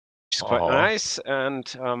is quite nice,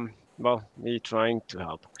 and well, we're trying to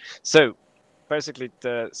help. So basically,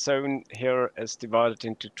 the zone here is divided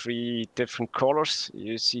into 3 different colors.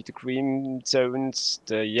 You see the green zones,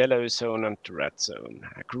 the yellow zone, and the red zone.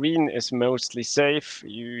 Green is mostly safe.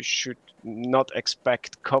 You should not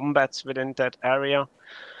expect combats within that area.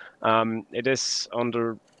 It is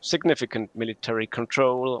under significant military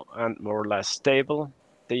control and more or less stable.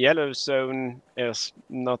 The yellow zone is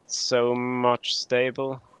not so much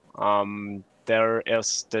stable. There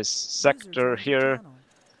is this sector here,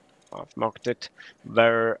 I've marked it,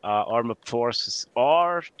 where armored forces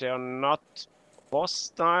are. They're not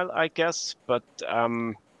hostile, I guess, but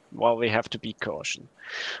well, we have to be cautious.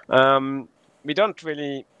 We don't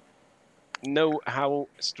really know how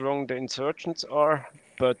strong the insurgents are,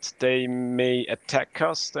 but they may attack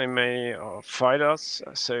us, they may fight us,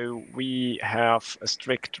 so we have a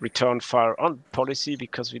strict return fire on policy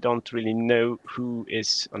because we don't really know who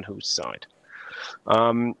is on whose side.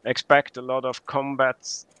 Expect a lot of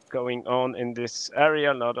combats going on in this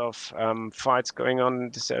area, a lot of fights going on in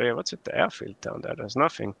this area. What's at the airfield down there? There's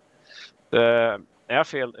nothing. The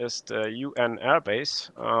airfield is the UN airbase.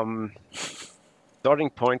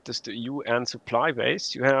 Starting point is the UN supply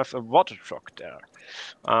base. You have a water truck there.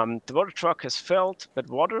 The water truck is filled with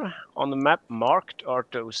water. On the map marked are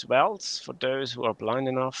those wells. For those who are blind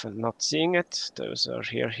enough and not seeing it, those are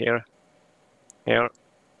here, here, here,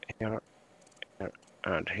 here, here,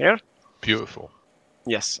 and here. Beautiful.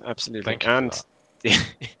 Yes, absolutely. Thank you for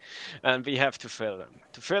that. And we have to fill them.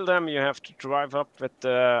 To fill them, you have to drive up with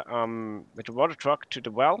the water truck to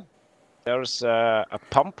the well. There's a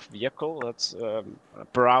pump vehicle. That's a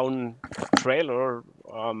brown trailer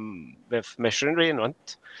with machinery in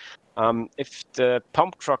it. If the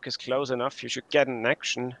pump truck is close enough, you should get an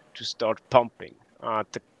action to start pumping.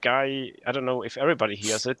 The guy, I don't know if everybody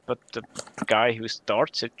hears it, but the guy who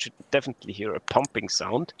starts it should definitely hear a pumping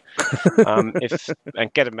sound. And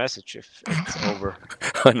get a message if it's over.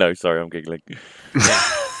 I know, sorry, I'm giggling. Yeah.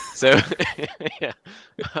 So, yeah,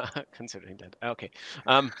 considering that. Okay.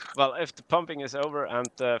 Well, if the pumping is over and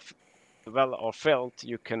the well are filled,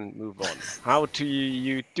 you can move on. How do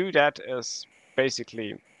you do that is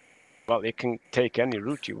basically, well, you can take any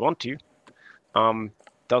route you want to.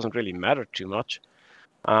 Doesn't really matter too much.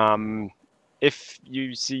 If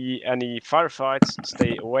you see any firefights,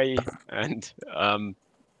 stay away and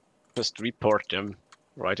just report them.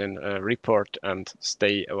 Write in a report and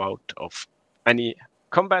stay out of any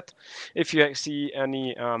combat. If you see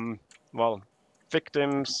any, well,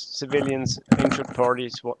 victims, civilians, injured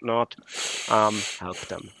parties, whatnot, help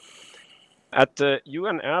them. At the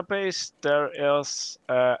UN airbase, there is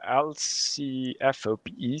LCFOB,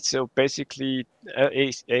 so basically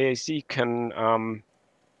AAC can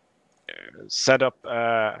set up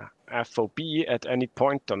FOB at any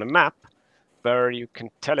point on the map where you can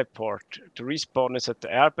teleport. The respawn is at the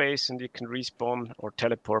airbase and you can respawn or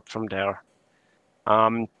teleport from there.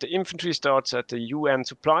 The infantry starts at the UN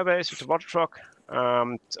supply base with the water truck.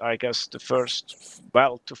 I guess the first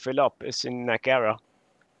well to fill up is in Nagara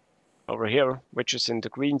over here, which is in the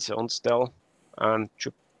green zone still, and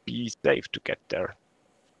should be safe to get there.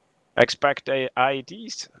 Expect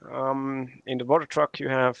IEDs. In the water truck, you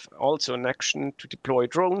have also an action to deploy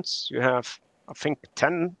drones. You have, I think,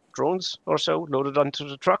 10 drones or so loaded onto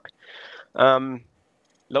the truck.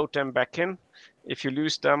 Load them back in. If you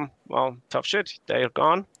lose them, well, tough shit, they're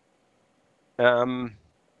gone.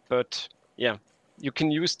 But yeah, you can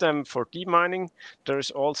use them for demining.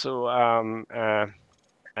 There's also a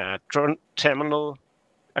drone terminal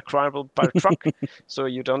acquirable by truck, so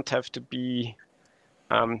you don't have to be.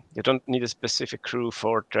 You don't need a specific crew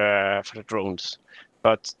for the drones,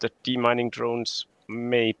 but the demining drones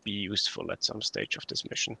may be useful at some stage of this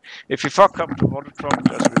mission. If you fuck up the water truck,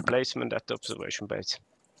 there's a replacement at the observation base.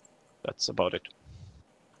 That's about it.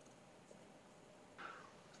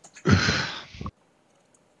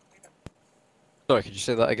 Sorry, could you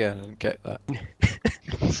say that again? I didn't get that.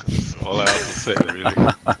 That's all I have to say, really.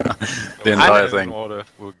 The entire thing. Order.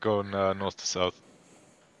 We're going north to south,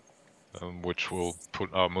 which will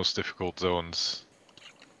put our most difficult zones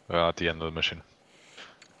at the end of the mission.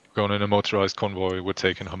 Going in a motorized convoy, we're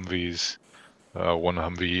taking Humvees, 1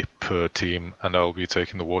 Humvee per team, and I'll be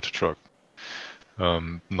taking the water truck.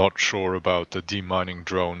 Not sure about the demining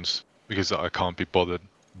drones, because I can't be bothered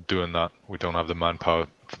doing that. We don't have the manpower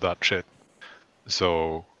for that shit.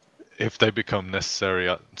 So if they become necessary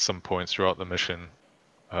at some point throughout the mission,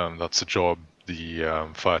 that's a job the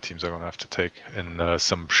fire teams are going to have to take in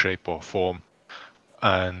some shape or form.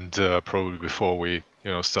 And probably before we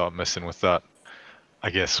start messing with that, I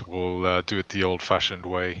guess we'll do it the old-fashioned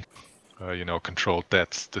way. you know, control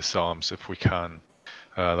deaths, disarms if we can,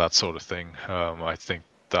 that sort of thing. I think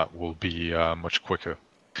that will be much quicker.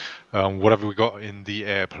 What have we got in the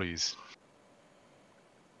air, please?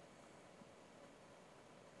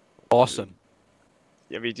 Awesome.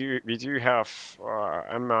 Yeah, we do have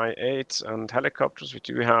Mi-8 and helicopters. We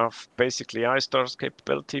do have basically I-Stars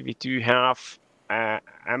capability. We do have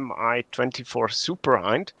Mi-24 Super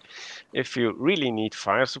Hind. If you really need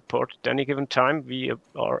fire support at any given time, we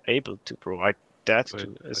are able to provide that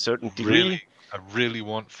to a certain degree. I really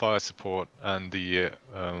want fire support, and the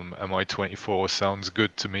Mi-24 sounds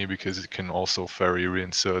good to me because it can also ferry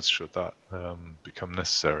reinserts should that become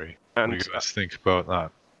necessary. And, what do you guys think about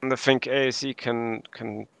that? And I think ASE can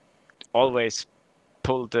always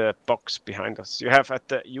pull the box behind us. You have at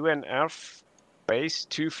the UN Air Base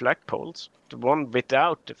 2 flagpoles. The one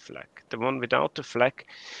without the flag. The one without the flag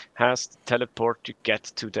has the teleport to get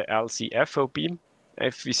to the LCFO beam.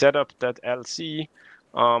 If we set up that LC,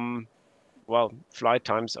 well, flight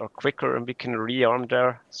times are quicker and we can rearm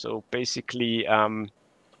there. So basically,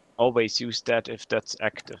 always use that if that's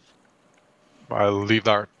active. I'll leave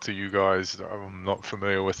that to you guys. I'm not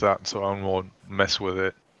familiar with that, so I won't mess with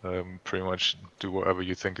it. Pretty much do whatever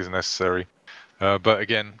you think is necessary. But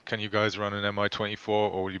again, can you guys run an Mi-24,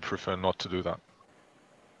 or would you prefer not to do that?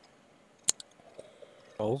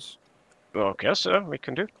 Goals. Okay, sir, we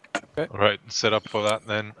can do. All right, set up for that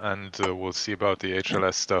then, and we'll see about the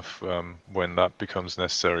HLS stuff when that becomes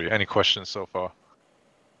necessary. Any questions so far? All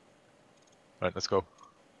right, let's go.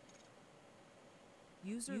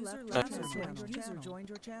 User joined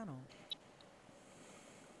your channel.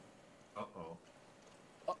 Uh-oh.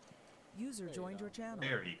 User joined your channel.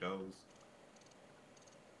 There he goes.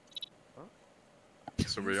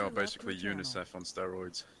 So we are basically UNICEF on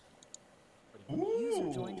steroids.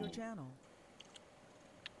 User joined your channel.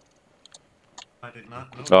 I did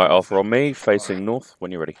not know. Alright, Alpha on me, facing north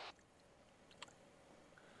when you're ready.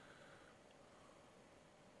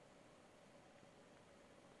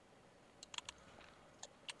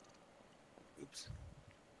 Oops.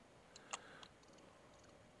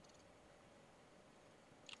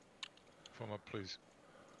 Form up, please.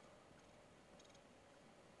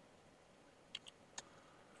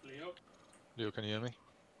 Leo, can you hear me?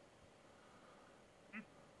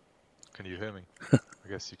 Can you hear me? I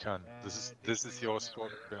guess you can. This is your spot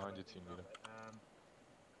behind your team leader.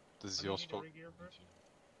 This is your spot.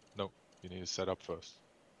 No, you need to set up first.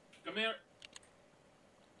 Come here.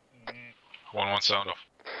 1-1 sound off.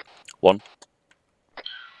 1.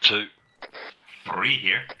 2. 3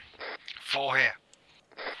 here. 4 here.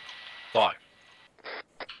 5.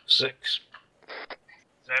 6.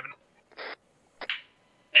 7.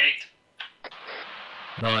 8.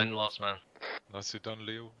 9, last man. Nicely done,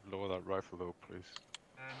 Leo. Lower that rifle though, please.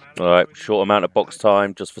 Alright, short amount of box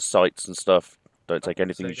time just for sights and stuff. Don't take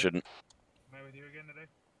anything you shouldn't. Am I with you again today?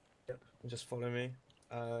 Yep, just follow me.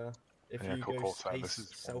 If Yeah, you cool, go cool time. This space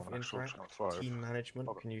is one actual self-interact, shot 5. team management,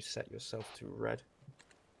 can you set yourself to red?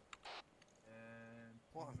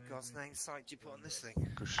 What in God's name site do you put on this thing?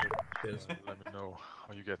 Good shit. Cheers. Let me know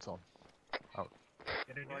how you get on. Out.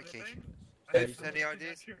 Mikey, Yeah, any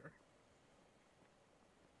ideas?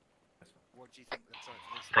 What do you think the site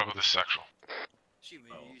for this? Probably this is actual. Assume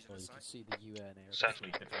you're using So the you site. can see the UN air.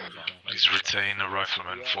 Exactly. Please retain a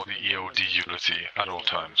rifleman for the EOD unity at all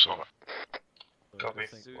times. Over. Copy.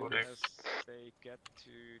 As soon Will do. as they get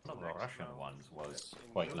to Some of the the next Russian round, ones was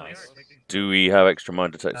in quite the nice. Do we have extra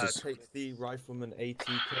mine detectors? Take the rifleman AT kit,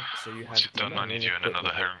 so you Once have you're done, I need you in another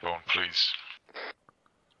herringbone, please.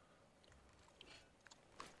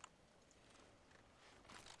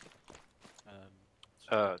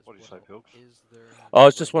 What do you say, Pilks? I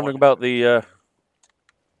was just wondering about the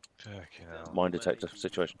Fucking hell. mine detector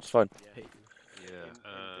situation. It's fine. in Yeah.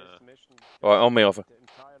 this mission, Alright, on me, Alpha. the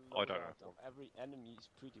entire I don't know. loadout of every enemy is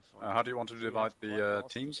predefined. How do you want to You divide have the quite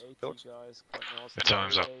nasty teams, AT Pilks? guys, quite nasty The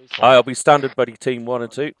time's up. RAs, I'll be standard buddy team 1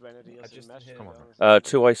 and 2. grenadiers I and just machine hit- Come on. guns,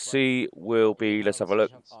 2IC will be, let's have a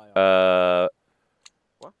look.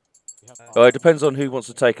 What? It depends on who wants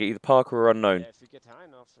to take it, either Parker or Unknown. Yeah, if you get high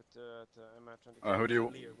enough at the MI-24. Who do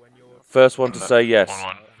you... First one to say yes,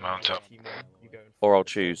 1-1, mount up. or I'll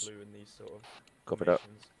choose. Copy that.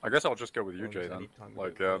 I guess I'll just go with UJ then.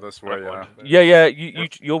 Like, this way, Yeah,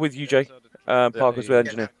 you're with UJ. Parker's with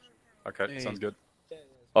engineer. Okay, sounds good.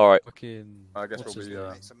 Alright. I guess What's we'll his be,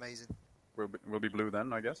 name? It's amazing. we'll be blue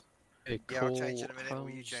then, I guess. Hey, Yeah, I'll change in a minute, how's or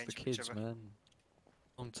you change, the kids, whichever. man?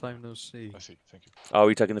 Long time no see. I see, thank you. Oh, are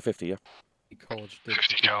we taking the 50, yeah? College did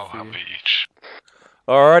 50 good cal, for how you. many each?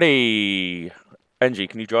 Alrighty. Engie,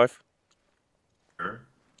 can you drive? Sure.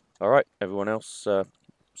 Alright, everyone else,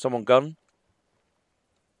 someone gun?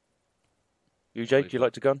 UJ, do you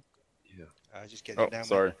like to gun? Just get Oh, it down.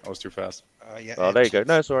 sorry, I was too fast. Yeah, Oh, there you go.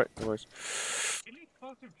 No, it's alright. No worries.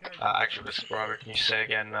 Actually, Mr. Barber, can you say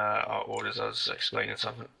again our orders? I was explaining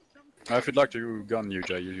something. If you'd like to gun,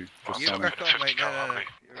 UJ, you just You tell me. crack on, mate. No.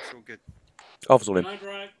 It's all good. Alpha's all in.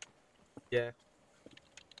 Yeah.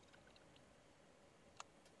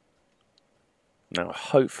 Now,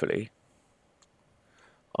 hopefully,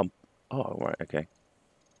 I'm. Oh, right, okay.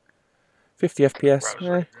 50 FPS.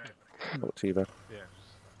 Not too bad.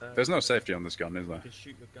 There's no safety on this gun, is there? You can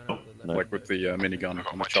shoot your gun out the No. Like with the minigun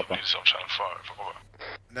on the chopper.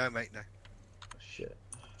 No, mate, no. Oh, shit.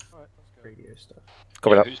 Alright, let's go. Radio stuff.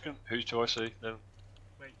 Copy that. Who's do I see then?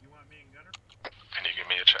 Wait, you want me and Gunner? Can you give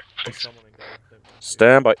me a check, please? Someone in gun, don't mind.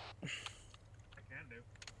 Stand by. I can do.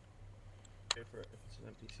 Go for it if it's an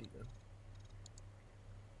empty seat then.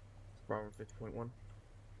 Bravo 50.1.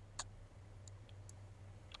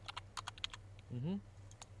 Mm-hmm.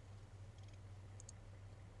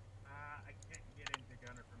 I can't get into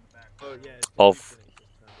Gunner from the back. Oh yeah. It's Of.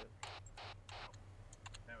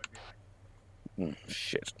 That would be like.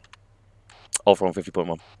 Shit. Alpha on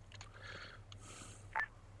 50.1.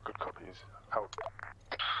 Good copies. Out.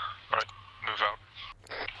 Right, move out.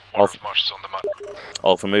 Alpha. Marches on the map.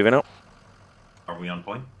 Alpha moving out. Are we on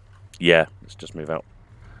point? Yeah, let's just move out.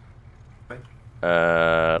 Okay.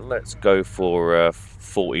 Let's go for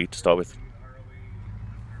 40 to start with.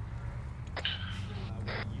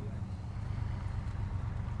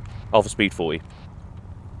 Alpha speed 40.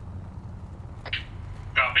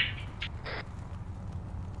 Copy.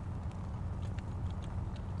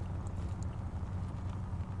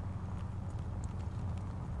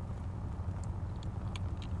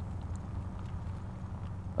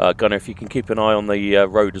 Gunner, if you can keep an eye on the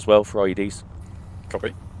road as well for IEDs.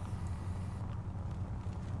 Copy.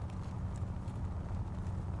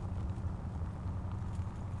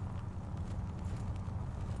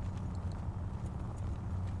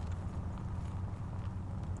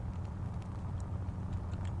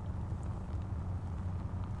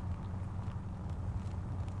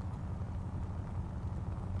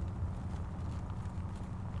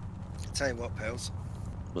 Tell you what, pals.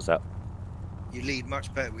 What's that? You lead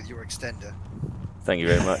much better with your extender. Thank you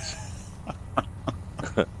very much.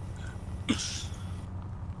 It's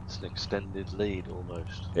an extended lead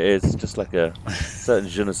almost. It is just like a certain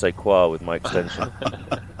je ne sais quoi with my extension.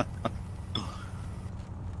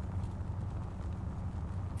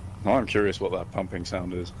 Now I'm curious what that pumping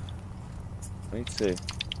sound is. Me too.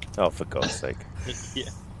 Oh, for God's sake.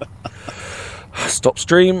 Yeah. Stop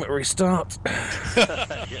stream, restart.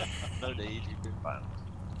 Yeah. No need, you've been banned.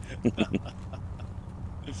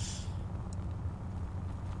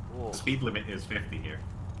 The speed limit is 50 here.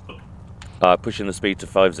 Pushing the speed to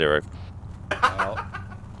 50.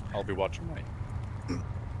 I'll be watching, mate.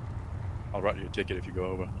 I'll write you a ticket if you go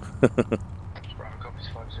over.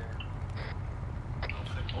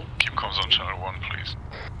 Keep comms on channel 1, please.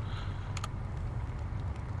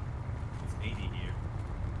 It's 80 here.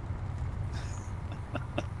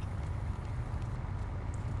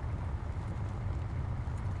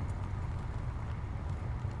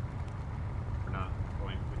 We're not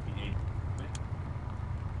going with the 8.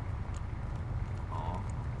 Aw.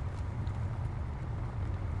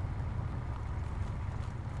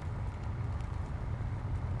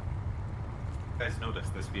 You guys notice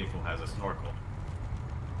this vehicle has a snorkel.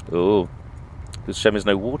 Oh, because Shem is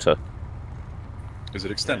no water. Is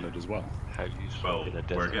it extended as well? How useful Well, in a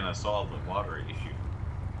desert. we're gonna solve the water issue.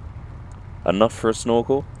 Enough for a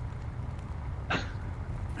snorkel?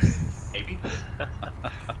 Maybe.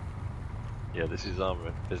 Yeah, this is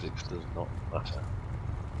Arma. Physics does not matter.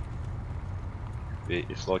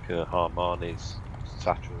 It's like a Harmani's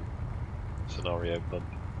satchel scenario bump.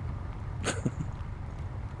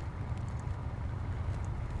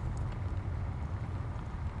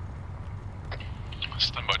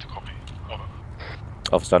 Stand by to copy. Over.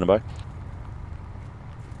 Alpha standing by.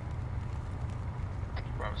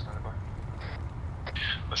 Bravo, standing by.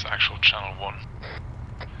 This actual channel 1.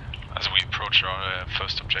 As we approach our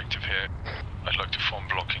first objective here, I'd like to form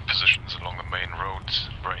blocking positions along the main roads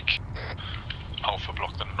break. Alpha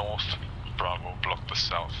block the north, Bravo block the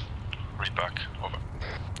south. Read back, over.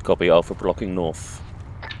 Copy, Alpha blocking north.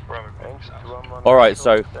 Bravo, Alright,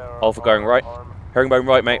 so Alpha going right. Herringbone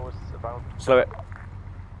right, mate. Slow it.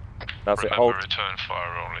 That's it, hold. Return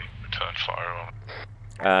fire only. Return fire only.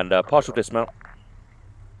 And partial dismount.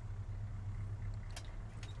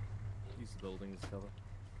 Use the building as cover.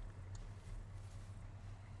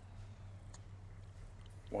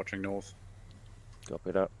 Watching north.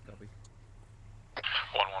 Copy that. Copy. 1-1,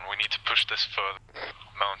 we need to push this further.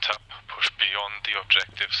 mount up, push beyond the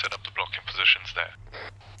objective, set up the blocking positions there.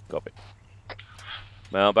 Copy.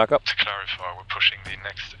 Mount back up. To clarify, we're pushing the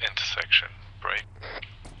next intersection. Break.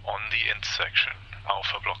 On the intersection,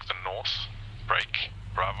 Alpha block the north. Break.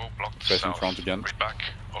 Bravo block the Facing south. front again. Read back.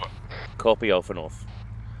 Over. Copy Alpha North.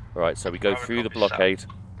 Right, so we go Bravo through the copy blockade.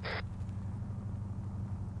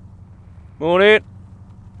 Morning!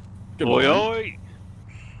 Good Oi, morning. oi!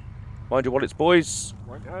 Mind your wallets, boys.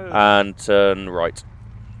 Righto. And turn right.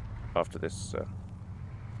 After this.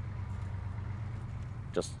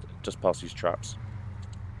 Just past these traps.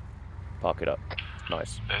 Park it up.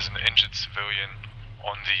 Nice. There's an injured civilian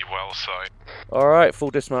on the well side. Alright, full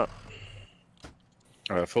dismount.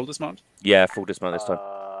 Full dismount? Yeah, full dismount this time.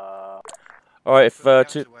 Alright, if two...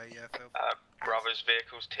 Away, yeah, Phil. Bravo's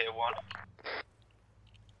vehicles tier 1.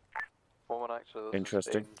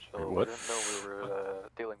 Interesting. What? We didn't know we were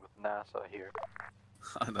dealing with NASA here.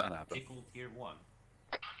 How did that happen? Vehicle tier 1.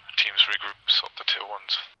 Teams regroup, sort the tier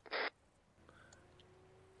 1s.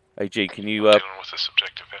 AG, can you Dealing with this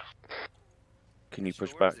objective here. can you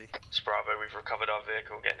push Sure, back? is he? It's Bravo, we've recovered our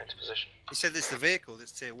vehicle, getting into position. He said it's the vehicle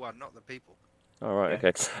that's tier 1, not the people. Alright,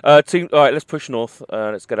 okay. Team, alright, let's push north.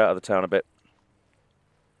 Let's get out of the town a bit.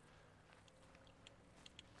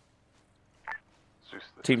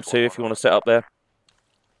 Team 2, if you want to set up there.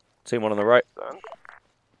 Team 1 on the right.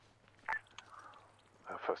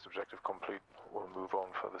 First objective complete. We'll move on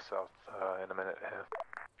further south in a minute here.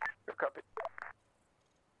 Copy.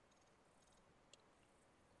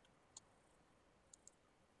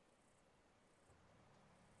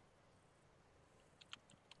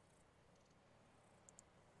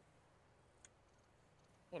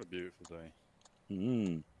 What a beautiful day.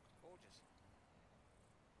 Mm.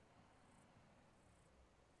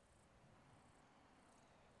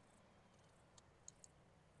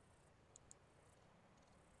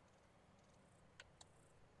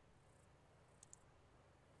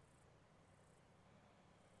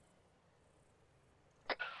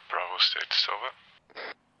 Bravo status over.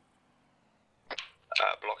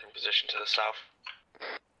 Blocking position to the south.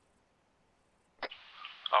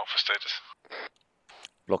 Alpha status.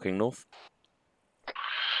 Blocking north. 1-1,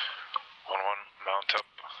 mount up.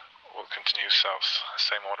 We'll continue south,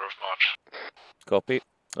 same order of march. Copy.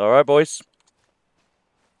 Alright, boys.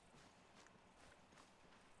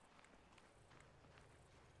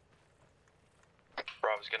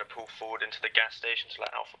 Bravo's going to pull forward into the gas station to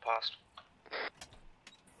let Alpha past.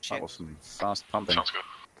 That was some fast pumping. Sounds good.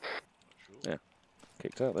 Yeah.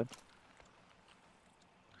 Kicked out then.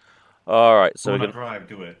 Alright, so So we're we're going to drive,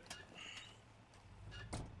 do it.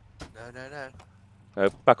 No.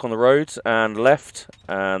 back on the road and left,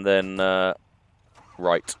 and then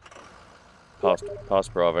right.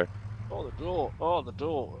 Past Bravo. Oh, the door. Oh, the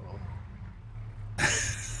door.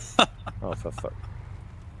 Oh, for fuck.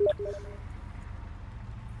 You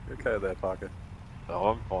okay there, Parker? Oh,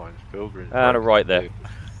 I'm fine. It's Pilgrim. And a right there.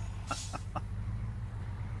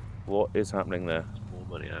 What is happening there? More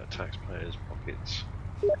money out of taxpayers' pockets.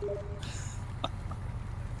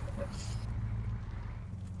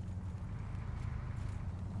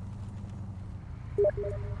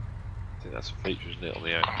 I think that's a feature, isn't it, on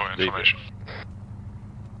the Convoy leave it. information.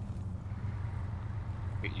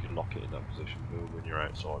 I think you can lock it in that position, Bill, when you're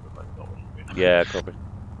outside, but maybe not when you're in. Yeah, copy.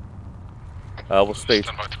 What's speed?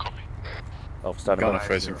 Stand by to copy. Oh, standing Gunner by.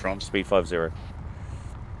 facing front. Speed 50.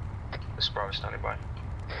 This Bravo standing by.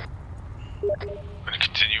 We're going to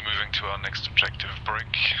continue moving to our next objective break.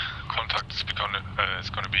 Contact is going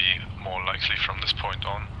to be more likely from this point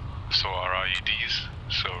on. So are IEDs,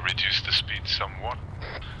 so reduce the speed somewhat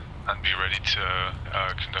and be ready to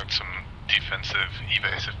conduct some defensive,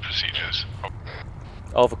 evasive procedures.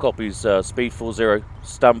 Alpha copies, speed 40.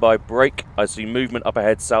 Standby break. I see movement up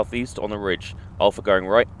ahead southeast on the ridge. Alpha going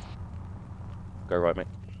right. Go right, mate.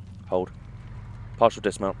 Hold. Partial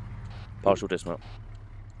dismount. Partial dismount.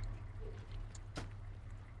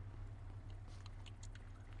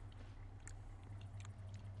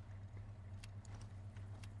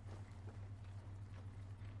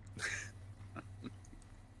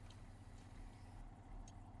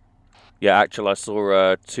 Yeah, actually, I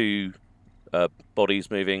saw two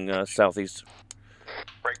bodies moving southeast.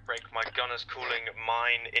 Break. My gunner's calling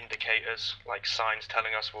mine indicators, like signs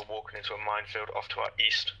telling us we're walking into a minefield off to our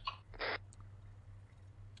east.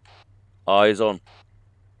 Eyes on.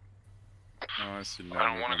 Oh, I see. I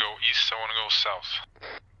don't want to go east, I want to go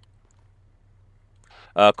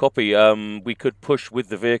south. Copy. We could push with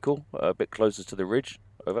the vehicle a bit closer to the ridge.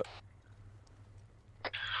 Over.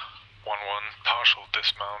 1-1, partial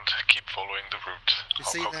dismount, keep following the route. You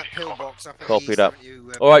see that pillbox up in the Copy east, that. haven't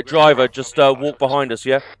you, Alright, Pilgrim? driver, just walk behind us,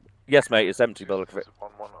 yeah? Yes, mate, it's empty by the look of it.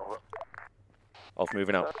 1-1, Alpha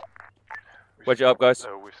moving out. Wedge it up, guys.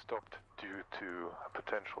 We stopped due to a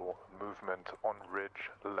potential movement on ridge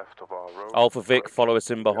left of our road. Alpha Vic, follow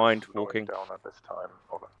us in behind, walking. Down at this time.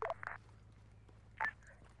 Over.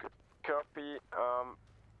 Copy.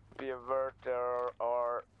 Be aware there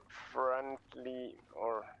are friendly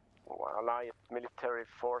or allied military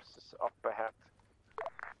forces up ahead.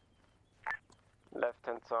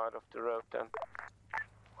 Left-hand side of the road then.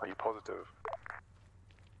 Are you positive?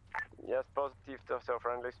 Yes, positive, those are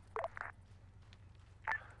friendlies.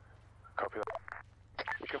 Copy that.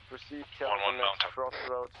 You can proceed to the next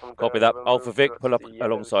crossroads from Copy there. that. We'll Alpha move Vic, towards pull up the yellow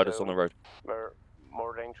alongside us on the zone, road. Where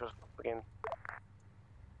more dangerous begin.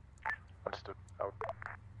 Understood. Out.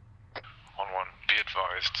 On 1, be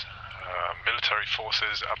advised. Military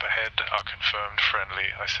forces up ahead are confirmed friendly.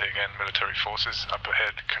 I say again, military forces up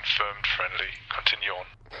ahead confirmed friendly. Continue on.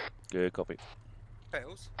 Good copy.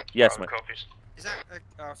 Fails? Yes, mate. Copies. Is that?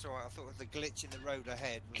 Oh, sorry. I thought it was the glitch in the road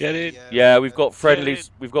ahead. Was Get the, it? Yeah, we've got friendlies.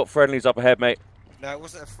 We've got friendlies up ahead, mate. No, it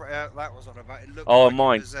wasn't that was on about. It looked Oh, like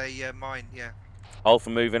mine. it was a mine. Yeah. Alpha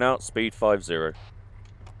moving out. Speed 50. Yeah,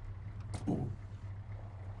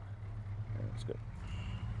 that's good.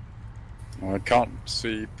 I can't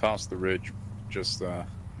see past the ridge, just Nah.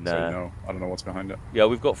 so you know. I don't know what's behind it. Yeah,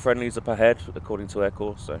 we've got friendlies up ahead, according to Air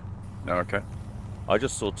Corps, so. No, okay. I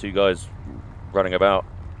just saw 2 guys running about.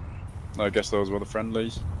 I guess those were the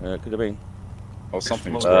friendlies. Could have been. Or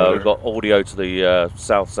something. We've got audio to the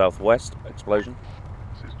south-southwest explosion.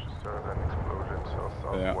 This is just an explosion, so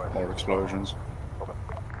Yeah, southwest. more explosions. Over.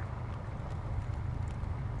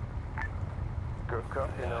 Good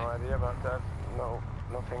copy, no idea about that. No,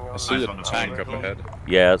 nothing on I see on a the tank road. up ahead.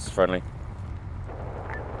 Yeah, it's friendly.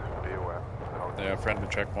 Be aware. Yeah, friendly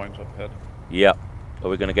checkpoint up ahead. Yeah. Are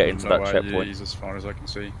we going to get into No that checkpoint? IEs as far as I can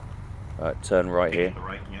see. Alright, turn right here. To the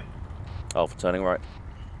right, yeah. Alpha turning right.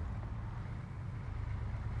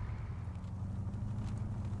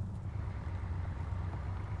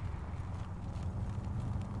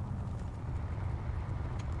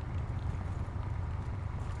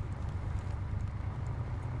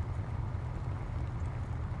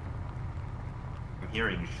 I'm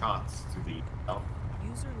hearing shots to the south.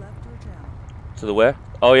 User left your channel. To the where?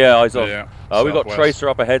 Oh yeah, eyes off. Yeah, We've got southwest. Tracer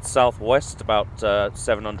up ahead, southwest, about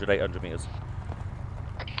 700, 800 meters.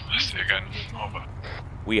 I see again. Over.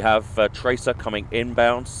 We have Tracer coming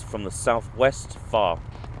inbound from the southwest far.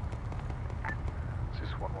 This is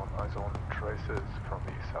 1-1. Eyes on traces from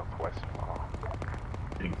the southwest.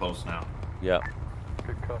 Getting close now. Yeah.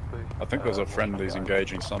 Good copy. I think those are friendlies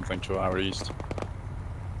engaging something to our east.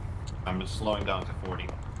 I'm slowing down to 40.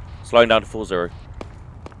 Slowing down to 40.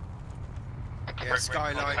 Yeah,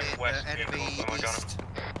 skyline in, enemy east.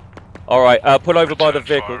 Alright, pull over by the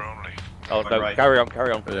vehicle. Fire only. Oh no, Right. carry on,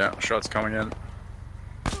 carry on. Yeah, shots coming in.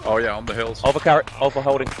 Oh yeah, on the hills. Alpha carry, Alpha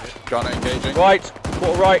holding. Gunner engaging. Right,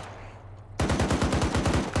 quarter right.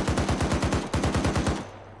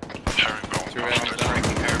 Herringbone. Two enemies down.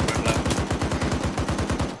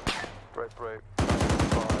 Break.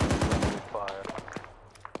 Fire.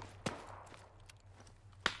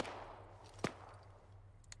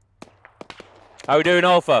 How we doing,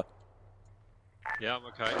 Alpha? Yeah, I'm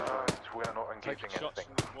okay. We are not engaging anything.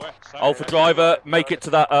 Alpha driver, make it to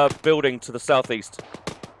that building to the southeast.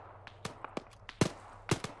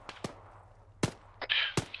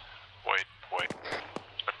 Wait. Let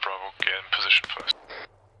Bravo get in position first.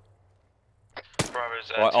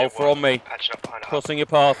 Bravo's Right, tier Alpha one, on me. patching up behind a hub. Crossing your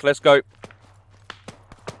path, let's go.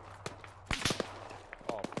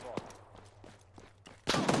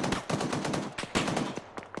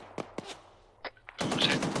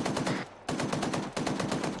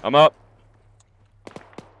 I'm up.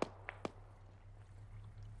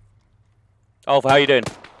 Alpha, how you doing?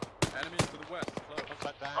 Enemies to the west.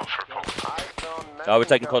 Contact down. Alpha report. We're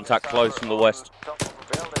taking contact close from the west. Alpha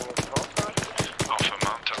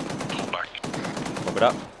mount up. Pull back. Copy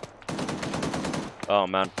that. Oh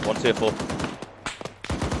man, 1 tier 4.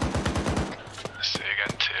 See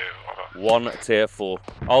again, 2. Over. 1 tier 4.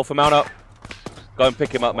 Alpha mount up. Go and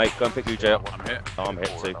pick him up, mate. Go and pick UJ up. I'm hit. Oh, I'm hit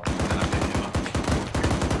too.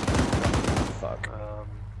 Fuck.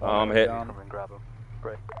 Oh, I'm I'm hit. Come and grab him.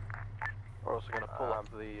 Break. We're also going to pull up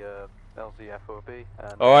the LZFOB.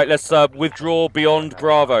 Alright, let's withdraw beyond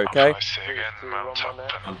Bravo, okay? I see again. Mount up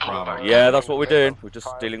and pull Bravo. back. Yeah, that's what we're doing. We're just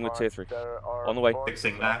dealing with tier 3. On the way.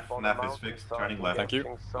 Fixing NAF. NAF is fixed. Turning left. Thank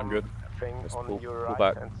you. I'm good. Let's pull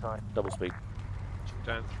back. Double speed.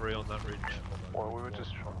 Down 3 on that ridge. Well, we were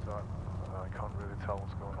just trying to. I can't really tell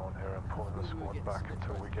what's going on here. I'm pulling the squad back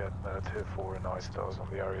until we get tier 4 and I-stars on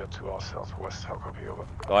the area to our southwest. How copy over?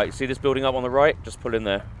 Alright, you see this building up on the right? Just pull in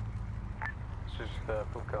there. This is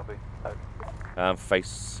full copy.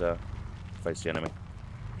 Face the enemy.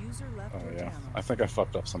 User left Oh your yeah, channel. I think I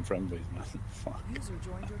fucked up some friendlies, man. Fuck. User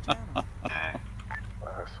joined your channel.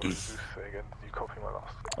 Sorry, did you say again? Did you copy my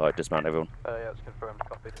last? Alright, dismount everyone. Yeah, it's confirmed,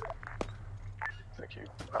 copied. Thank you.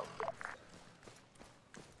 Out.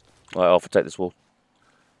 Alright, Alpha, take this wall.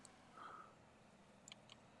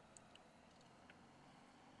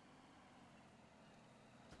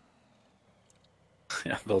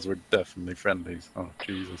 Yeah, those were definitely friendlies. Oh,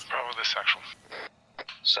 Jesus. Bravo, this actual.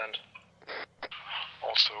 Send.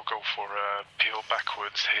 Also go for peel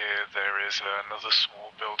backwards here. There is another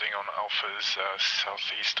small building on Alpha's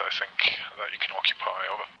southeast, I think, that you can occupy.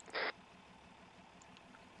 Over.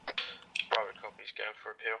 Bravo copies, going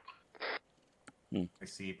for appeal. I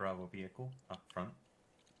see Bravo vehicle up front.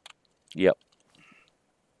 Yep.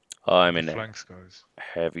 I'm in flanks, guys.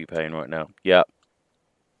 heavy pain right now. Yep.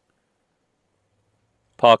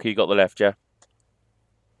 Parker, you got the left, yeah?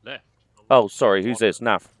 Left. Oh, sorry, who's this?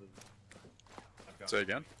 Nav. Say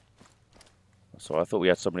again? Sorry, I thought we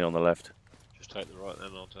had somebody on the left. Just take the right,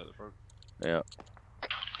 then I'll take the front. Yeah.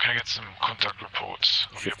 Can I get some contact reports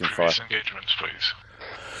of your Shifting previous fire. engagements, please?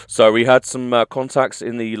 So we had some contacts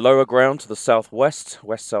in the lower ground to the southwest,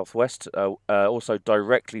 west-southwest, also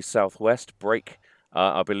directly southwest, break.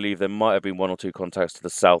 I believe there might have been 1 or 2 contacts to the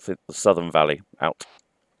south, in the southern valley, out.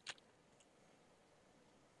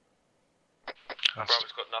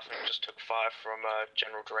 Bravo's got nothing, just took fire from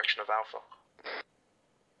general direction of Alpha.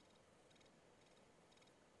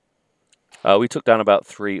 We took down about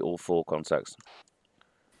 3 or 4 contacts.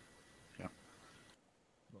 Yeah.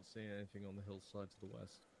 Not seeing anything on the hillside to the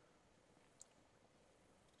west.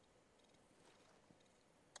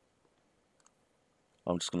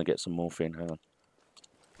 I'm just going to get some morphine, hang on.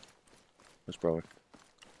 Where's Bravo?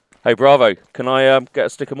 Hey, Bravo, can I get a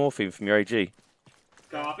stick of morphine from your AG?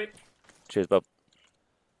 Copy. Cheers, bub.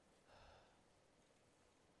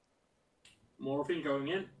 Morphine going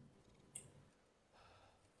in.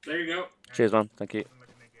 There you go. Cheers, man. Thank you.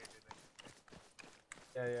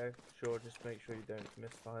 Yeah, sure. Just make sure you don't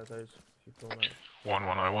misfire those if you feel that.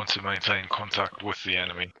 1-1, I want to maintain contact with the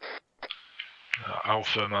enemy.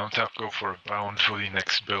 Alpha, mount up, go for a bound for the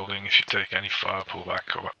next building. If you take any fire, pull back,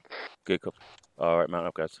 cover. Good cop. Alright, mount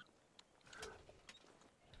up, guys.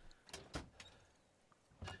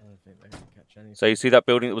 I don't think they can catch anything. So you see that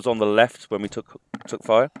building that was on the left when we took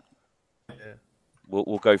fire? Yeah.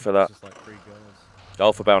 We'll go for that. It's just like 3 guys.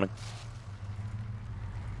 Alpha bounding.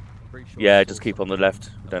 I'm pretty sure Yeah, I just saw keep on the something left.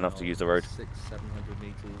 We don't have to about use the road. 600-700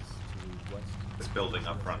 meters to the west. This building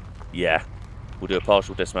up front. Yeah. We'll do a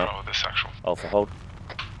partial dismount. Oh, this actual. Alpha, hold.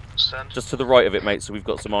 Send. Just to the right of it, mate, so we've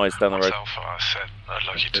got some eyes down the road. Alpha, I said I'd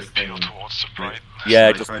like you to peel towards the right.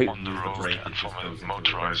 Yeah, just keep pe- on the road and form a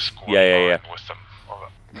motorized squad Yeah. line with them. Over.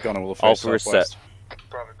 Gunner will face Alpha is southwest. set.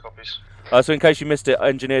 Bravo copies. So in case you missed it,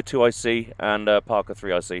 Engineer 2 IC and Parker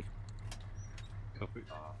 3 IC. Copy.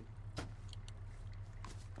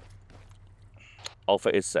 Alpha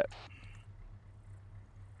is set.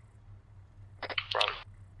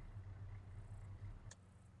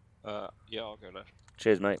 Bravo. Yeah, I'll go left.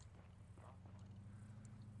 Cheers, mate.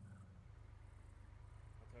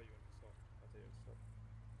 I'll tell you when to stop.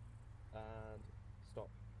 And stop.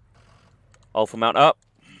 Alpha mount up.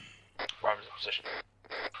 Bravo's in position.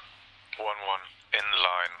 1-1, in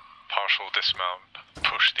line, partial dismount,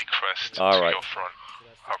 push the crest All to right. your front.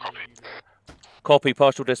 I'll copy. Copy,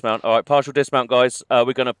 partial dismount. Alright, partial dismount, guys.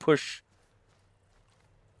 We're going to push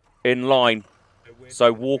in line.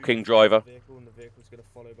 So walking driver. The vehicle's going to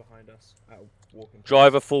follow behind us at a walking.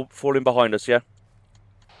 Driver falling behind us, yeah?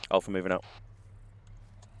 Alpha moving out.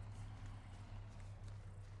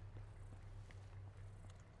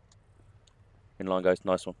 In line, guys.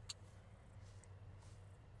 Nice one.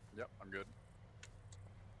 Yep, I'm good.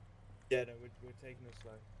 Yeah, no, we're taking it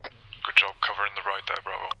slow. Good job covering the right there,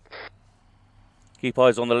 Bravo. Keep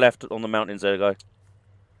eyes on the left, on the mountains there, guy.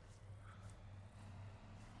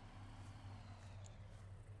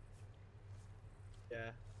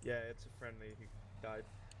 Yeah, it's a friendly who died.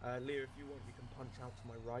 Leo, if you want, you can punch out to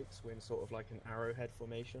my right, so we're in sort of like an arrowhead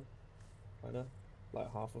formation. Kinda,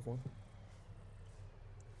 like half of one.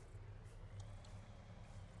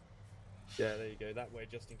 Yeah, there you go. That way,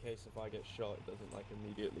 just in case if I get shot, it doesn't like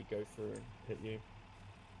immediately go through and hit you.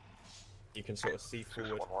 You can sort of see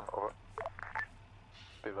forward. 6-1-1, over.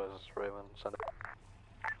 Beavers, Raven, send it.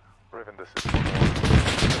 Raven, this is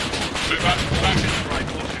 1-1. Right,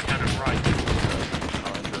 also cannon right.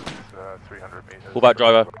 300 meters. Pull back,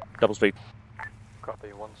 driver. Double speed.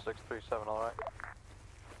 Copy, 1637, alright.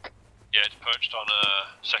 Yeah, it's perched on a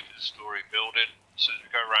second story building. As soon as we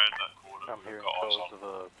go around that corner, I'm we've hearing got eyes calls on of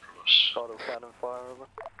a from us. auto cannon fire, over.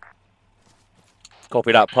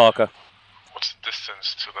 Copy that, Parker. What's the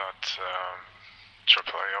distance to that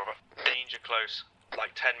AAA over? Danger close,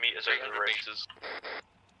 like 10 meters over the ridge.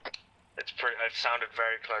 It's pretty. It sounded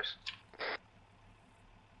very close.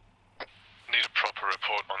 Need a proper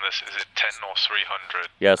report on this. Is it 10 or 300?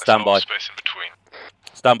 Yeah, stand by. Space in between.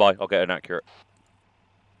 Stand by. I'll get an accurate.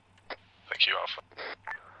 Thank you, Alpha.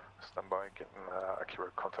 Stand by, getting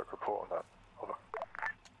accurate contact report on that. Over.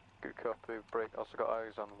 Good copy. Break. Also got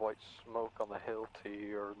eyes on white smoke on the hill to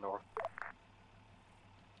your north.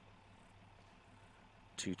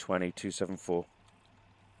 220, 274.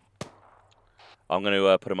 I'm going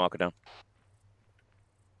to put a marker down.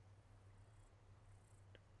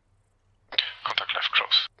 Contact left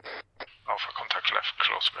close. Alpha, contact left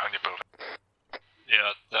close behind your building.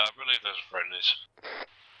 Yeah, I believe there's friendlies.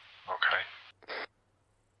 Okay.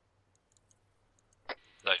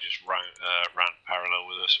 They just ran parallel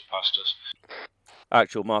with us and past us.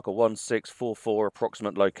 Actual marker 1644,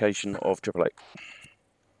 approximate location of AAA.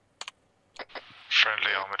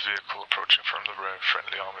 Friendly armored vehicle approaching from the road.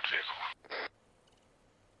 Friendly armored vehicle.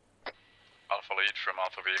 Alpha lead from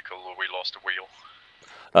Alpha vehicle, we lost a wheel.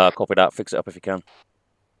 Copy that, fix it up if you can.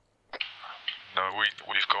 No,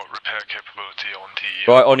 we've got repair capability on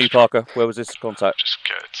the... Right, on you, Parker. Where was this contact? Just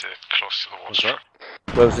get it close to the water.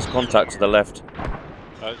 Where was this contact to the left?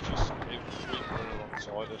 It's just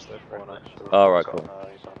alongside us, they're friendly. Alright, cool.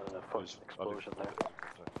 He's on a first explosion there.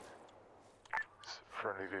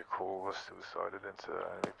 Friendly vehicle was suicided into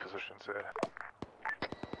enemy positions there.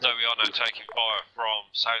 No, we are now taking fire from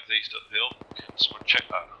southeast of the hill. Someone check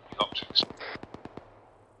that with optics.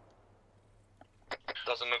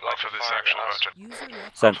 Doesn't look like for a this fire actual at us.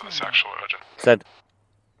 urgent. Send. For this actual urgent. Send.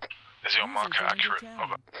 Is your marker accurate?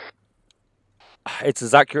 Over. It's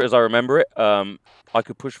as accurate as I remember it. I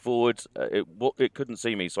could push forward. It couldn't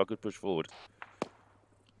see me, so I could push forward.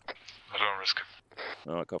 I don't risk it.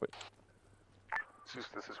 Alright, copy. Zeus,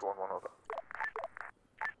 this is 1-1 over.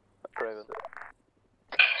 Raven.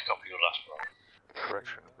 Copy your last one.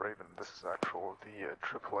 Correction, Raven, this is actual. The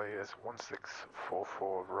AAA is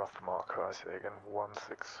 1644 rough marker. I say again,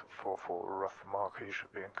 1644 rough marker. You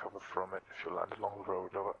should be in cover from it if you land along the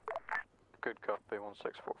road. Over. Good copy,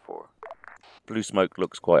 1644. Blue smoke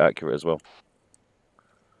looks quite accurate as well.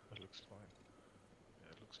 It looks fine.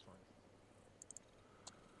 Yeah, it looks fine.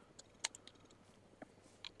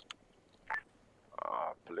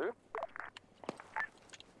 Blue.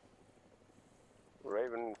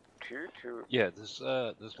 Raven 2 to... Yeah, there's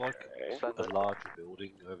like a larger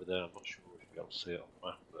building over there. I'm not sure if you'll be able to see it on the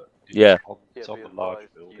map, but Yeah. It's on the larger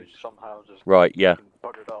building. Somehow just Right, yeah.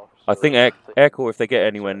 buggered off. I think Air Corps, if they get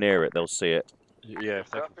anywhere near it, they'll see it. Yeah, if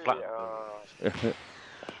they can flatten should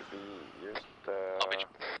we use the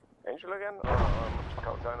Angel again, or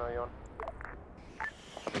Scout Dino are you on?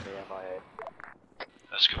 The MIA.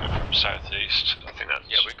 That's coming from southeast. I think that's...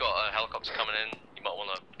 Yeah, we've got a helicopter coming in. You might want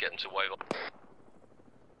to get into wave up.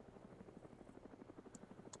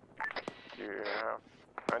 Do you have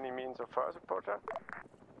any means of fire support there?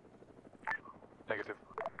 Negative.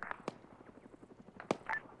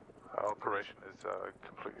 Our operation is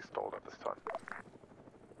completely stalled at this time.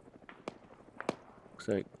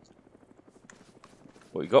 So,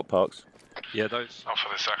 what you got, Parks? Yeah, those... Alpha,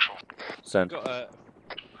 this actual. Send. Got,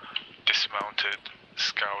 Dismounted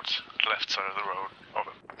scouts left side of the road.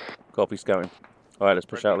 Over. Copy, scouting. Alright, let's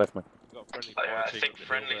push out left, man. got friendly I fighting think up the hill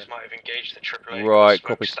friendlies there. might have engaged the AAA. Right, smoke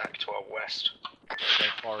copy. stack to our west.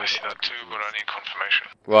 I see that too, but I need confirmation.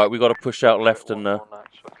 Right, we got to push out left and Can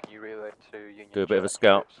you relay to Union do a bit of a Jack,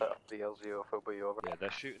 scout. set up the LZO for B over. Yeah,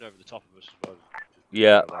 they're shooting over the top of us as well.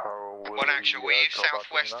 Yeah. One actual, were you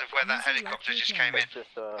southwest of where that helicopter just came in? It's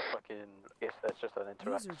just a fucking, it's just an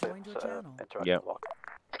interactive, Yeah. lock.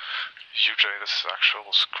 UJ, this is actual.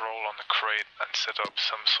 Scroll on the crate and set up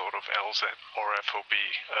some sort of LZ or FOB.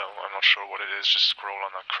 I'm not sure what it is. Just scroll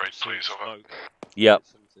on that crate, please. Over. Yeah.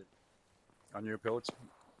 On your pilots,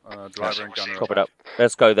 driver and gunner. Copy it up.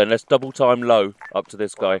 Let's go then. Let's double time low up to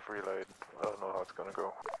this guy. Reload. I don't know how it's gonna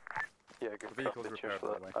go. Yeah, good. The vehicle's repaired, by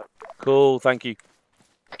the way. Cool, thank you.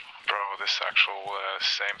 Bravo, this actual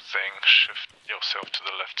same thing. Shift yourself to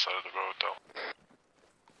the left side of the road, though.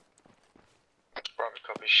 Bravo,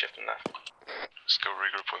 copy, shifting left. Let's go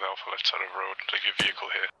regroup with Alpha left side of the road. Leave your vehicle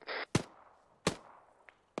here.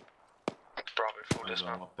 Bravo, full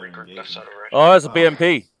dismount. Regroup left side of the road. Oh, there's a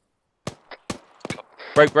BMP.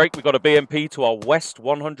 Break. We got a BMP to our west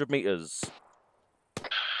 100 meters.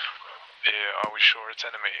 Yeah, are we sure it's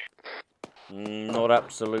enemy? Not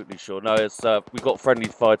absolutely sure. No, it's we got friendly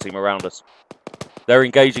fire team around us. They're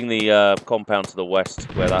engaging the compound to the west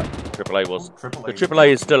where that AAA was. Oh, AAA The AAA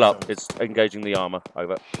is still up. zones. It's engaging the Arma.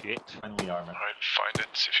 Over. Shit. Friendly armor. Alright, find it,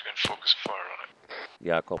 see if you can focus fire on it.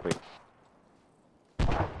 Yeah, copy.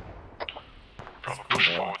 Bravo,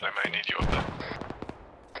 push forward, they may need you up there.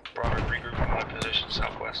 Bravo, regroup on my position,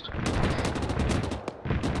 southwest.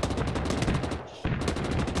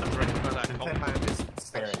 Finland is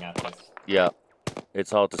staring at us. Yeah,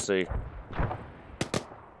 it's hard to see.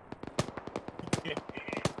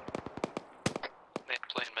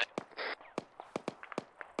 Mid-plane, mate.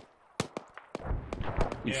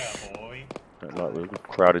 Yeah, boy. Don't like we're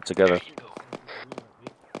crowded together.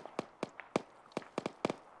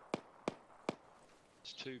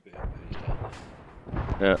 It's 2 BMPs.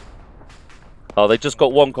 Yeah. Oh, they just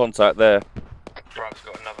got one contact there. Bravo's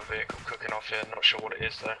got another vehicle cooking off here, not sure what it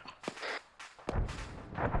is though.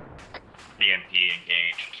 BMP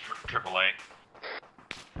engaged. AAA.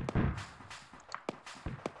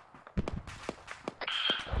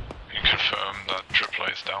 You confirm that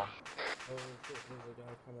AAA is down.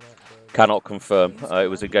 Cannot confirm. It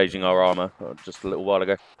was engaging our Arma just a little while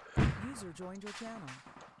ago. User joined your channel.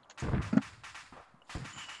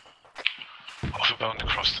 Offbound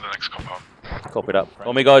across to the next compound. Copy that.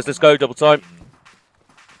 On me, guys. Let's go. Double time.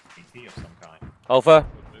 AT of some kind. Alpha.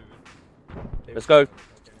 Let's go.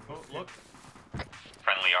 Oh, look.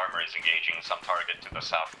 Friendly armor is engaging some target to the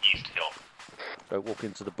southeast hill. Don't walk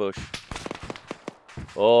into the bush.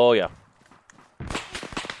 Oh, yeah.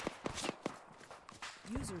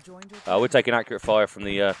 User joined your We're taking accurate fire from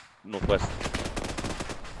the northwest.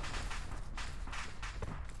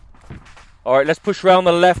 Alright, let's push round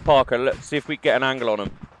the left, Parker. Let's see if we get an angle on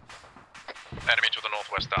them. Enemy to the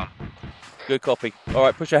northwest down. Good copy.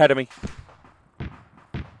 Alright, push ahead of me.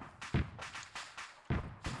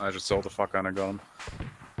 I just sold the fuck out and got him.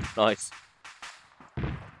 Nice.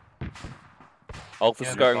 Alpha's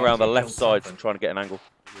Yeah, going they're around the boxing, left killed side, something. trying to get an angle.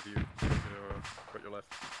 With you. Got your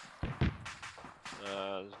left.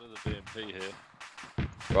 There's another BMP here.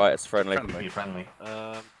 Right, it's friendly. Be friendly.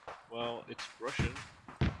 Well, it's Russian.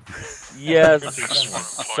 Yes, Just want to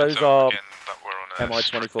point so's out our again that we're on a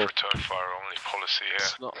strict MI-24. return fire only policy here.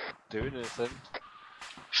 It's not doing anything.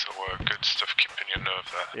 So good stuff keeping your nerve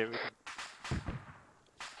there. Here we can...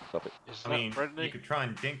 Copy. Is I that mean, friendly? you could try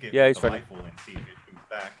and dink it Yeah, he's with the friendly. rifle and see if it shoots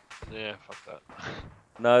back. Yeah, fuck that.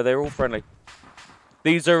 No, they're all friendly.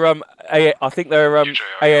 These are I think they're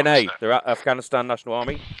ANA. They're Afghanistan National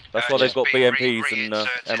Army. That's why they've got BMPs and MIs.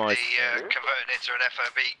 Converting it to an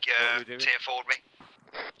FOB tier forward me.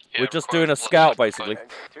 We're just doing a scout, basically.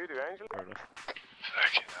 Fair enough.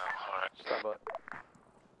 Fucking hell, alright. Stand by.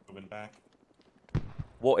 Moving back.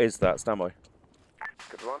 What is that? Stand by.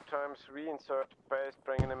 Good 1 times reinsert base,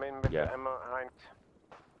 bringing them in with Yeah. the MI-1.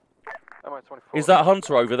 MI-24. Is that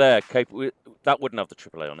Hunter over there capable? That wouldn't have the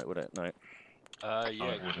AAA on it, would it? No.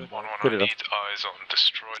 Yeah, One, Good I enough. need eyes on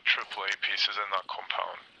destroyed AAA pieces in that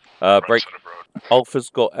compound. Break. Right side of road. Alpha's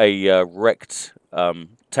got a wrecked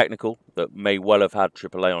technical that may well have had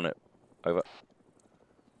AAA on it. Over.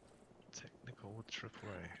 Technical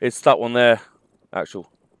AAA. It's that one there,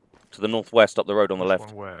 actual. To the northwest, up the road on the left.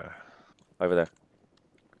 One where? Over there.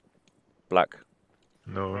 Black.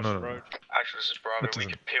 No, no, no. Actually, this is Bravo. It We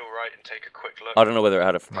isn't. could peel right and take a quick look. I don't know whether it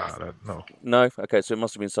had a. Nah, no. No? Okay, so it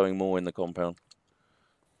must have been something more in the compound.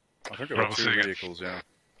 I think it Bravo was 2 City. vehicles, yeah.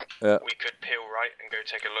 Yeah. We could peel right and go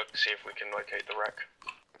take a look, see if we can locate the wreck.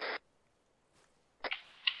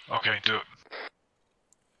 Okay, do it.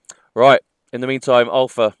 Right. In the meantime,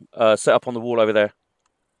 Alpha, set up on the wall over there.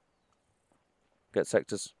 Get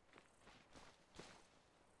sectors.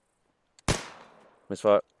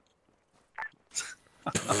 Misfire.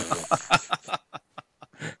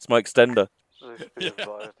 It's my extender. So be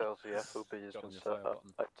advised, LZ FOB has been set up.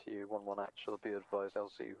 Back to you, 1-1 actual. Be advised,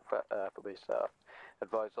 LZ FOB set up.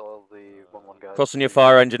 Advise all the 1-1 guys. Crossing your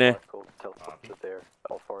fire, engineer. Teleport to there.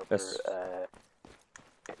 All further Yes.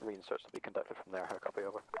 reinserts will be conducted from there. How copy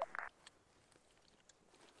over?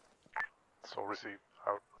 So receive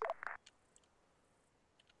out.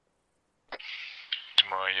 Do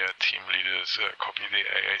my team leaders copy the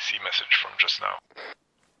AAC message from just now?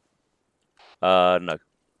 No.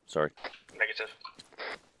 Sorry. Negative.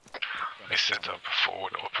 They set up a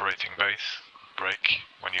forward operating base. Break.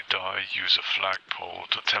 When you die, use a flagpole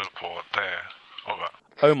to teleport there. Over.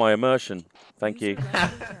 Oh, my immersion. Thank you. Well,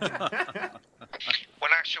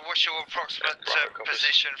 actually, what's your approximate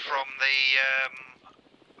position from the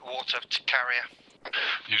water carrier?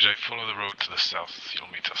 Usually follow the road to the south. You'll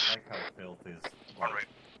meet us. Like how built is En route.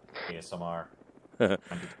 ASMR.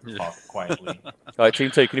 Park quietly. Alright,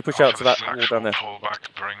 Team 2, can you push out to that After wall this down there? actual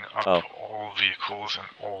pullback, bring up Oh. all vehicles and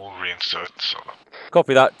all reinserts.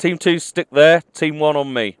 Copy that. Team 2, stick there. Team 1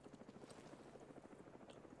 on me.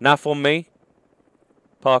 NAF on me.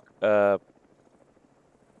 Park,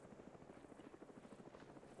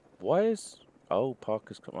 why is... Oh,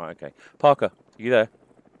 Parker's... Right, okay. Parker, you there?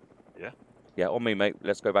 Yeah. Yeah, on me, mate.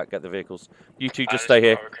 Let's go back, get the vehicles. You two just stay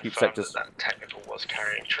here. Keep sectors. That technical was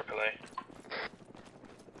carrying AAA.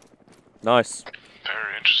 Nice.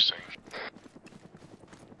 Very interesting.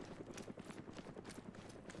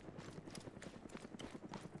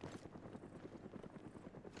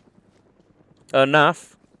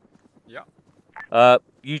 NAF. Yeah.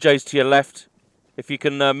 UJ's to your left. If you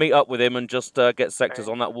can meet up with him and just get sectors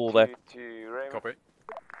on that wall there. Copy.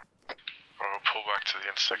 We'll pull back to the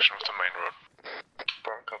intersection with the main road.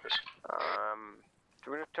 Brown copies.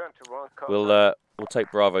 Do we return to one car? We'll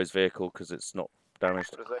take Bravo's vehicle because it's not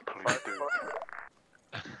damaged. Please do.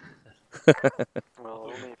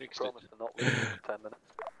 Well, only promise to not leave for 10 minutes.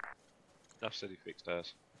 Duff said he fixed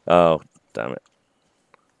ours. Oh, damn it.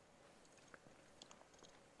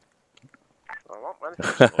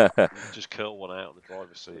 Just curl one out on the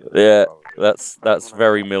driver's seat. Yeah, that's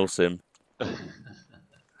very Milsim.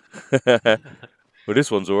 Well, this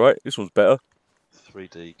one's alright. This one's better.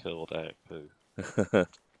 3D curled out poo.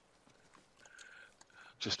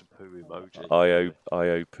 Just a poo emoji.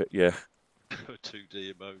 IO, yeah.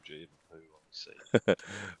 2D emoji and poo on the seat.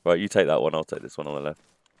 Right, you take that one. I'll take this one on the left.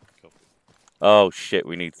 Copy. Oh shit,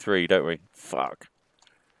 we need 3, don't we? Fuck.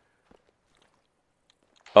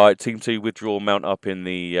 Alright, Team 2, withdraw, mount up in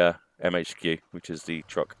the MHQ, which is the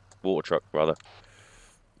truck. Water truck, rather.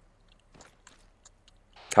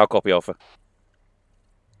 How copy, Alpha?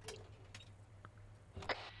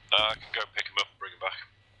 I can go pick him up and bring him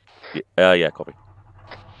back. Yeah, copy.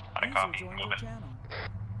 I copy. Moving.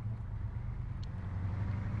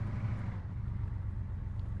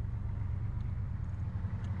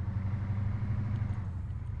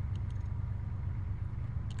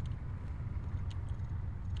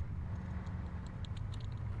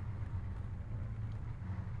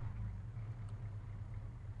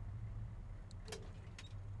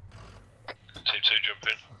 Team 2, jump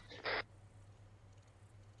in.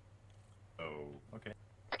 Oh, okay.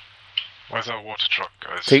 Where's our water truck,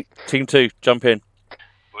 guys? Team 2, jump in.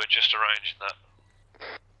 We're just arranging that.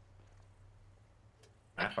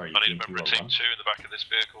 I need a member of Team 2 in the back of this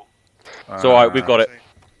vehicle. It's alright, we've got it.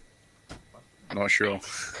 Not sure.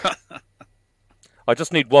 I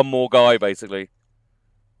just need one more guy, basically.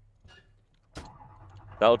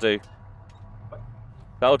 That'll do.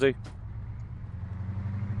 That'll do.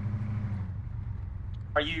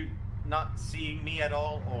 Are you not seeing me at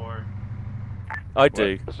all, or? I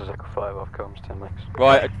do. This is Echo 5 off comms, 10 max.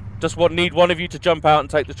 Right, I just need one of you to jump out and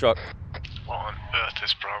take the truck. What on earth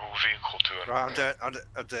is Bravo vehicle doing? Right, I'm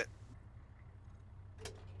dead.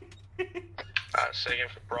 Say again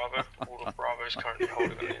for Bravo. All of Bravo is currently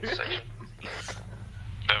holding an intersection.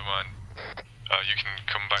 Never mind. You can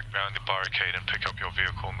come back behind the barricade and pick up your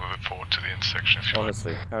vehicle and move it forward to the intersection if you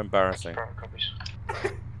Honestly, how embarrassing. Brown copies.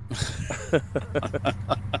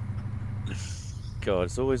 God,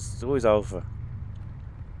 it's always Alpha.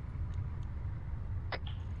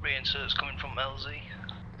 Reinserts coming from LZ.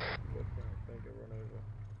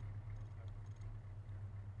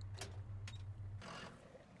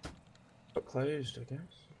 But closed, I guess.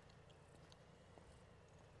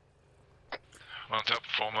 Mount up,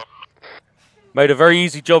 form up. Made a very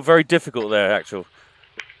easy job, very difficult there, actual.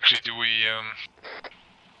 Actually, do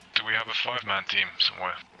we have a 5-man team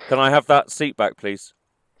somewhere? Can I have that seat back, please?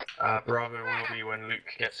 Bravo will be when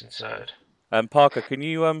Luke gets inserted. Parker, can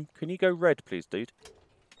you go red, please, dude?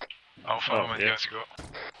 Alpha, how many guys you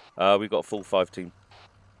got? We've got a full 5 team.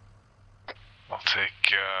 I'll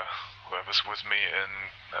take whoever's with me in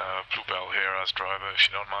Bluebell here as driver, if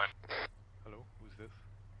you don't mind. Hello, who's this?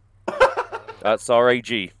 That's our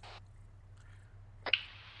AG.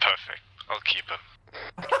 Perfect. I'll keep him.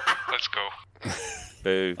 Let's go.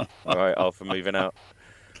 Boo. Alright, Alpha moving out.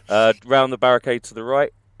 Round the barricade to the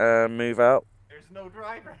right and move out. There's no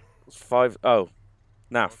driver. 5. Oh,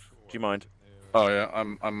 Naf, do you mind? Oh yeah,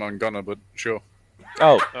 I'm on gunner, but sure.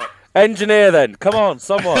 Oh, engineer then. Come on,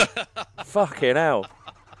 someone. Fucking hell.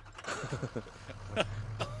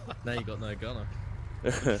 Now you got no gunner.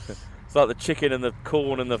 It's like the chicken and the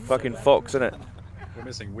corn and the fucking fox, isn't it? We're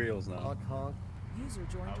missing wheels now. User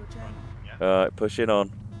joined your channel. Alright, pushing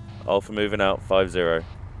on. Alpha moving out, 5-0.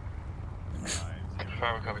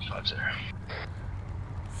 Bravo copies 5-0.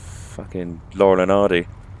 Fucking Laurel and Hardy.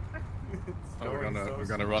 Oh, we're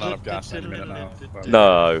gonna run out of gas any minute now.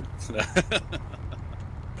 No.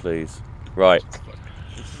 please. Right.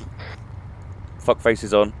 Fuck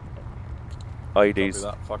faces on. Copy IEDs.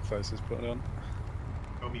 that. Fuck face is put on.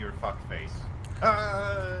 Show me your fuck face.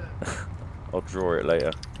 I'll draw it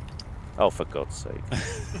later. Oh, for God's sake.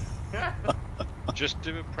 Just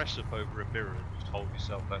do a press up over a mirror and just hold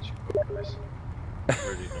yourself as you put this.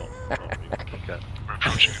 Really not really. Okay. We're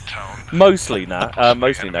approaching a town. Mostly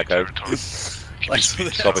mostly Nako. Copy.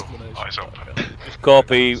 Eyes open.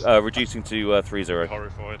 Copy, reducing to 3-0.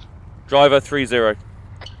 Horrified. Driver 3-0.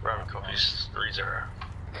 Bravo copies 3-0.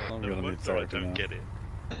 I'm gonna need to don't get it.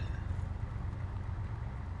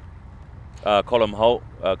 Column halt,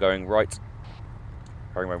 going right.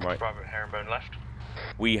 Herringbone right. Bravo herringbone left.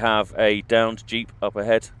 We have a downed Jeep up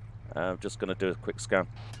ahead. I'm just going to do a quick scan.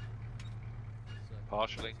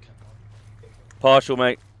 Partial link. Partial,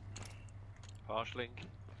 mate. Partial link.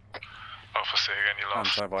 Alpha, say again, you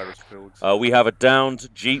lost. Antivirus fields. We have a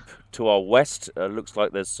downed Jeep to our west. Looks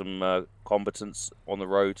like there's some combatants on the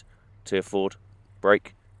road. Tier Ford.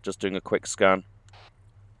 Brake. Just doing a quick scan.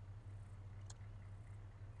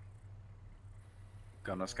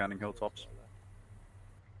 Gunner scanning hilltops.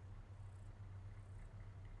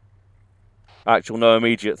 Actual no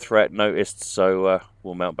immediate threat noticed, so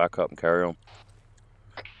we'll mount back up and carry on.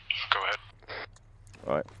 Go ahead.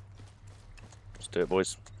 Right. Let's do it,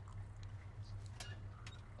 boys.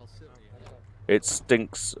 It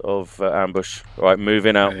stinks of ambush. Right,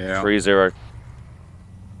 moving out. Yeah. 3-0.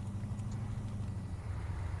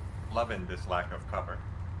 Loving this lack of cover.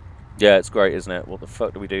 Yeah, it's great, isn't it? What the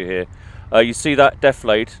fuck do we do here? You see that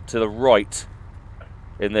deflate to the right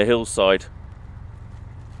in the hillside.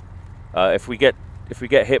 If we get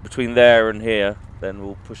hit between there and here, then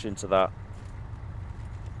we'll push into that.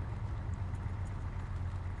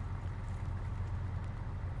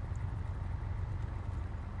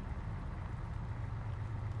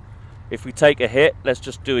 If we take a hit, let's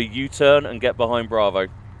just do a U-turn and get behind Bravo.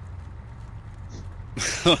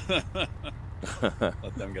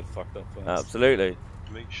 Let them get fucked up first. Absolutely.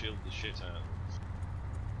 Meat shield the shit out.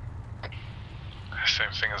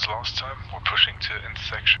 Same thing as last time. We're pushing to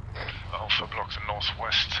intersection. Alpha block the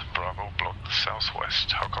northwest. Bravo block the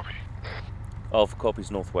southwest. How copy? Alpha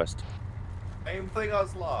copies northwest. Same thing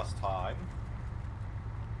as last time.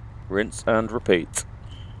 Rinse and repeat.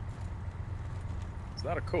 Is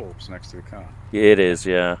that a corpse next to the car? It is,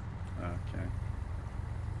 yeah. Okay.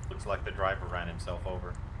 Looks like the driver ran himself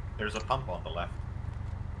over. There's a pump on the left.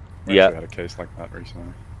 We Yeah. actually had a case like that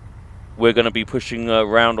recently. We're going to be pushing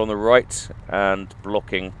around on the right and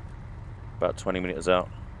blocking about 20 meters out.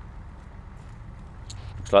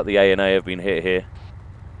 Looks like the A&A have been hit here.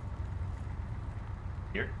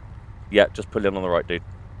 Here? Yeah, just pull in on the right, dude.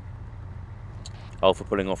 Alpha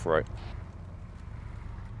pulling off right.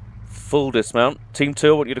 Full dismount. Team 2,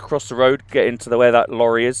 I want you to cross the road, get into where that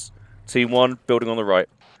lorry is. Team 1, building on the right.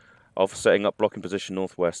 Alpha setting up blocking position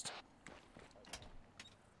northwest.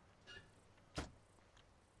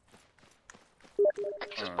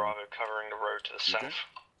 This is Bravo covering the road to the south.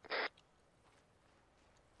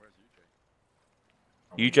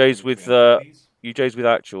 UJ's with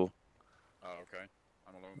actual. Oh, okay.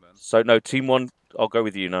 I'm alone then. So no, Team 1, I'll go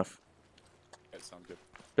with you, Nuff. It sounds good.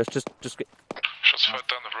 Let's just get. Shots fired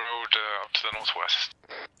down the road up to the northwest.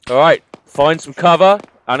 All right, find some cover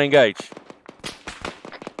and engage.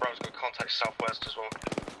 Bravo's got contact southwest as well.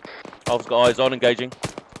 Alpha's got eyes on, engaging.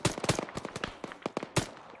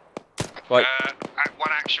 Right.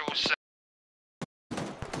 One actual.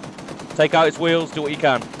 Take out its wheels. Do what you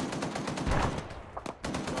can. All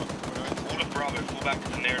of Bravo, fall back to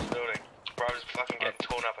the nearest building. Bravo's fucking getting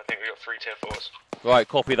torn up. I think we got 3 tier 4s. Right,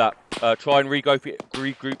 copy that. Try and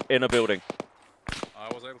regroup in a building. I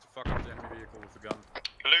was able to fuck up the enemy vehicle with the gun.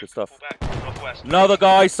 Luke, Good stuff. fall back northwest. Another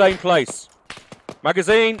guy, same place.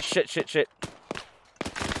 Magazine. Shit. Let's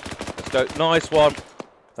go. Nice one.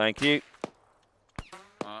 Thank you.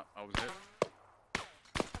 I was hit.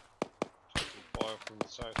 Fire from the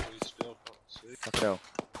southeast still. Can't see. Fucking hell.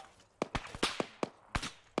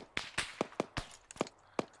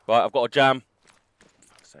 Right, I've got a jam.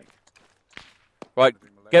 Fuck's sake. Right,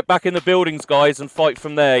 get back in the buildings, guys, and fight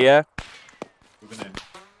from there, yeah? Moving in.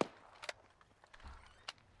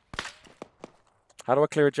 How do I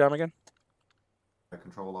clear a jam again?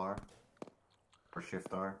 Control R. Or Shift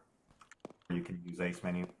R. Or you can use Ace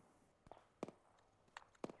menu.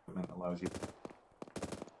 Equipment allows you.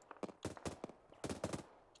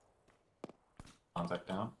 Contact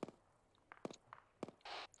down.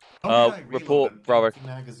 Report, Bravo.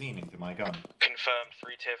 Magazine into my gun. Confirmed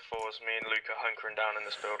 3 tier 4s. Me and Luke are hunkering down in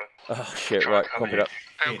this building. Oh, shit, right, copy that.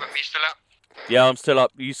 Pilgrim, you still up? Yeah, I'm still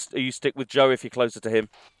up. You stick with Joe if you're closer to him.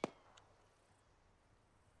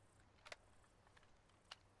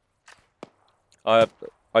 I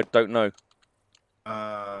don't know.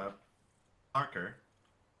 Parker.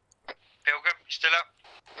 Pilgrim, you still up?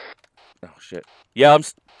 Oh shit. Yeah, I'm.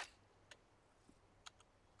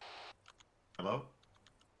 Hello?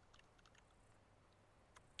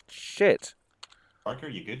 Shit. Parker,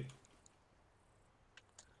 you good?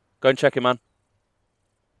 Go and check him, man.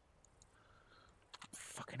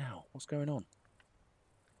 Fucking hell, what's going on?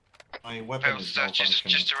 My weapon is malfunctioning.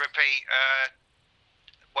 Just to repeat,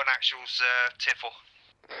 one actual's Tiffle.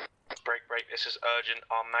 Break, this is urgent.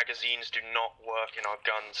 Our magazines do not work in our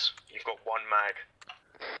guns. You've got one mag.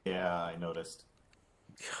 Yeah, I noticed.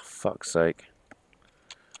 Fuck's sake.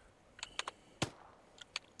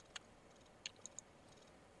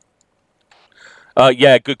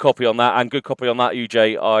 Yeah, good copy on that, and good copy on that,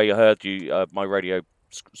 UJ. I heard you. My radio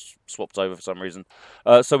swapped over for some reason.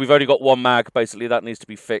 So we've only got one mag. Basically, that needs to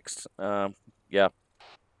be fixed. Yeah.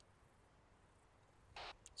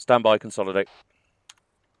 Stand by, consolidate.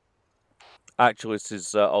 Actual, this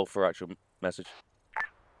is Alpha actual message.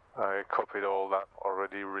 I copied all that,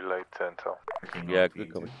 already relayed to Intel. Yeah,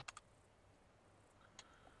 good copy.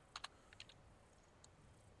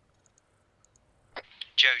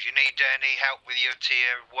 Joe, do you need any help with your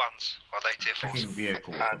tier 1s? Or are they tier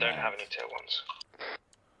 4s? I don't have any tier 1s.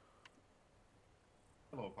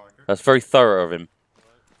 Hello, Parker. That's very thorough of him.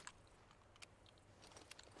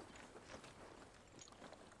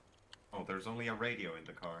 Oh, there's only a radio in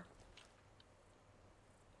the car.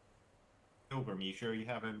 Pilgrim, you sure you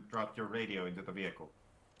haven't dropped your radio into the vehicle?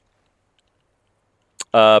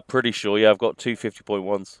 Pretty sure. Yeah, I've got two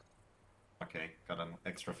 50.1s. Okay, got an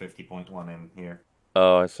extra 50.1 in here.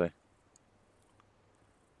 Oh, I see.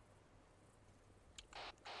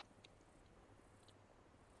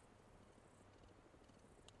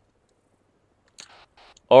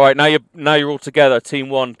 All right, now you're all together. Team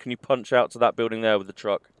 1, can you punch out to that building there with the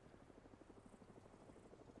truck?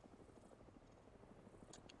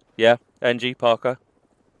 Yeah, NG, Parker.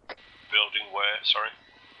 Building where? Sorry.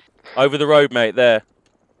 Over the road, mate. There.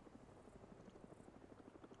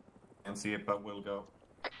 Can't see it, but we'll go.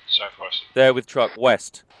 Southwest. There with truck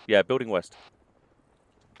west. Yeah, building west.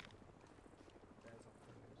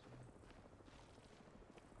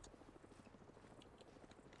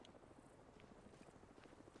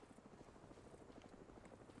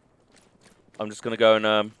 I'm just going to go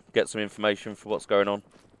and get some information for what's going on.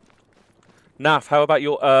 Naf, how about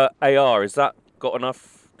your AR? Is that got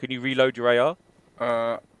enough? Can you reload your AR?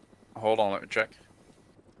 Hold on, let me check.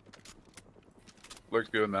 Looks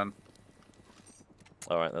good, man.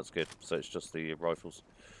 Alright, that's good. So it's just the rifles.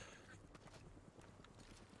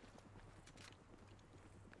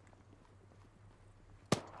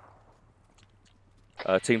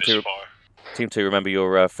 Team 2, remember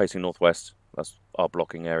you're facing northwest. That's our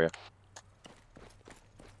blocking area.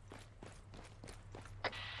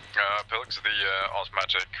 Pilx, the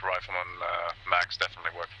automatic rifleman max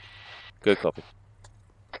definitely work. Good copy.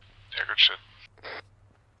 Yeah, good shit.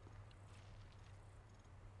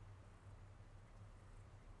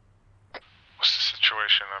 What's the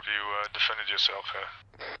situation? Have you defended yourself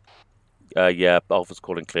here? Yeah, Alpha's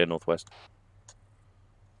calling clear northwest.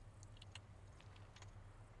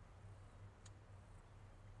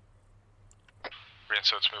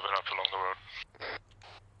 Reinsert's moving up along the road.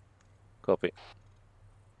 Copy.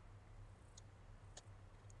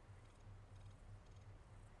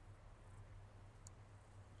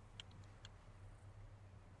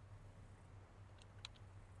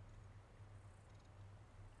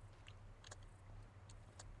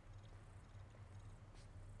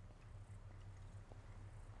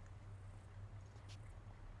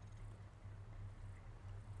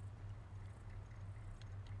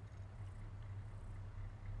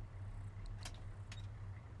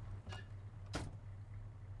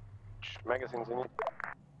 Magazines in you.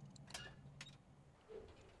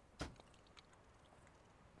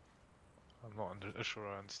 I'm not sure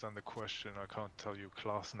I understand the question. I can't tell you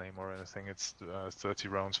class name or anything. It's 30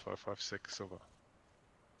 rounds, 5.56 silver.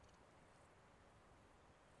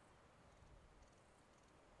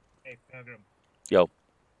 Hey, Pilgrim. Yo.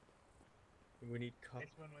 We need cup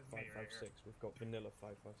 556. We've got vanilla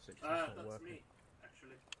 556. It's not That's working. me,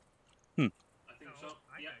 actually. I think so.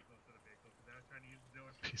 I Yeah. gotta go to the vehicle because I was trying to use the door.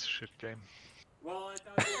 Piece of shit game. Well, I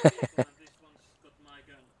got your vehicle and this one's got my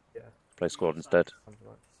gun. Yeah. Play squad instead. So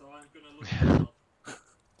I'm gonna look it up.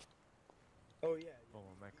 Oh yeah. Oh,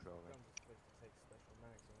 Max, all that. Guns are supposed to take special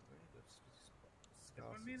mags, aren't they?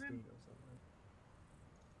 Scar one me 16 then? or something.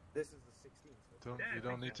 This is the 16. So You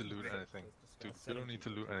don't need to loot anything. Dude, you don't need to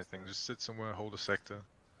loot anything. Just sit somewhere, hold a sector,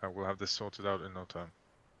 and we'll have this sorted out in no time.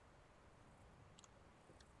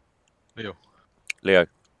 Leo. Leo.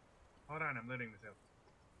 Hold on, I'm loading this out.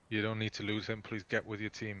 You don't need to lose him. Please get with your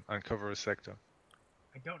team and cover a sector.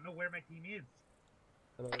 I don't know where my team is.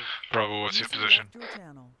 Bravo, what's your position?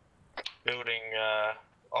 Building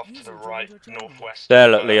off to the right, northwest. There,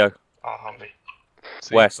 look, Leo. Our Humvee.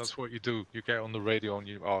 See, West. That's what you do. You get on the radio and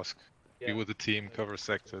you ask. Be with the team, cover a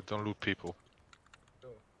sector, don't loot people.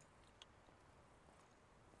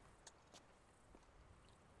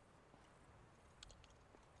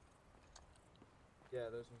 Yeah,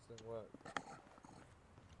 those ones didn't work.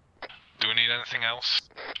 Do we need anything else?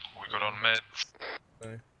 We got on meds.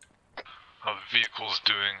 No. Are the vehicles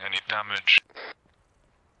doing any damage?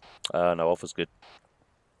 No, Alpha's good.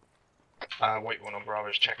 Wait, one on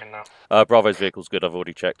Bravo's checking now. Bravo's vehicle's good, I've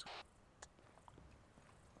already checked.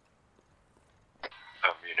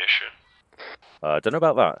 Ammunition. I don't know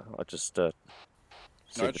about that. I just No,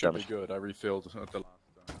 see the it should damage. be good. I refilled at the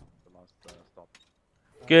last stop.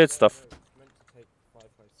 Good stuff.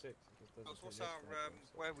 What's our,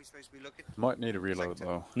 where are we supposed to be looking? Might need a reload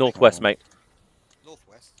though. Northwest, mate.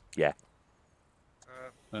 Northwest? Yeah.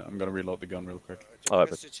 I'm gonna reload the gun real quick. Do you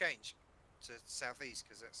want us to change to southeast,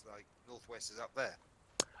 because that's like northwest is up there?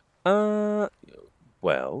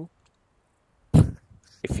 Well,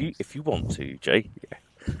 if you want to, Jay. Yeah.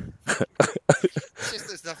 It's just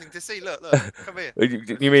there's nothing to see. Look, come here.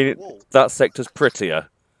 You mean that sector's prettier?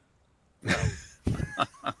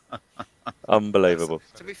 Unbelievable.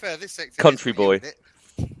 To be fair, this sector. Country boy. Isn't it?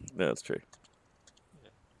 No, that's true.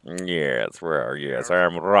 Yes, rare. Yes, I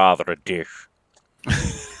am rather a dish.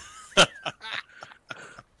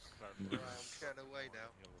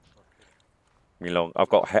 I've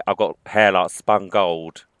got hair like spun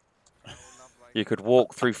gold. You could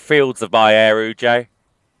walk through fields of my hair, Uj.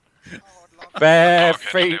 Bare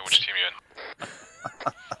feet. Which team you in?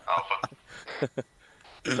 Alpha.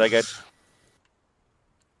 Say again.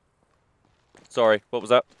 Sorry, what was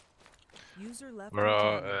that? User left.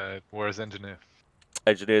 Where's engineer?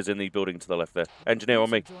 Engineer's in the building to the left there. Engineer on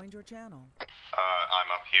me. Joined your channel.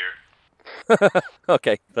 I'm up here.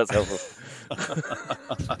 Okay, that's helpful. The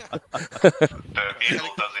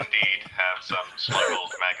vehicle does indeed have some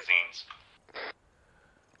smuggled magazines.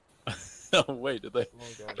 Oh wait, did they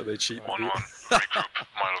cheat? 1-1, regroup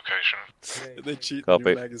my location. Did they cheat Copy.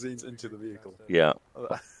 new magazines into the vehicle? Yeah.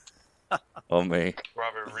 On me.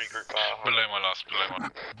 Bravo, regroup. Below my last, below my.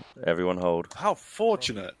 Everyone hold. How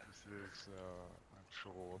fortunate!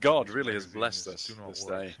 God really has blessed us this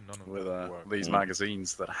day with these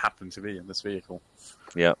magazines that happen to be in this vehicle.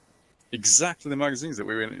 Yeah. Exactly the magazines that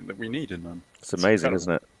we needed, man. It's amazing,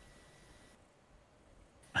 isn't it?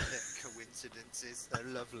 Coincidences, they're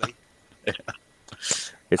lovely.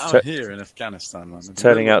 It's out here in Afghanistan, man. It's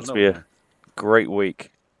turning out to be a great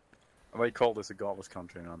week. They call this a godless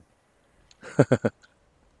country, man.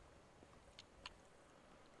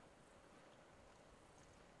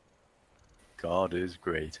 God is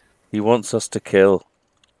great. He wants us to kill.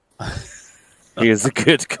 He is a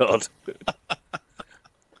good god.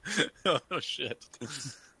 Oh shit. But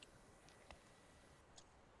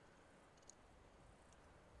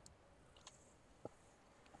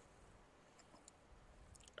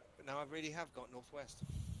now I really have got northwest.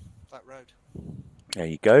 Flat road. There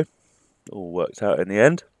you go. All worked out in the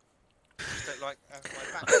end. Just don't like my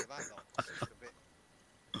back to that lot. It's just a bit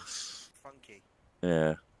funky.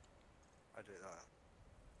 Yeah. I do it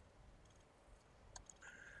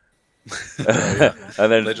like that.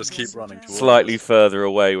 And then they just keep running towards slightly us. further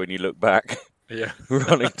away when you look back. Yeah.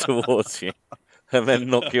 Running towards you. And then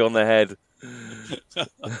knock you on the head.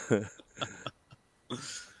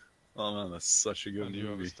 Oh man, that's such a good And you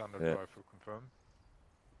have a movie. standard Yeah. rifle confirmed?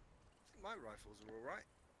 My rifles are alright.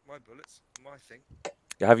 My bullets, my thing.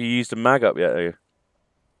 Have you used a mag up yet? Are you?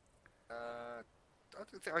 I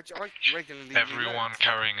don't think I regularly. Everyone reload.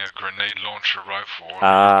 carrying a grenade launcher rifle.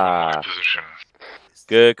 Ah. My position.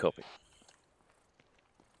 Good copy.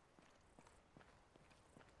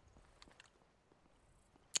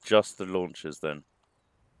 Just the launchers then.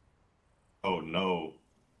 Oh no.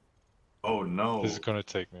 Oh no. This is gonna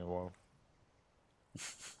take me a while.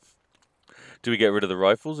 Do we get rid of the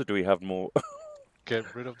rifles or do we have more?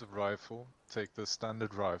 Get rid of the rifle, take the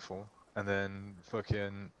standard rifle, and then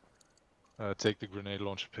fucking take the grenade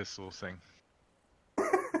launcher pistol thing.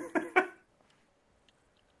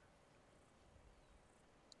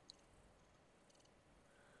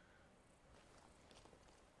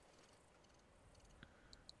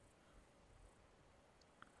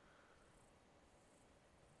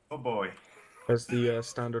 Oh boy. Where's the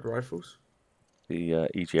standard rifles? The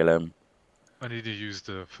EGLM. I need to use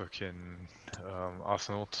the fucking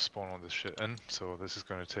arsenal to spawn all this shit in, so this is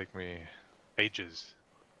gonna take me ages.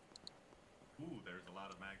 Ooh, there's a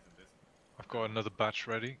lot of mags in this one. got another batch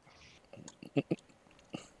ready.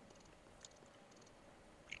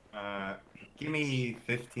 Give me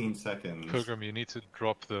 15 seconds. Pilgrim, you need to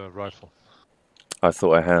drop the rifle. I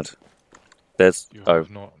thought I had. There's... You oh.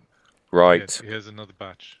 have not. Right. Here's another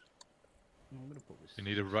batch. You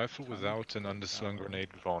need a rifle without an underslung grenade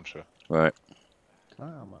launcher. Right. There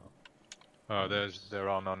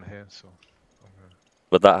are none here, so...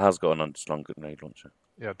 But that has got an underslung grenade launcher.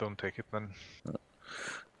 Yeah, don't take it then.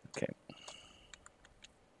 Okay.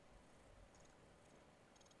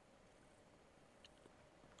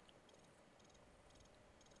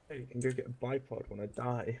 Hey, you can go get a bipod when I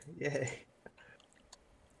die. Yeah.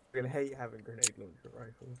 I'm gonna hate having grenade launcher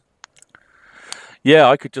rifles. Yeah,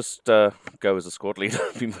 I could just go as a squad leader.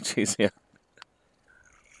 It'd be much easier.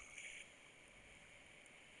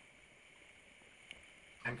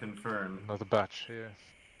 And confirm. Another batch here.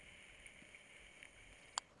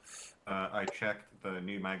 I checked. The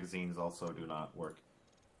new magazines also do not work.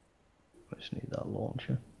 I just need that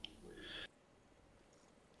launcher.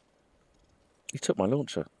 He took my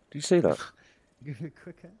launcher. Did you see that? Give it a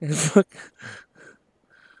quick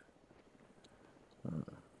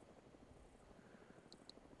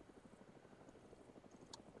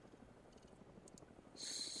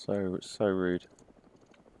So rude.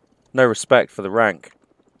 No respect for the rank.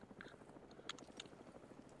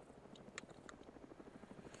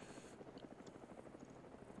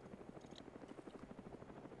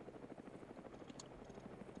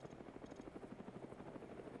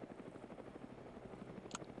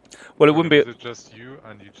 Well, it wouldn't be. Is it just you,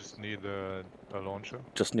 and you just need a launcher?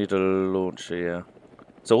 Just need a launcher, yeah.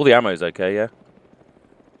 So all the ammo's okay, yeah?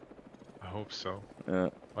 I hope so. Yeah.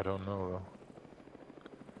 I don't know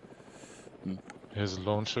though. Here's a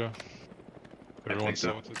launcher. Everyone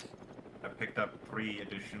sorted. I picked up 3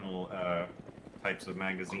 additional types of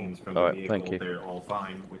magazines from the Alright, vehicle. thank you. They're all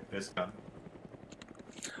fine with this gun.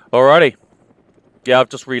 Alrighty. Yeah, I've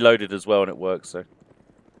just reloaded as well, and it works. So.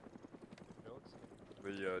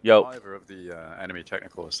 The driver of the enemy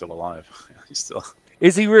technical is still alive. He's still.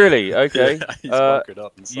 Is he really? Okay. Yeah, he's bunkered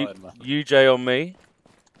up inside, man. UJ on me.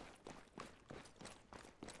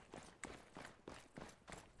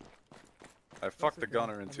 I fucked the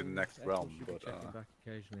gunner into the next realm, but back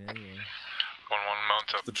occasionally anyway. 1-1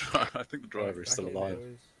 mount up. I think the driver is still alive.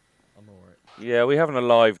 I'm alright. Yeah, we have an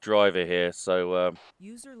alive driver here, so.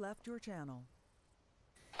 User left your channel.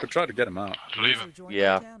 Could try to get him out. Leave him.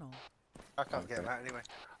 Yeah. I can't get him out anyway.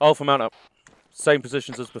 Alpha mount up. Same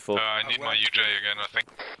positions as before. I need my UJ again, I think.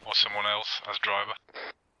 Or someone else as driver.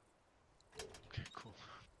 Okay, cool.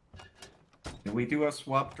 Can we do a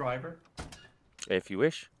swap driver? If you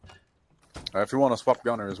wish. If you want to swap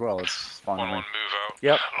gunner as well, it's fine. 1-1 move out.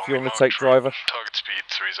 Yep, if you want to take driver. Target speed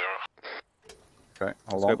 30. Okay,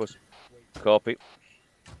 hold Let's go, on. boys. Copy.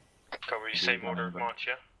 Copy, same order of march,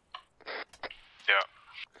 yeah?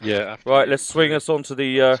 Yeah. Right, let's swing us onto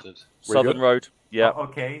the southern road. Yeah. Oh,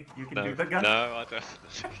 okay, you can do the gun. No, I don't.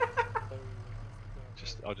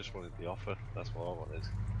 I just wanted the offer. That's what I wanted.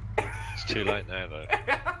 It's too late now, though.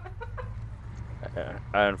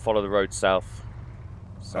 And follow the road south.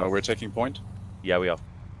 We're taking point? Yeah, we are.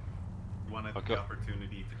 You wanted the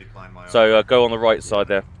opportunity to decline my So go on the right side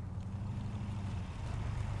there.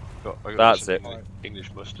 I got That's some it.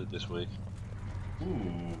 English mustard this week.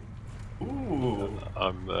 Ooh. Ooh.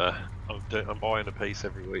 I'm buying a piece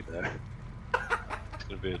every week now. It's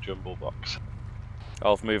going to be a jumble box.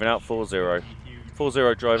 Alpha moving out, 4-0.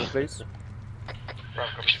 4-0 driver, please.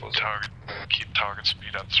 Keep target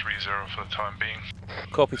speed at 30 for the time being.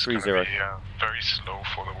 Copy, It's gonna 3-0. be, very slow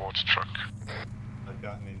for the water truck. I've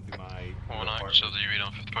gotten into my. So do you read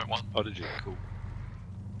on 50.1? Oh, did you? Cool.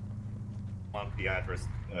 Want the address?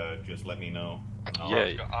 Just let me know.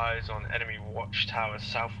 I've got eyes on enemy watchtower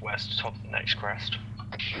southwest, top of the next crest.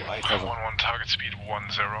 1-1 target speed 10.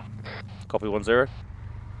 Copy, 1-0.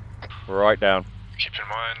 Right down. Keep in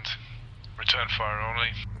mind, return fire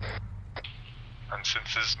only. And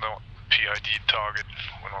since there's no PID target,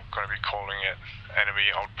 we're not going to be calling it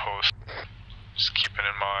enemy outpost. Just keep it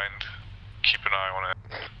in mind, keep an eye on it.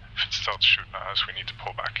 If it starts shooting at us, we need to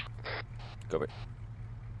pull back. Copy.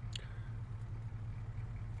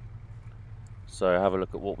 So have a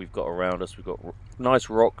look at what we've got around us. We've got nice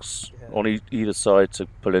rocks on either side to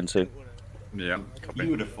pull into. Yeah.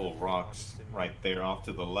 Beautiful rocks right there off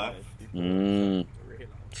to the left. Mmm.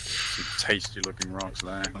 Tasty looking rocks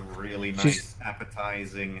there. Really nice,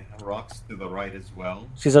 appetizing rocks to the right as well.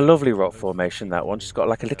 She's a lovely rock formation, that one. She's got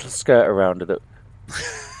like a little skirt around her that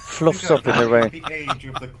fluffs up in the rain. The age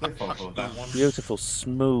of the cliff of that one. Beautiful,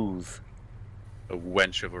 smooth. A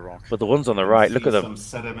wench of a rock. But the ones on the right, look at them. Some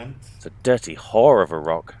sediment. It's a dirty whore of a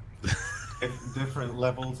rock. Different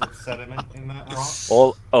levels of sediment in that rock.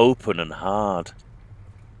 All open and hard.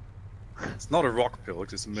 It's not a rock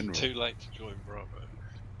pillox, it's a mineral. Too late to join Bravo.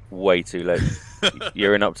 Way too late.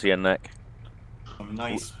 You're in up to your neck.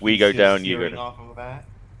 Nice We go pieces down, you go searing down. off of that.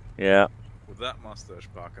 Yeah. With that mustache,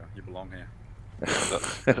 Parker, you belong here.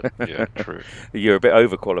 Yeah, true. You're a bit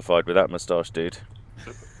overqualified with that moustache, dude.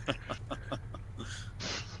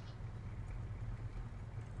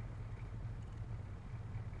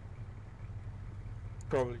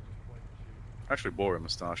 Probably. Actually wore a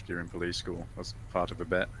moustache during police school. That's part of a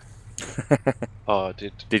bet. Oh, I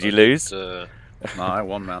did. Did you lose? No, I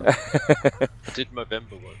won, man. I did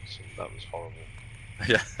Movember once, and that was horrible.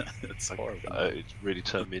 Yeah, it's horrible. It really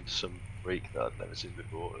turned me into some freak that I'd never seen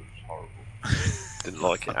before. It was horrible. Didn't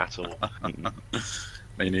like it at all.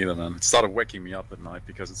 Me neither, man. It started waking me up at night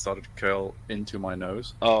because it started to curl into my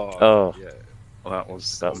nose. Oh. Yeah. Well, that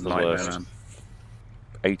was That's a the nightmare, worst. man.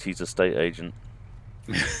 80s estate agent.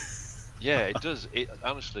 Yeah, it does. It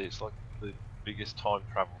honestly, it's like the biggest time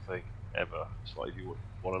travel thing ever. It's like if you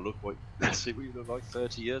want to look like see what you looked like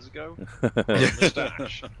 30 years ago.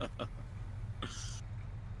 Moustache.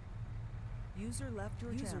 User left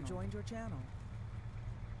your channel. User joined your channel.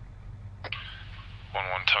 1-1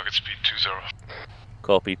 target speed 20.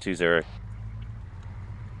 Copy 20.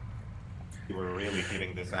 You were really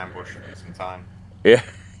hitting this ambush in some time. Yeah.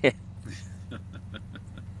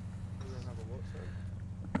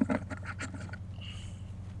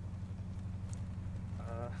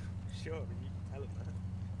 Sure, I mean, you can tell him that.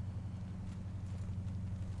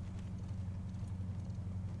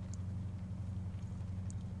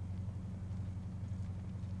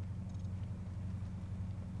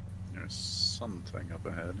 There's something up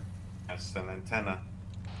ahead. That's an antenna.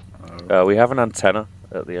 We have an antenna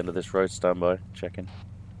at the end of this road. Stand by. Checking.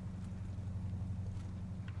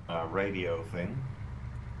 Radio thing.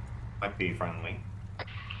 Might be friendly.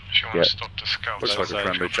 If you want Yeah. to stop the scout, Looks like a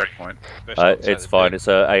friendly checkpoint. It's fine. It's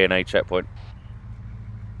a A&A checkpoint.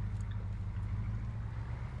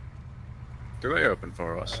 Do they open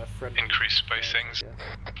for us? Increase spacings.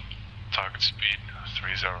 Target speed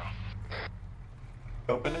 30.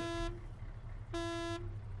 Open it.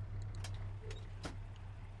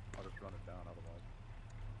 I'll just run it down otherwise.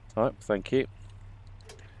 Alright, thank you.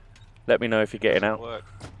 Let me know if you're getting out. Work.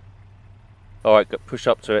 Alright, push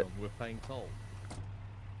up to it. We're paying toll.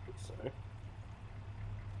 So. You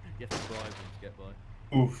have to drive them to get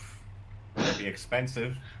by. Oof. That'd be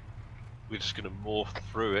expensive. We're just going to morph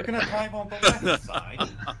through We're it. gonna drive on the left side.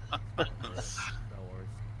 No worries.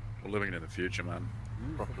 We're living in the future, man.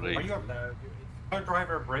 Properly, Are you a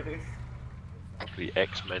driver British? properly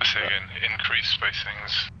X-Men. Say again, increase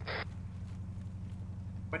spacings.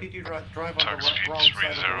 Why did you drive on Target the speed wrong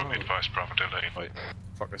side of 30. the road? Advise proper delay. Wait,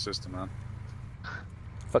 fuck your sister, man.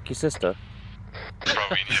 Fuck your sister.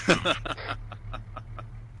 Bravo, you need to move.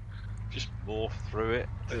 Just morph through it.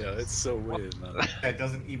 Yeah, it's so weird, man. That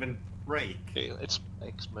doesn't even break. It's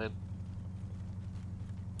X-Men.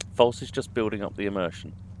 False is just building up the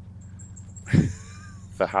immersion.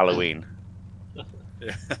 For Halloween.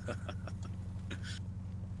 Yeah.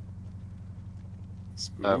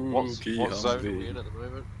 What Spooky zone are Humvee. we in at the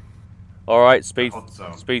moment? Alright, speed Hot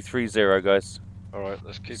zone. speed 30, guys. Alright,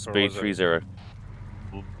 let's keep our Speed eyes 30.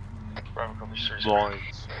 open. Bravo, copy 30.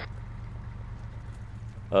 Lines.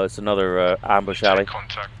 It's another ambush alley. Take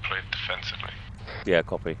contact, play it defensively. Yeah,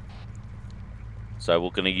 copy. So we're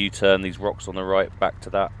going to U-turn these rocks on the right back to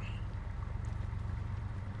that.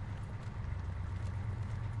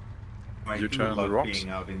 I You do turn the love rocks? being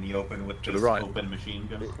out in the open with To this the right? open machine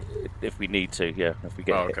gun. If we need to, yeah. If we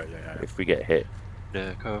get Oh, hit. okay, yeah. If we get hit.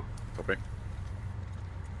 Yeah, go. Copy.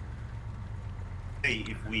 Say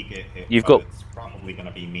if we get hit, You've but got- it's probably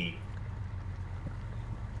gonna be me.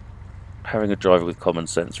 Having a driver with common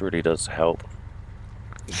sense really does help.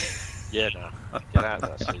 Yeah, no. Get out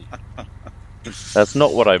of that seat. That's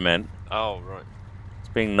not what I meant. Oh, right. It's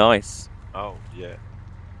being nice. Oh, yeah.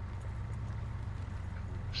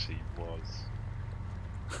 She was.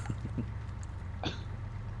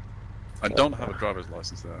 I don't have a driver's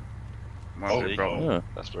license though. Might be a problem. Oh.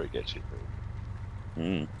 That's where it gets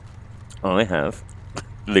you. I have.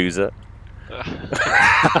 Loser.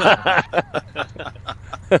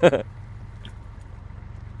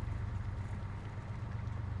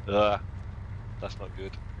 That's not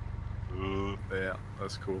good. Yeah,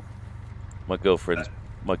 that's cool. My girlfriend's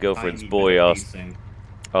Tiny boy bit of asked leasing.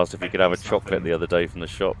 if he could have a Something. chocolate the other day from the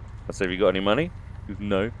shop. I said, "Have you got any money?" He goes,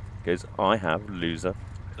 "No." He goes, "I have, loser."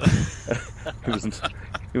 he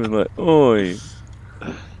was like, "Oi,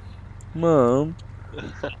 Mum."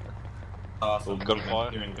 Awesome.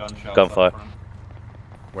 Gunfire? Hearing gunshots Gunfire. up front.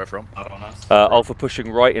 Where from? Not on us. Alpha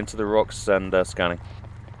pushing right into the rocks and scanning.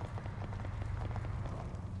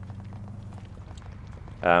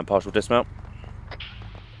 Partial dismount.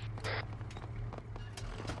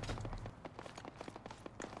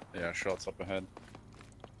 Yeah, shots up ahead.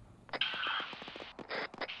 1-1,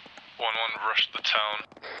 rush the town.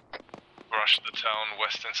 Rush the town,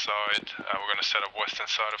 western side. We're going to set up western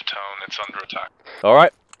side of town. It's under attack.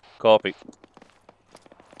 Alright, copy.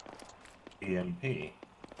 EMP.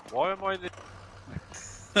 Why am I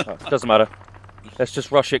Doesn't matter. Let's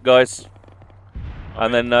just rush it, guys.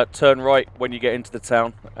 And then turn right when you get into the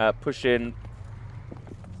town. Push in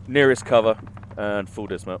nearest cover and full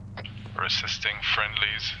dismount. We're assisting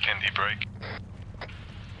friendlies, Indy break.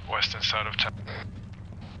 Western side of town.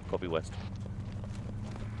 Copy west.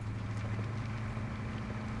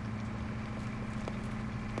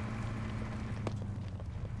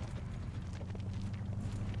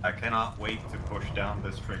 I cannot wait to push down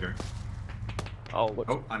this trigger.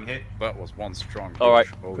 Oh, I'm hit. That was one strong push. Alright,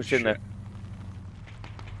 Holy push shit. in there.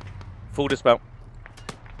 Full dismount.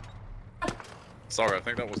 Sorry, I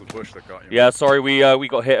think that was the push that got you. Yeah, sorry, we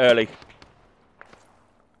got hit early.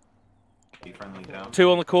 Be friendly down.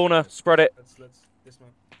 2 on the corner, spread it. Let's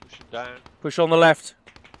dismount. Push it down. Push on the left.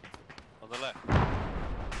 On the left.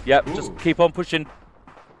 Yep, Ooh. just keep on pushing.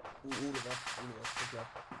 All of us, just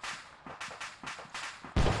left.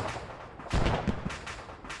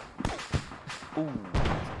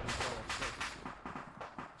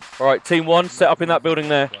 Alright, team 1, set up in that building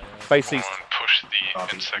there. Base east. Push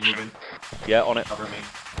the intersection. Yeah, on it. Cover me.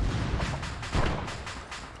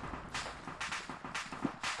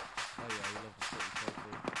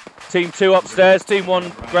 Team 2 upstairs, team 1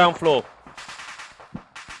 ground floor.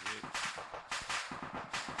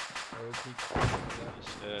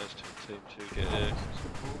 Upstairs, team 2 get here.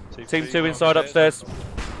 Team 2 inside upstairs.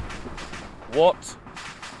 What?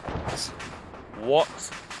 What?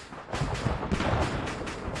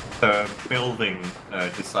 The building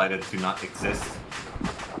decided to not exist.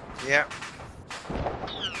 Yeah.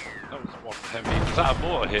 That was one heavy. Was that a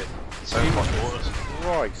mortar hit? So much mortars.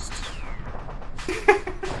 Christ.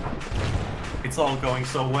 It's all going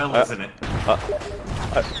so well, isn't it?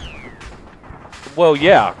 Well,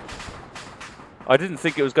 yeah. I didn't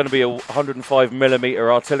think it was going to be a 105mm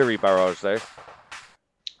artillery barrage, though.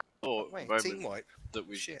 Oh, Wait, moment team wipe? that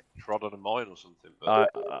we Shit. trod on a mine or something, but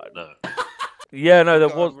no. Yeah, no, there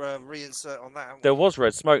Got was a, reinsert on that. haven't there we? was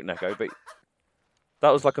red smoke, Neko, but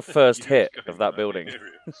that was like a first hit of that building.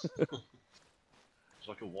 It's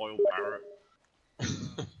like a wild parrot. You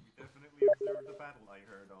definitely observed the battle I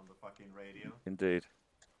heard on the fucking radio. Indeed.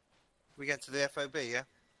 We get to the FOB, yeah?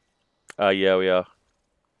 Yeah, we are.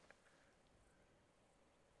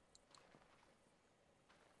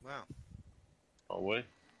 Wow. Are we?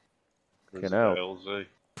 You know, LZ.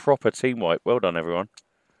 proper team wipe. Well done, everyone.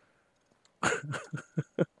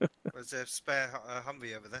 Was there a spare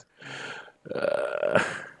Humvee over there?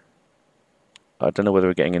 I don't know whether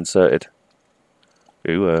we're getting inserted.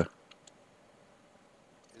 Ooh,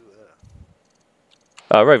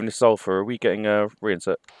 Raven is Sulphur. Are we getting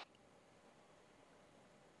reinsert?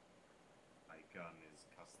 My gun is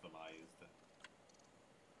customized.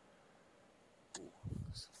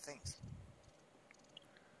 Some things.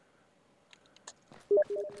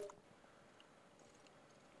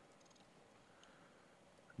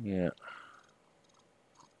 Yeah.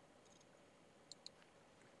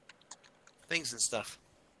 Things and stuff.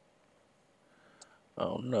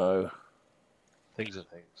 Oh no. Things and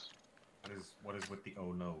things. What is with the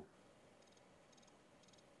oh no?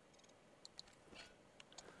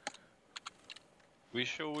 We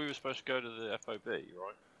sure we were supposed to go to the FOB,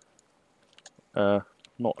 right?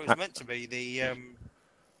 Not. It was meant to be the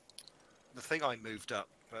thing I moved up,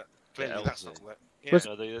 but clearly that's not working. Yeah.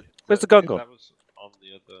 Where's the gun gone? That was on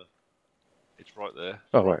the other. It's right there.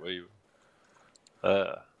 Oh, right. Where you,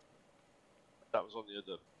 that was on the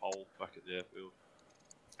other pole back at the airfield.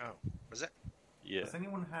 Oh, was it? Yeah. Does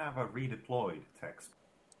anyone have a redeployed text?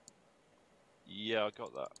 Yeah, I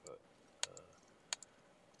got that, but.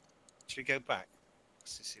 Should we go back?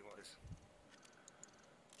 Let's see what is.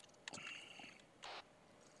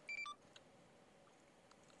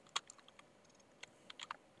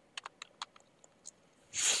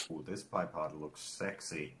 Ooh, this bipod looks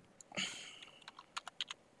sexy.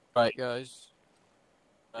 Right, guys.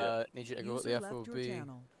 Yeah. Need you to go at User the left your FOB.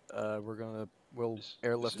 channel. We'll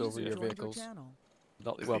airlift over your joined your vehicles. channel.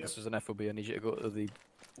 Not well. This is an FOB. I need you to go to the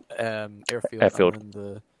airfield. Airfield. And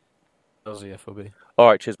then the Aussie FOB. All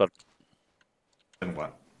right, cheers, bud. Then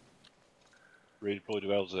what? Redeploy to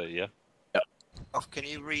LZ, yeah? Oh, can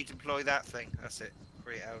you redeploy that thing? That's it.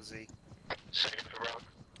 Create LZ. Save the rock.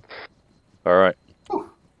 All right.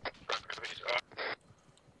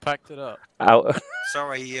 Packed it up. Out.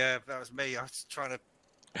 Sorry, that was me. I was trying to.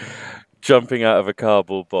 Jumping out of a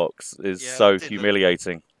cardboard box is Yeah, so it did look-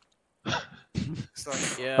 humiliating. It's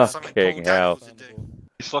like Yeah, something Paul Fucking hell. Daniels would do.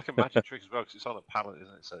 It's like a magic trick as well because it's on a pallet,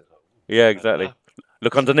 isn't it? So it's like, ooh, Yeah, exactly.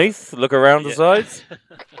 Look underneath. Look around the Yeah. sides.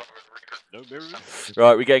 No mirrors.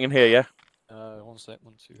 Right, we getting in here, yeah? 1 sec.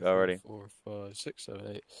 1, 2, 3, Alrighty. 4, 5, 6, 7,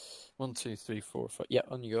 8. 1, 2, 3, 4, 5. Yeah,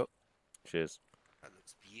 on you go. Cheers. That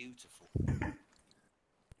looks beautiful.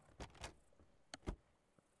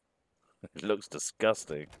 It looks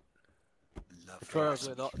disgusting.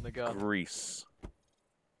 Preferably not in the gun. Grease.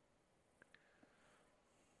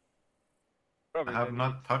 Probably I have they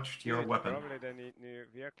not need- touched your dude, weapon. Probably they need new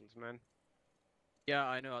vehicles, man. Yeah,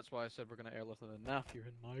 I know. That's why I said we're gonna airlift in the NAF. You're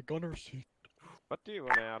in my gunner seat. What do you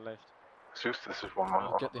want to airlift? Zeus, this is 1-1.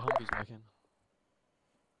 I'll get the Humvees back in.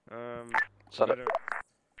 Set up. whether-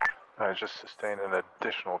 I just sustained an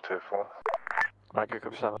additional tier 4. Right, good,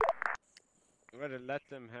 copy 7. Whether let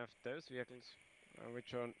them have those vehicles,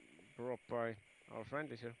 which are brought by our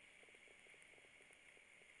friendlies here.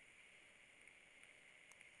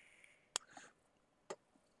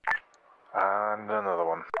 And another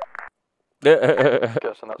one.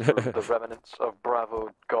 Guessing that's the remnants of Bravo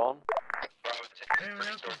gone.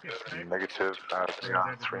 Negative, we are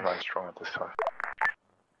 3 9 strong at this time.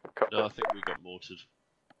 No, I think we got mortared.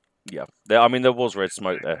 Yeah. I mean, there was red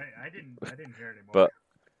smoke there. I didn't hear anymore.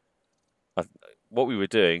 But what we were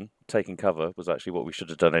doing, taking cover, was actually what we should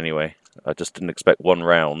have done anyway. I just didn't expect one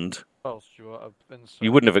round. Oh, Stuart, I've been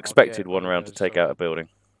You wouldn't have I'll expected get one round to take so- out a building.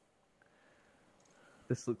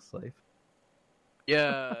 This looks safe.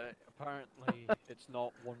 Yeah, apparently it's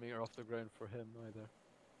not 1 meter off the ground for him either.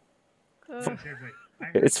 Seriously, I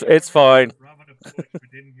heard It's Bravo fine. Bravo to push, but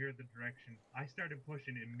didn't hear the direction. I started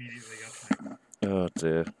pushing immediately up. Oh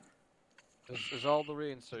dear. There's all the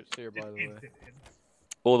reinserts here, by the way.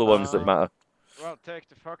 All the ones that matter. Well, take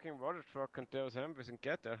the fucking water truck and those embers and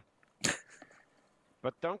get there.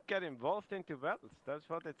 But don't get involved into battles. That's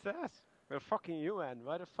what it says. We're fucking UN.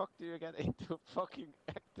 Why the fuck do you get into fucking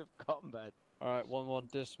active combat? Alright, 1-1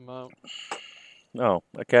 dismount. Oh,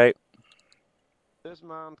 okay.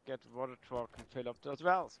 Dismount, get the water truck and fill up those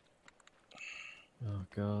wells. Oh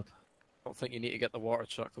god. I don't think you need to get the water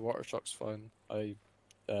truck. The water truck's fine. I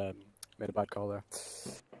made a bad call there.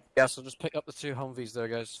 Yeah, so just pick up the 2 Humvees there,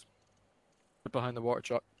 guys. Behind the water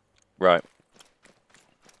truck. Right.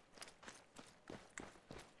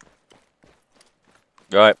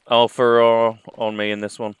 Right, Alpha on me in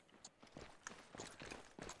this one.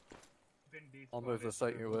 I'll move this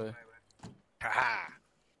out your way. Haha!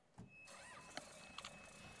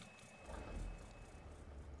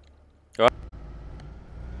 Right.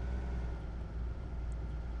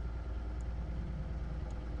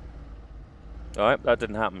 Alright, that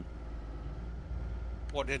didn't happen.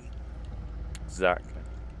 What didn't? Exactly.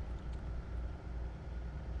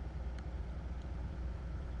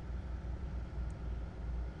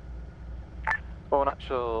 Oh, and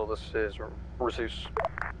actual, this is Resus.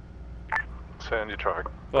 Send your traffic.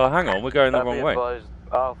 Well, hang on, we're going the Be wrong way. advised,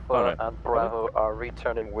 Alpha Oh, no. and Bravo are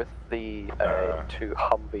returning with the 2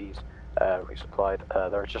 Humvees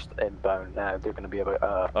resupplied. They're just inbound now. They're going to be about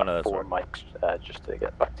Oh, no, that's 4 right. mics just to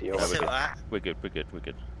get back to you. No, we're good. We're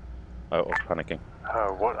good. Oh, I was panicking.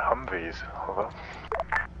 What Humvees? Hold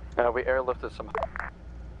on. We airlifted some.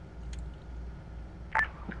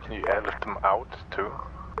 Can you airlift them out too?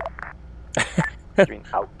 Green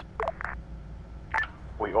out.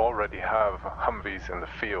 We already have Humvees in the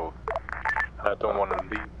field, and I don't want to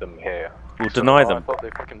leave them here. We'll deny I them. thought they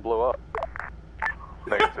fucking blew up.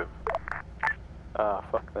 Negative. Ah,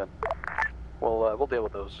 fuck then. We'll deal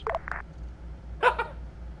with those.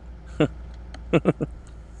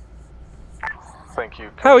 Thank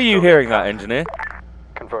you. How are you hearing that, engineer?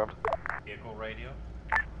 Confirmed. Vehicle radio.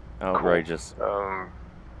 Outrageous.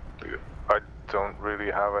 I don't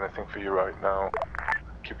really have anything for you right now.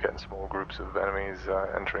 Keep getting small groups of enemies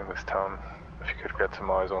entering this town. If you could get some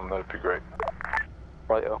eyes on, that'd be great.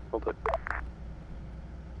 Right, yeah, we'll do.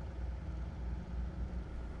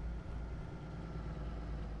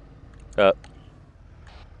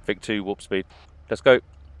 Vic 2, warp speed. Let's go.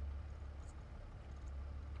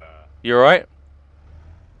 You alright?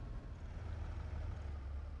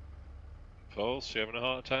 False, you having a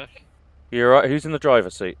heart attack? You alright? Who's in the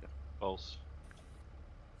driver's seat? False.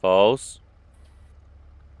 False.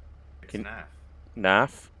 It's NAF.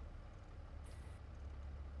 Naff.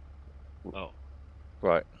 Oh.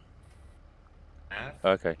 Right. NAF?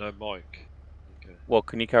 Okay. No mic. Okay. Well,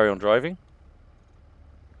 can you carry on driving?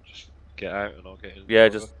 Just get out and I'll get in. Yeah,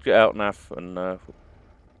 just get out, Naff, and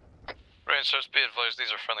Rangers, be advised,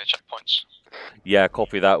 these are friendly checkpoints. Yeah,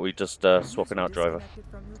 copy that. We just swapping out driver.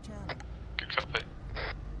 Good copy.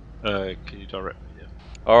 Can you direct me? Yeah.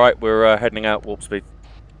 All right, we're heading out. Warp speed.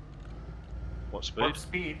 What speed? Warp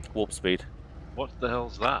speed. Warp speed. What the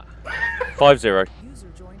hell's that? 50. User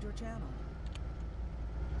joined your channel.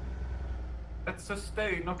 Let's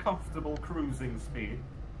sustain a comfortable cruising speed.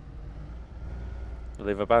 Well,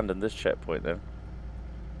 they've abandoned this checkpoint then.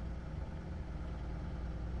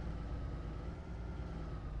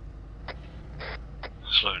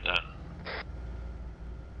 Slow down.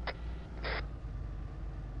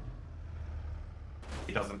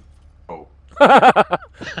 He doesn't. Oh.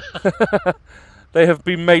 They have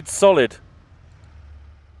been made solid.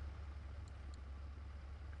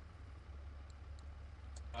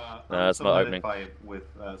 No, it's not opening. With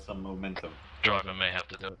some momentum. Driver may have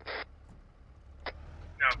to do it.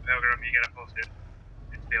 No, Pilgrim, you gotta post it.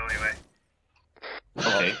 It's the only way.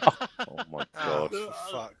 Okay. Oh my god. Oh,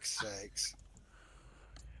 for fuck's sakes.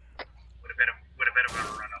 Would have been a better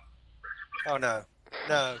run up. Oh no.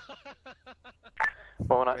 No.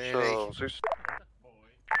 One actual Zeus.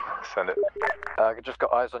 Send it. I just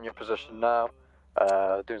got eyes on your position now.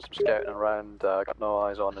 Doing some scouting around. Got no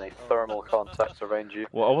eyes on any thermal contacts around you.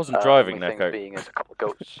 Well, I wasn't driving, only thing Neko. being is a couple of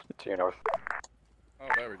goats to your north. Oh,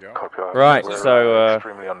 there we go. Copy. Right, We're so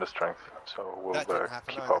extremely under strength, so we'll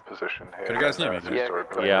keep our position here. Can you guys hear me?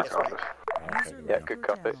 Yeah. Yeah, good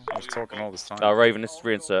copy. I was talking all this time. Raven, this is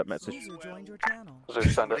reinsert message.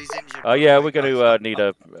 Zeus, send it. Yeah, we're going to need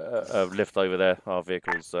a lift over there. Our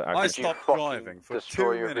vehicle's I stopped driving for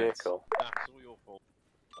destroy 2 your minutes. vehicle.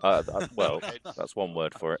 Well, that's one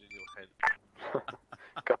word for it.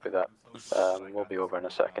 Copy that. We'll be over in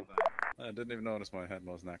a second. I didn't even notice my head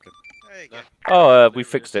was knackered. There you go. Oh, we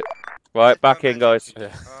fixed it. Right, back in, guys.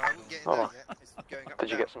 Hold on.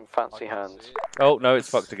 Did you get some fancy hands? Oh, no, it's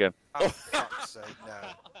fucked again. Oh, for fuck's sake,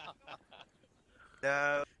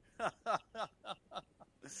 no. No.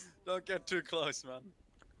 Don't get too close, man.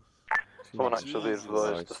 Someone actually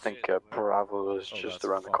advised to think Bravo is just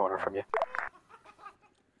around the corner from you.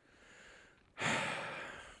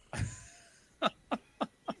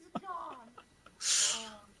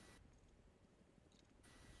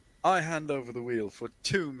 I hand over the wheel for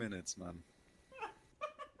 2 minutes, man.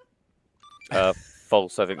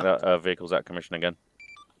 False. I think that vehicle's out of commission again.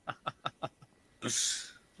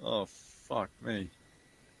 Oh, fuck me.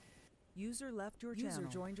 User left your channel. User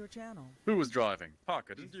joined your channel. Who was driving?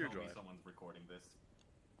 Parker, did you drive? Someone's recording this.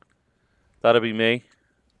 That'll be me.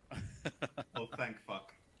 Oh, thank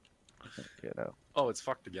fuck. You know. Oh, it's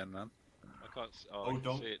fucked again, man. I can't. Oh,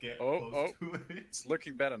 don't get Oh, close to it. it's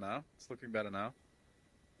looking better now. It's looking better now.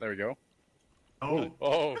 There we go. Oh.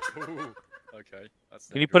 Oh. Ooh. Okay. That's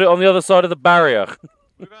Can you put it on the other side of the barrier?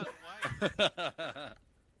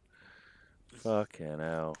 Fucking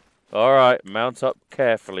hell. Alright, mount up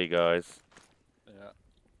carefully, guys. Yeah.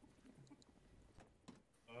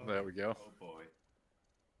 There we go. Oh boy.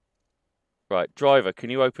 Right, driver, can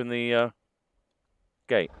you open the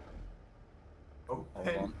gate? Oh, Hold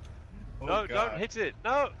on. Oh, No, God. don't hit it.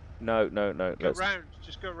 No. No. Go round.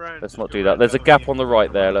 Just go round. Let's Just not go do that. round. There's a gap on the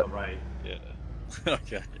right there, look. Right. Yeah.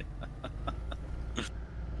 Okay.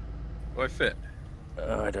 Do I fit?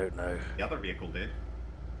 I don't know. The other vehicle did.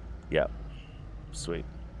 Yeah. Sweet.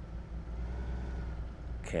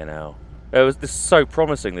 Okay, now. This is so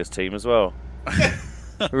promising, this team, as well.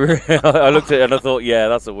 I looked at it and I thought, yeah,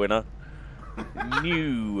 that's a winner.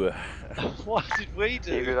 New. What did we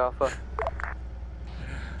do? You good, Alpha?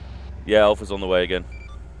 Yeah, Alpha's on the way again.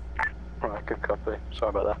 Right, good copy. Sorry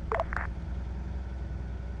about that.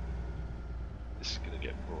 This is gonna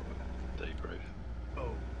get brought up, debrief.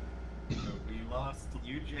 Oh. So we lost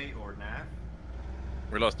UJ or Nav.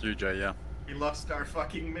 We lost UJ, yeah. We lost our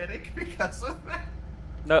fucking medic because of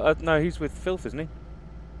that. No, he's with Filth, isn't he?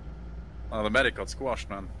 Oh, the medic got squashed,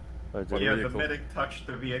 man. Oh, By the Yeah, the vehicle. medic touched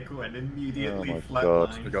the vehicle and immediately Oh my God.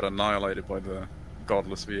 We flatlined. got annihilated by the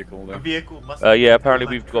godless vehicle The there. vehicle must Yeah, apparently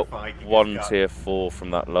we've got electrified. He just one got- tier 4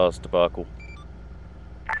 from that last debacle.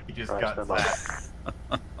 He just Right, got stand by.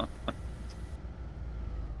 zapped.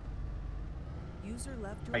 User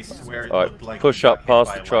left your I channel. swear it Alright, looked like push he got up hit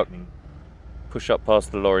past by the truck. lightning. Push up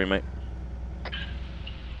past the lorry, mate.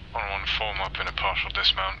 1-1, form up in a partial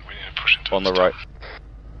dismount. We need to push into On the this right. town.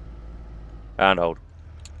 And hold.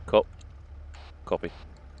 Copy.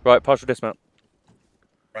 Right, partial dismount.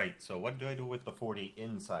 Right, so what do I do with the 40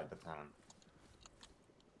 inside the town?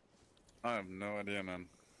 I have no idea, man.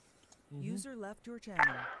 User left your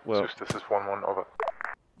channel. Well, Zeus, this is 1-1, over.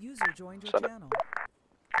 User joined your Send it. channel.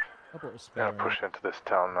 I brought a spare. Yeah, push into this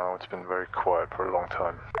town now. It's been very quiet for a long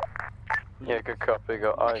time. Yeah, good copy.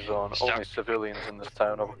 Got eyes on only civilians in this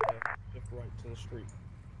town. Over. Just right to the street.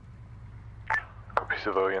 Copy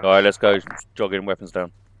civilians. Alright, let's go. Jogging, weapons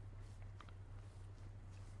down.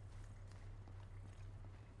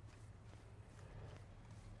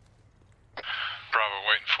 Bravo,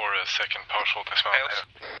 waiting for a second partial dismount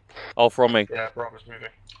here. Alpha on me. Yeah, Bravo's moving.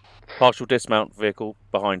 Partial dismount vehicle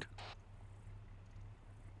behind.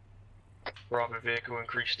 Bravo vehicle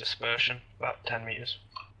increased dispersion, about 10 meters.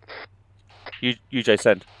 UJ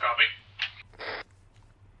send. Copy.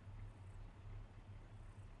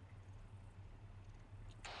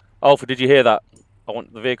 Alpha, did you hear that? I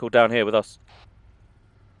want the vehicle down here with us.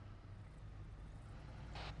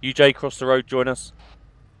 UJ, cross the road, join us.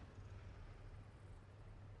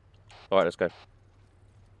 Alright, let's go.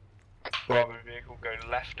 Bravo vehicle, go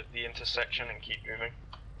left at the intersection and keep moving.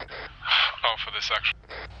 Alpha, this action.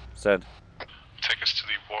 Send. Take us to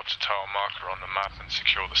the water tower marker on the map and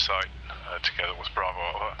secure the site together with Bravo.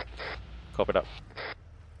 Over. Copy that.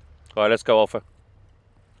 Alright, let's go, Alpha.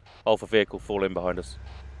 Alpha vehicle, fall in behind us.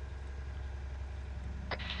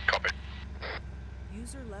 Copy.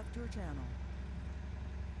 User left your channel.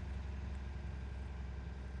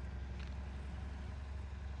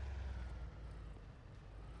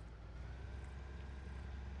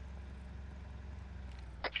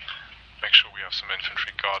 Make sure we have some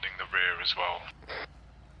infantry guarding the rear as well.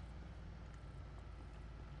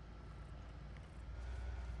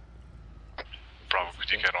 Bravo,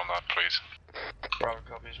 could you get on that, please? Bravo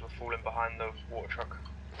copies, we're falling behind the water truck.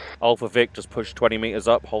 Alpha Vic, just push 20 meters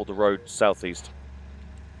up, hold the road southeast.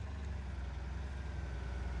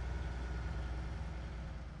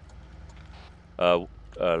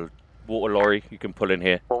 Water lorry, you can pull in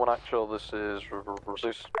here. 1-1 actual, this is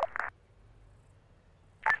Zeus.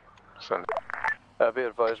 Send. Be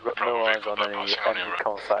advised, we've got no eyes on any enemy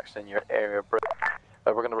contacts in your area.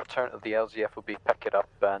 We're going to return to the LZFOB, pick it up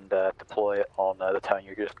and deploy it on the town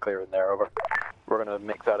you're just clearing there, over. We're going to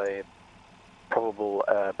make that a probable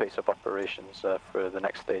base of operations for the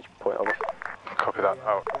next stage point, over. Copy that,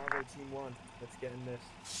 out. Bravo team 1, let's get in this.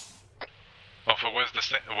 Alpha, where's the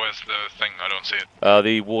thing? I don't see it.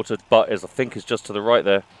 The water butt is, I think, is just to the right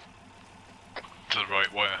there. To the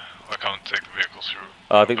right, where? I can't take the vehicles through.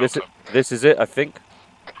 I think this is it, I think.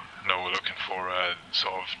 No, we're looking for a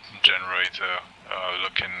sort of generator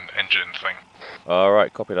looking engine thing.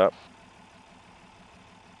 Alright, copy that.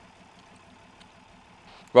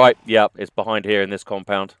 Right, yeah, it's behind here in this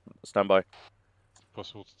compound. Stand by.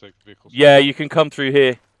 Possible to take the vehicles? Yeah, you can come through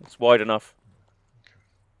here. It's wide enough.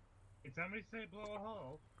 Did somebody say blow a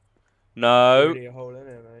hole? No. Already a hole in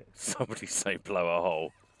it, mate. Somebody say blow a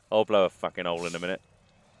hole. I'll blow a fucking hole in a minute.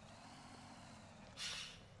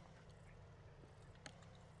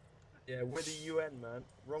 Yeah, we're the UN, man.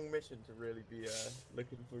 Wrong mission to really be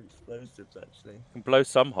looking for explosives, actually. You can blow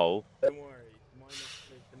some hole. Don't worry.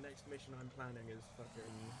 The next mission I'm planning is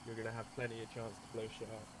fucking. You're gonna have plenty of chance to blow shit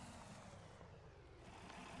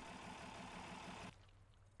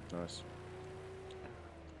up. Nice.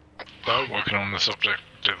 Working on this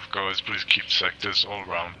objective, guys. Please keep sectors all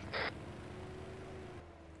around.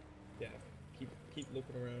 Yeah, keep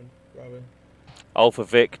looking around, Bravo. Alpha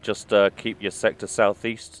Vic, just keep your sector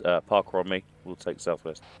southeast. Parker on me. We'll take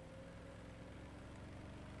southwest.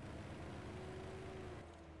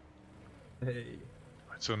 Hey.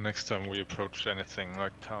 So next time we approach anything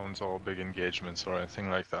like towns or big engagements or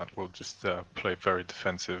anything like that, we'll just play very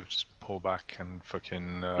defensive, just pull back and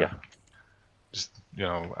fucking just, you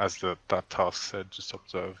know, as that task said, just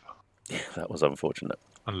observe. Yeah, that was unfortunate.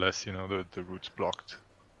 Unless, you know, the route's blocked,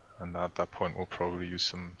 and at that point we'll probably use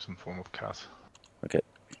some form of CAS. Okay.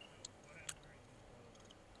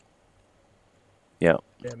 Yeah.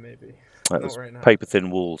 Yeah, maybe. That Not was right now. paper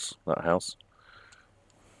thin walls, that house.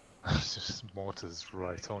 It's just mortars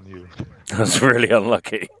right on you. That's really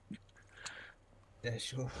unlucky. Yeah,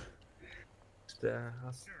 sure. Just,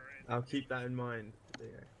 I'll keep that in mind. Yeah.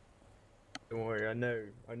 Don't worry, I know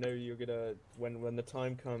you're gonna when the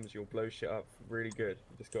time comes, you'll blow shit up really good.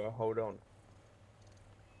 You just gotta hold on.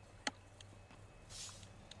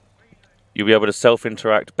 You'll be able to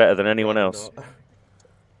self-interact better than anyone else.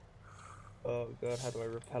 Oh god, how do I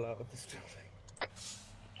rappel out of this building? 1-1,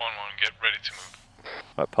 get ready to move.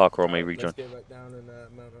 Right, Parker on me, rejoin. Let's get back down and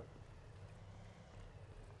mount up.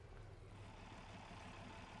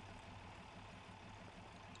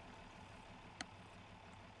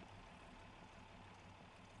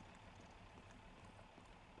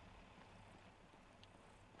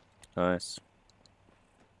 Nice.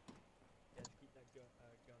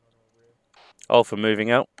 Alpha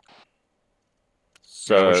moving out.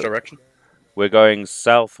 So which direction? We're going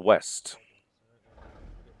southwest.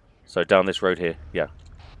 So down this road here, yeah.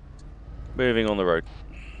 Moving on the road.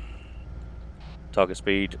 Target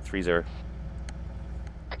speed 30.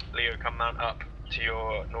 Leo, come mount up to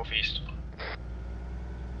your northeast.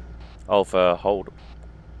 Alpha, hold.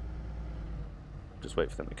 Just wait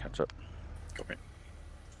for them to catch up. Copy.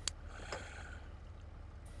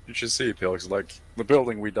 You should see, Pilks, like, the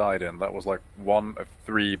building we died in, that was like one of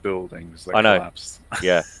 3 buildings that I know. collapsed.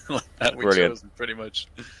 Yeah. Like, had we Brilliant. chosen pretty much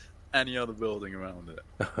any other building around it,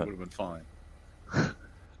 would have been fine.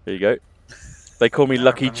 There you go. They call me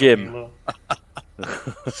Lucky Jim.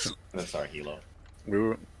 That's our helo.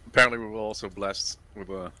 Apparently we were also blessed with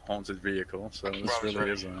a haunted vehicle, so this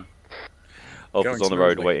really is Alpha's going on the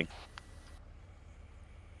road smoothly. waiting.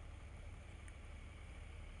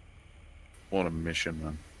 What a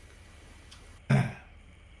mission, man.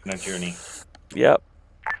 No journey. Yep.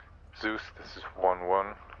 Zeus, this is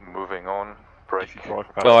 1-1. Moving on. Break.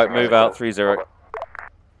 Alright, move out 30.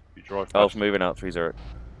 You drive past Alpha moving out 30. the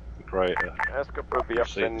crater. Escort will be You'll up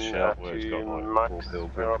see the in shout where it's got like Max. 4 hill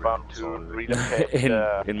We're about to relocate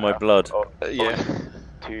in my blood. yeah.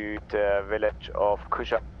 To the village of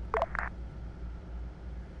Kusha.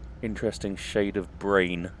 Interesting shade of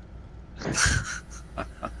brain.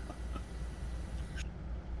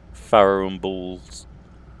 Farrow and balls.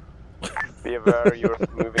 Be aware you're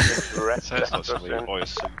moving into red Sounds like sector something soon. by a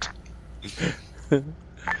suit.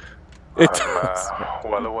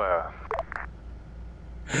 I'm well aware.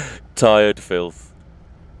 Tired filth.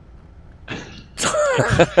 He's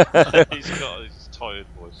tired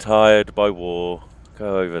voice. Tired by war.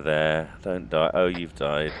 Go over there. Don't die. Oh, you've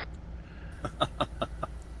died.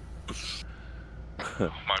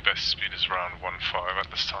 My best speed is around 1.5 at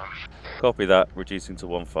this time. Copy that. Reducing to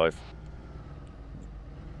 1.5.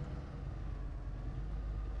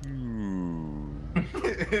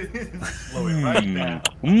 Slow it right down.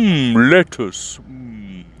 Lettuce.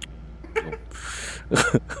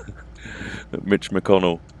 Mitch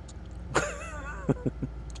McConnell.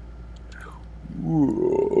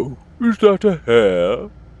 Whoa, is that a hare?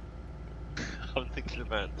 I'm thinking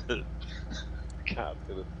about the cat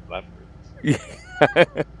with the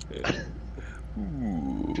labyrinth.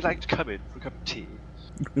 Would you like to come in for a cup of tea?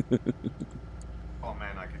 Oh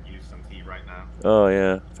man, I could use some tea right now. Oh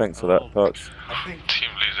yeah, thanks for that, Parks. I think Team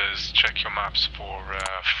leaders, check your maps for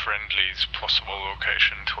friendly's possible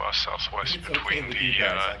location to our southwest it's between okay with the you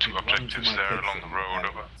guys. I 2 could run to objectives my there along kitchen the road. and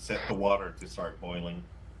Over. set the water to start boiling.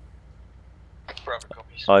 Bravo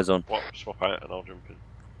copies. Eyes on. Swap out and I'll jump in.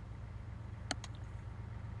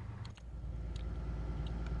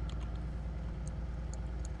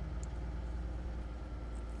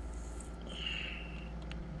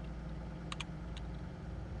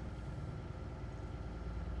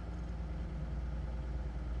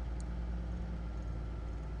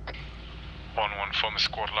 Form a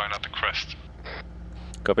squad line at the crest.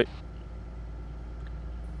 Copy.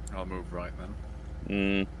 I'll move right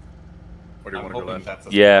then. Or do you I'm want to go hoping left? that's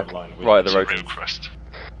a Yeah, squad line with right at the the road. Real crest.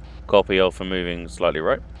 Copy. Alpha moving slightly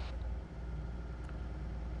right.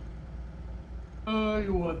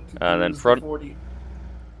 You want to And then use the front. 40.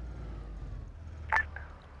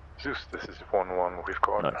 Zeus, this is 1-1. We've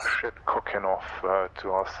got Nice. shit cooking off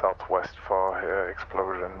to our southwest far here.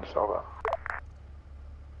 Explosions. Over.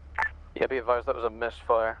 Yeah, be advised that was a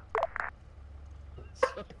misfire.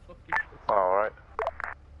 Alright.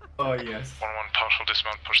 Oh yes. 1-1 partial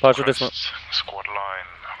dismount, push Partial the crest. dismount. Squad line.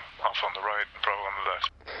 Alpha on the right, Bravo on the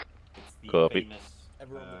left. It's the Copy. famous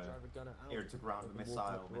Everyone will drive a gunner out. air to ground and walk missile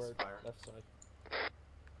up the road, misfire. Left side.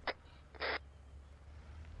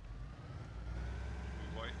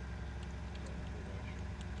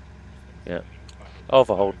 Yeah.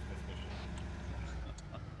 Alpha hold.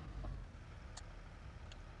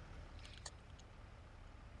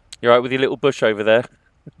 You alright with your little bush over there?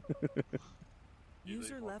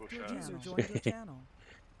 User left your channel. Joined your channel.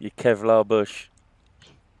 Your Kevlar bush.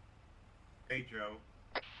 Hey Joe.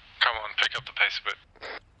 Come on, pick up the pace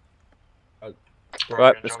a bit.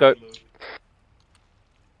 Right, let's go. Keep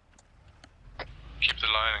the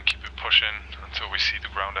line and keep it pushing until we see the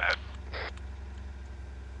ground ahead.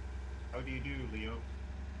 How do you do, Leo?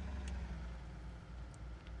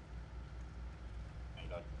 I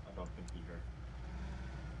don't think he heard.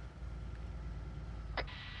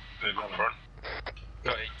 Big up front.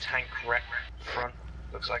 Got a tank wreck front.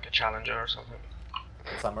 Looks like a Challenger or something.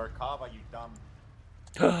 It's a Merkava, you dumb.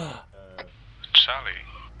 Charlie.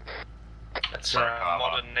 That's a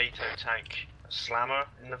modern NATO tank. A Slammer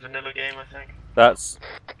in the vanilla game, I think. That's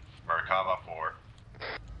Merkava 4.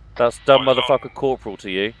 dumb motherfucker corporal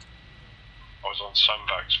to you. I was on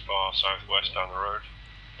Sandbags far southwest down the road.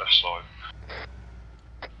 Left side.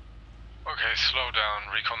 Okay, slow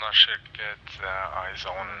down. Recon that shit. Get eyes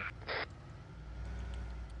on.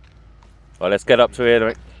 Well, let's get up to here,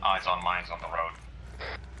 mate. Eyes on mines on the road.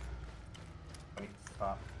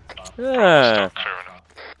 Stop. Yeah.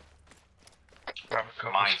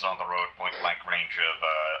 Mines on the road, point blank range of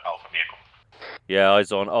Alpha vehicle. Yeah,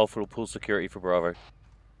 eyes on. Alpha will pull security for Bravo.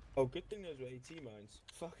 Oh, good thing those were AT mines.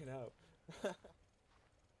 Fucking hell.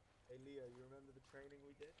 Hey Leo, you remember the training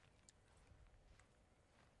we did?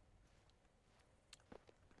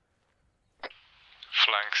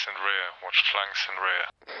 Flanks and rear. Watch flanks and rear.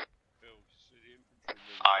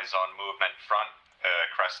 Eyes on movement front,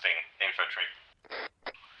 cresting infantry.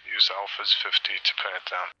 Use Alpha's 50 to pin it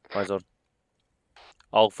down. Eyes on.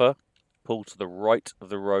 Alpha, pull to the right of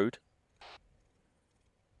the road.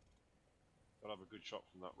 I'll have a good shot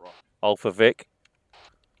from that rock. Alpha Vic.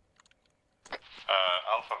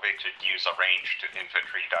 Alpha Vic should use a ranged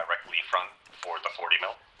infantry directly front for the 40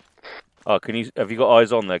 mil. Oh, have you got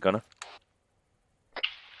eyes on there, Gunner?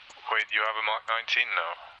 Wait, you have a Mark 19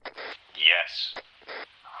 now? Yes.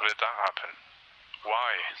 How did that happen?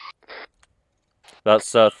 Why?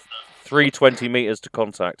 That's 320 meters to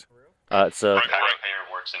contact. It's Repair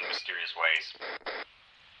works in mysterious ways.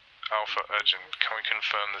 Alpha urgent. Can we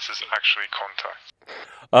confirm this is actually contact?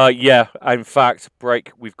 Yeah, in fact,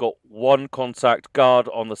 break. We've got one contact guard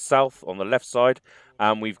on the south, on the left side,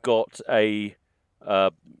 and we've got a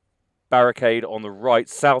barricade on the right,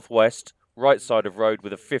 southwest, right side of road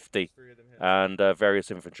with a 50 and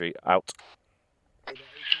various infantry out.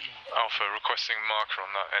 Alpha requesting marker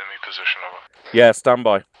on that enemy position, over. Yeah, stand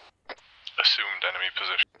by. Assumed enemy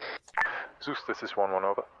position. Zeus, this is 1-1,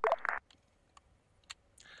 over.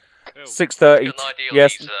 6:30.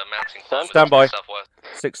 Yes. Stand by.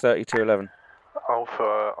 6:30 to 11.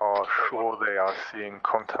 Alpha are sure they are seeing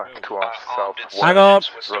contact to our southwest. Hang on.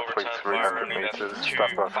 Roughly 300 meters.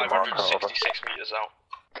 Stand by for marker, over. 566 meters out.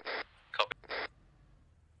 Copy.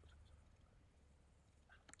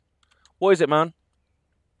 What is it, man?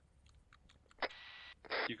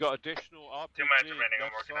 You've got additional RPG 2 minutes remaining, I'm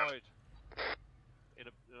left working on side. In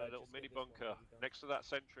a little mini bunker. Next to that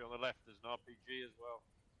sentry on the left, there's an RPG as well.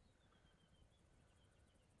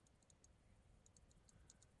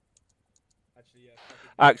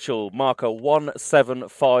 Actual marker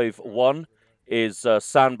 1751 is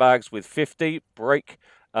sandbags with 50. Break.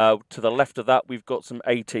 To the left of that, we've got some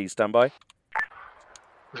AT. Stand by.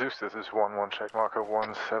 Zeus, this is 1-1, check marker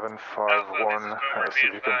 1751. See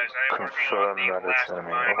if you can confirm that it's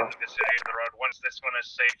enemy, over. Once this one is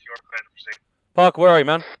safe, you're clear to proceed. Park, where are you,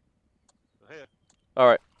 man? Here.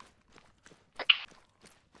 Alright.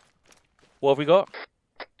 What have we got?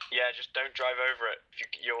 Yeah, just don't drive over it.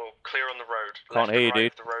 You're clear on the road. Can't Left hear you, and right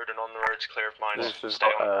dude. of the road and on the road's clear of mines. This is, Stay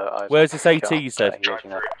on. Where's this AT you said? Drive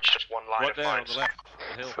through it. It's just one line Right of there on mines. the left.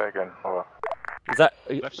 The hill. Say again, over. Is that...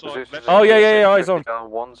 Left side. Left Oh, side. yeah, eyes on.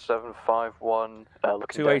 1751,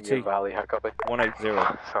 looking down 280. your valley, how copy? 180.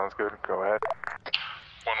 Sounds good, go ahead.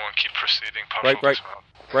 1-1, keep proceeding. Partial Break.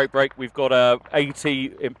 dismount. Break. We've got a AT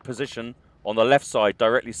in position on the left side,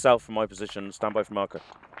 directly south from my position. Stand by for marker.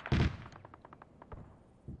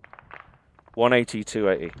 180,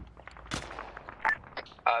 280.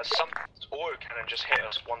 Some auto cannon just hit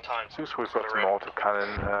us one time. Zeus, we've got some auto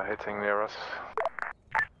cannon hitting near us.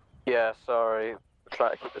 Yeah, sorry. We're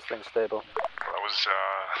trying to keep this thing stable. That was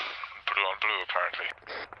blue on blue, apparently.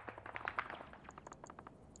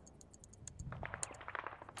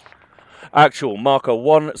 Actual marker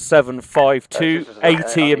 1752,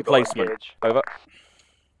 AT in placement. Over.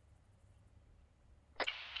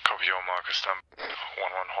 Copy your marker, stand 1-1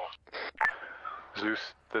 hold.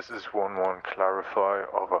 Zeus, this is 1-1, clarify,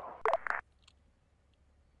 over.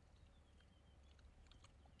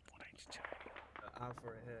 Alpha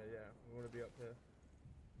right here, yeah. We want to be up here.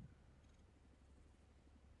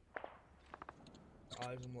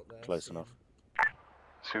 Eyes on what they're Close seeing. enough.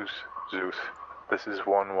 Zeus, this is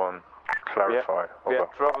 1-1, clarify, We over.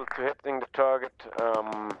 have trouble to hitting the target.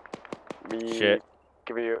 We Shit.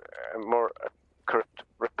 give you a more accurate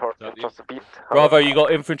report just a bit. Bravo, you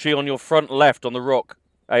got infantry on your front left on the rock.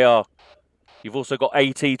 AR. You've also got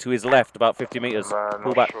AT to his left, about 50 meters. Pull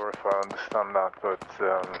Not back. sure if I understand that, but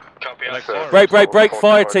Break,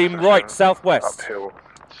 fire team, right, southwest. Uphill,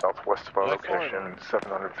 southwest of our location,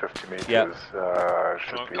 750 meters. Yeah.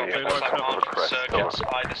 Should be on top of the crest. Circuits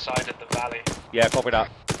either side of the valley. Yeah, copy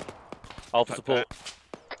that. Alpha support.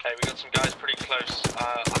 Okay, we got some guys pretty close.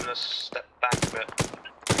 I'm gonna step back a bit.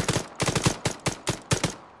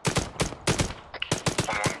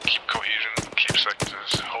 1-1, keep cohesion, keep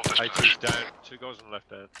sectors, hold this position. down. 2 guys on the left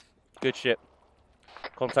there. Good shit.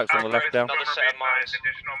 Contacts on the left down. Additional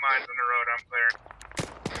mines on the road, I'm clearing.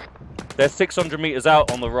 They're 600 meters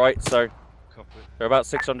out on the right, so they're about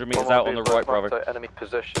 600 meters out on the right, Bravo. Enemy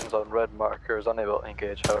positions on red markers, unable to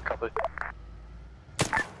engage. How copy?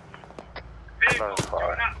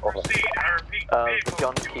 The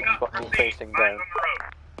gun keeps fucking facing down.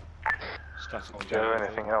 Do you have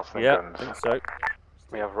anything else than Yeah, guns? I think so.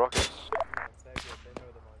 We have rockets.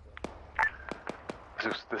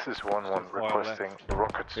 This is 1-1 requesting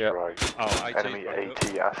rocket strike. Oh, Enemy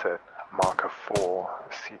AT asset, marker 4,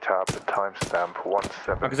 C-tab, timestamp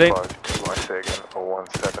 1752, I say again, or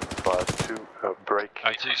 1752, break.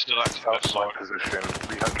 AT still active left South line side. position,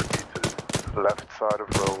 300 meters, left side of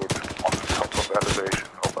road, on the top of elevation,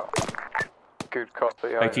 over. Good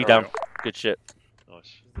copy. AT down. Good shit.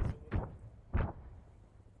 Nice. There's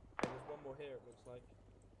one more here, it looks like.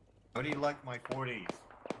 How do you like my 40s?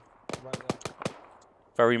 Right there.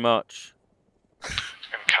 Very much. And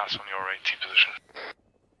cast on your AT position.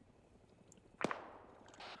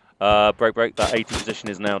 Break. That 80 position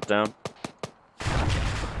is now down.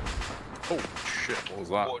 Oh shit! What was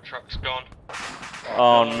that? Water truck's gone.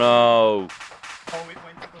 Oh no. Oh, it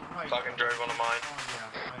went to the right. Fucking drove on a mine. Oh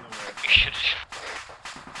yeah, I know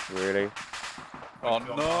where. Really? Oh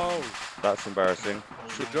no! That's embarrassing.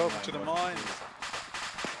 Should drove to the mine.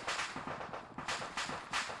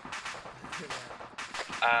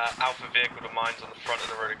 Alpha vehicle to mines on the front of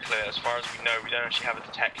the road are clear. As far as we know, we don't actually have a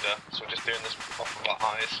detector, so we're just doing this off of our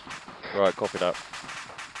eyes. Right, copy that.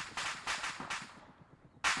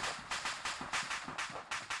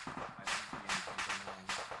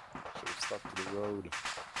 Should have stuck to the road.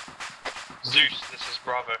 Zeus, this is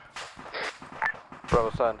Bravo.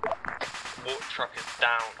 Bravo, son. Water truck is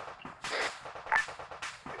down.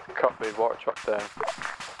 Copy. Water truck down.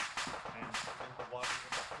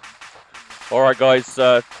 Alright guys,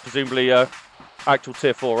 presumably actual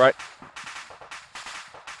tier 4, right?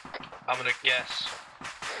 I'm gonna guess.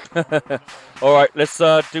 Alright, let's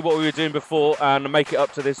do what we were doing before and make it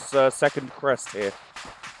up to this second crest here.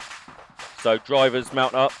 So drivers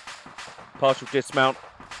mount up, partial dismount,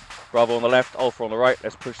 Bravo on the left, Alpha on the right,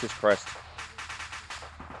 let's push this crest.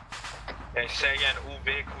 Okay, say again, all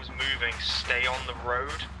vehicles moving, stay on the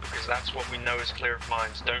road, because that's what we know is clear of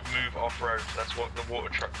mines. Don't move off-road, that's what the water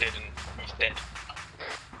truck did and he's dead.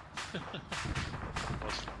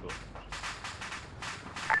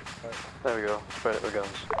 There we go. Spread it with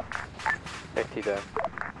guns. 80 down.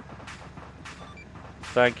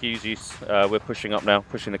 Thank you, Zeus. We're pushing up now,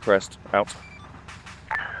 pushing the crest out.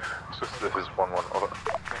 So this is 1-1, over.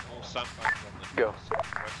 Go.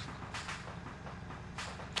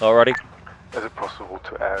 Alrighty. Is it possible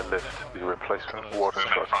to airlift the replacement water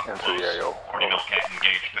truck into the AO? Coordinate can't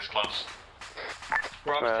engage this close.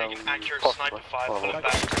 Bravo's taking accurate sniper fire, pull it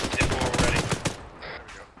back to tip 4 already.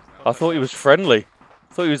 I thought he was friendly.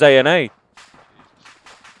 I thought he was A&A.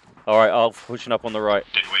 Alright, Alpha pushing up on the right.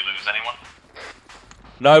 Did we lose anyone?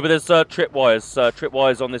 No, but there's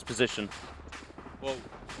tripwires on this position. Whoa,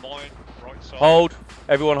 mine, right side. Hold.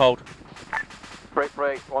 Everyone hold. Break.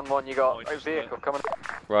 1-1. You got a vehicle coming.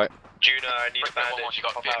 Right. Juno, I need a bandage. You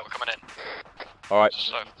got a vehicle coming in. Alright.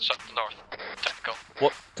 North. Technical.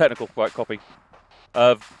 What? Technical. Right, copy.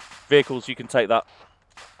 Vehicles, you can take that.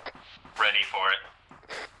 Ready for it.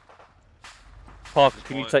 Parker,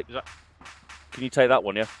 can you take that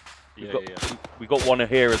one, yeah? Yeah. We've got one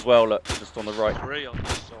here as well, look, just on the right. 3 on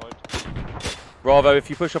this side. Bravo, if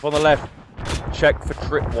you push up on the left, check for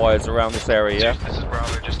tripwires around this area, yeah? This is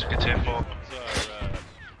Bravo, just took a tier 4.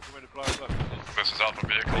 This is Alpha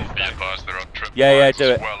vehicle. Be advised there are trip Yeah, mines do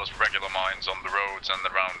it. as well as regular mines on the roads and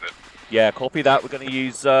around it. Yeah, copy that. We're going to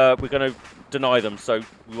use, we're going to deny them, so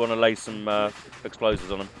we want to lay some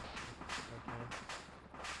explosives on them.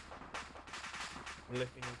 I'm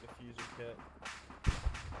looking at the diffuser kit.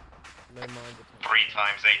 No mind attack. 3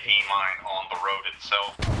 times AP mine on the road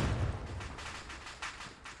itself.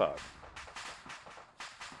 Fuck.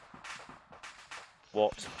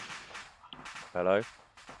 What? Hello?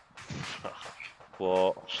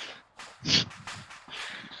 What?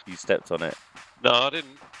 You stepped on it. No, I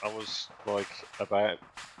didn't. I was like about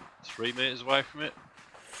 3 meters away from it.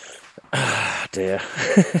 Dear.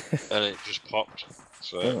 And it just popped.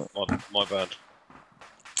 So, my bad.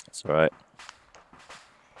 It's alright.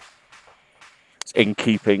 It's in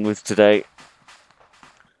keeping with today.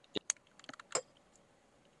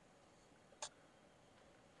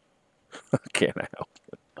 Fucking hell.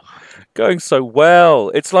 Going so well.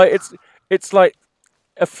 It's like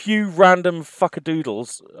a few random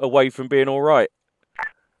fuckadoodles away from being alright.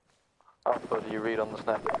 Alpha, do you read on the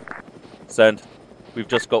snap? Send. We've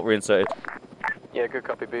just got reinserted. Yeah, good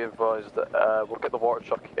copy. Be advised that we'll get the water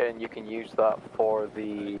truck in. You can use that for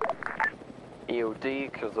the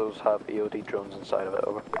EOD, because those have EOD drones inside of it,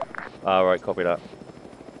 over. Alright, copy that.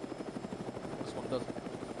 This one does.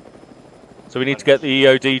 So we need to get the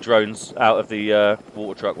EOD drones out of the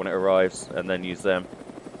water truck when it arrives, and then use them.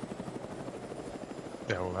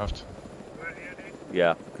 Yeah, we'll have to.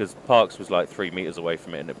 Yeah, because Parks was like 3 meters away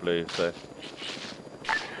from it and it blew, so...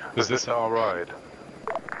 Is this our ride?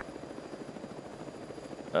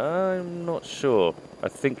 I'm not sure. I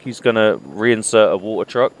think he's going to reinsert a water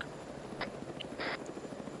truck.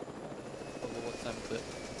 We'll attempt it.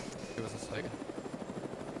 Give us a second.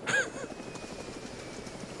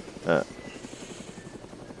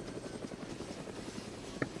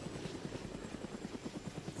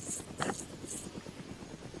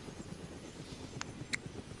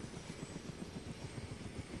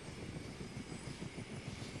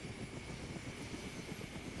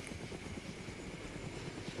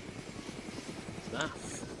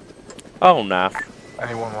 Oh, naff.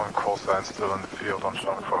 Anyone want call sign still in the field on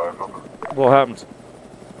channel 5? Over. What happened?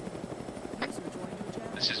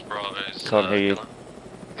 This is Bravo's. Can't hear you.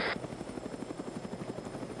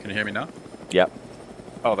 Can you hear me now? Yep.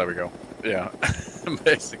 Oh, there we go. Yeah,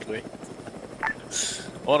 basically.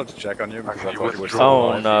 I wanted to check on you because I thought you were still Oh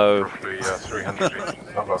alive. no. Roughly 300 meters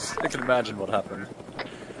above. I can imagine what happened.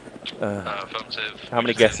 Affirmative. How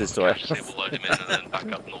many guesses do I have? We'll load him in and then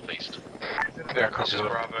back up northeast. Yeah, This copy is that.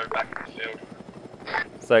 Bravo, back in the field.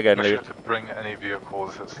 Say again, Make Lee. sure to bring any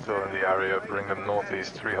vehicles that's still in the area, bring them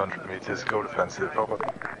northeast 300 meters, go defensive, over.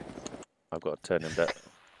 I've got to turn him back.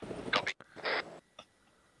 Copy.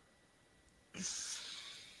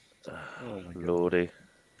 Lordy.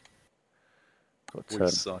 Got to We turn.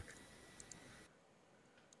 suck.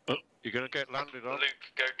 You're going to get landed on.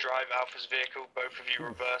 Luke, go drive Alpha's vehicle. Both of you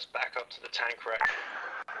reverse back up to the tank wreck.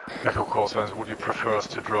 Echo call signs, would you prefer us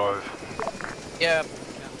to drive? Yeah,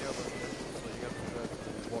 can't do it. So you have to drive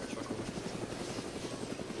the water truck over.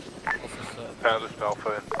 Officer. Airlift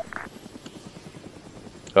Alpha in.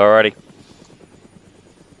 Alrighty.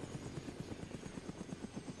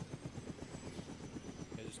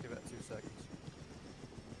 Okay, just give it 2 seconds.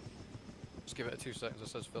 Just give it 2 seconds. It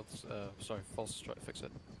says false try to fix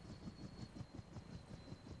it.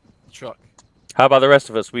 Truck. How about the rest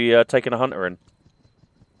of us? We taking a hunter in?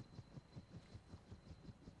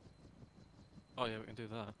 Oh yeah, we can do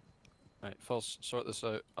that. Right, false, sort this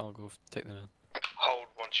out. I'll go take them in. Hold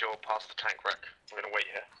once you're past the tank wreck. I'm going to wait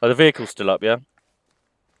here. Are the vehicles still up, yeah?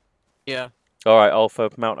 Yeah. Alright, Alpha,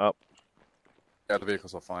 mount up. Yeah, the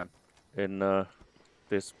vehicles are fine. In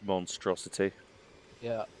this monstrosity.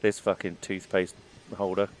 Yeah. This fucking toothpaste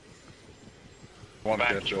holder. I want to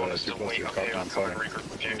Back, get you want us too to close to wait your up here car, and I'm come and sorry.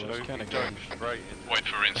 regroup with you? It's kind of Going straight in. Wait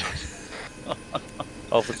for insights.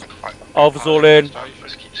 Alpha's all in.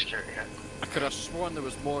 Let's keep security here. I could have sworn there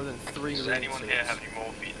was more than 3 Does anyone here have any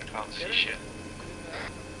more feet and can't see shit?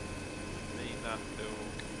 Me, Nat, Phil,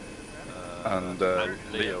 And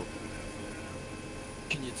Leo.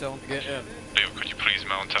 Can you tell him to get in? Leo, could you please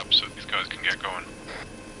mount up so these guys can get going?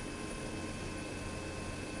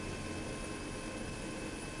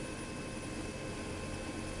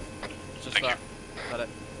 Just Thank that. Is that it?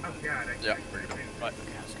 Oh god, I Yeah. Right,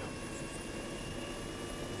 okay, let's go.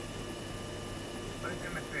 Look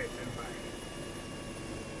in the face and bye.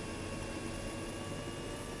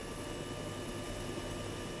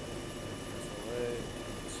 Away.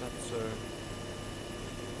 Sensor.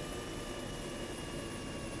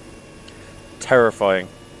 Terrifying.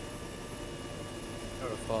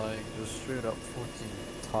 Terrifying. Just straight up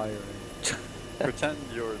fucking tiring. Pretend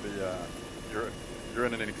you're the you're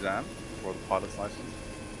in an exam for the pilot's license,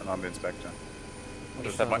 and I'm the inspector. I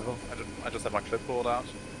just had my clipboard out,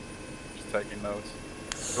 just taking notes.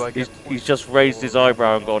 Do I get He's just raised his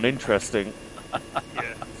eyebrow and gone, interesting.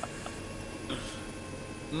 Yeah.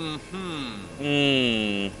 Mm-hmm.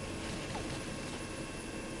 Mmm.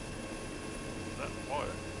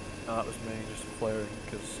 No, that was me just flaring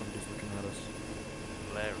because somebody's looking at us.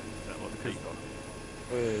 Larry, is that what the peacock?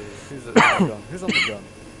 Wait, who's on the gun? Who's on the gun?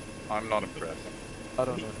 I'm not impressed. I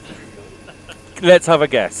don't know who's on the gun. Let's have a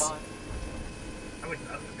guess. I would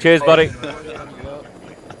love to be Cheers, buddy. Hang on.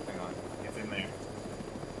 It's in there.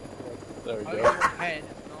 There we go.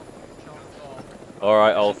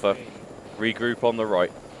 Alright, Alpha. Regroup on the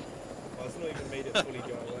right. Oh, it's not even made it fully go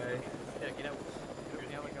away. Yeah, get out. Get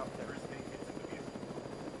the helicopter.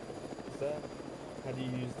 Is that? How do you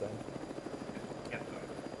use them?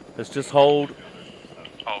 Let's just hold.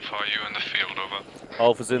 Alpha, are you in the field, over?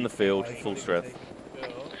 Alpha's in the field, full strength.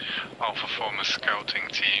 Alpha, form a scouting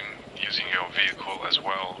team using your vehicle as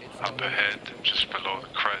well. Up ahead, just below the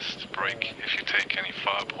crest, brake. If you take any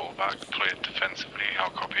fireball back, play it defensively. I'll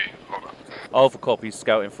copy, over. Alpha copies,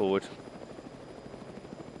 scouting forward.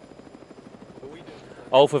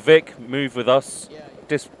 Alpha Vic, move with us.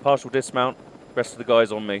 Partial dismount. Rest of the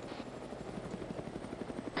guys on me.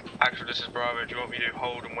 Actually, this is Bravo. Do you want me to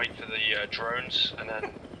hold and wait for the drones and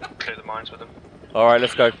then clear the mines with them? Alright,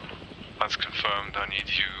 let's go. That's confirmed. I need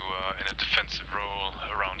you in a defensive role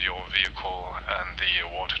around your vehicle and the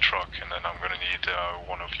water truck, and then I'm gonna need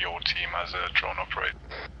one of your team as a drone operator.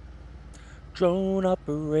 Drone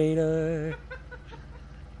operator.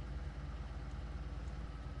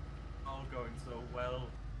 All going so well.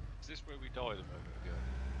 Is this where we died a moment ago?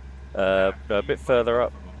 A bit further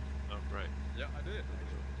up. Oh, great. Yeah, I did.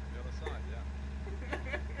 The other side, yeah.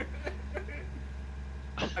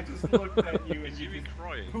 I just looked at you and Is you just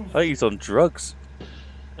crying? I think he's on drugs.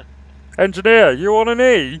 Engineer, you on an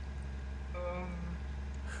E?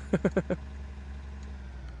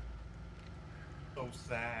 So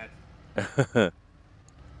sad.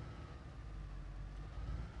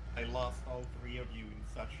 I lost all three of you in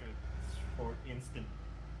such a short instant.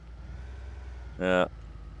 Yeah.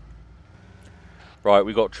 Right,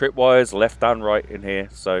 we got tripwires left and right in here,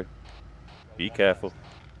 so be careful.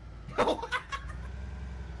 I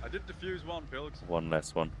did defuse one, Pilgs. One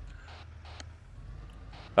less one.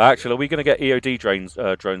 Actually, are we going to get EOD drones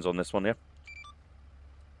on this one, yeah?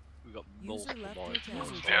 We've got multiple mines.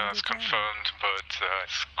 Yeah, that's confirmed, but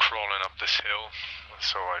it's crawling up this hill,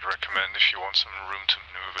 so I'd recommend if you want some room to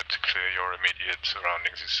maneuver to clear your immediate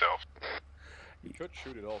surroundings yourself. You could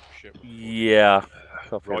shoot it off ship. Yeah.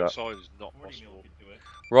 Copy Right that. side is not possible.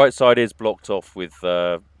 Right side is blocked off with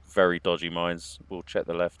very dodgy mines. We'll check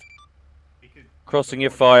the left. Crossing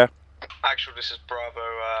your fire. Actually, this is Bravo.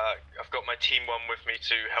 I've got my Team 1 with me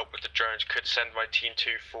to help with the drones. Could send my Team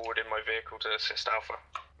 2 forward in my vehicle to assist Alpha.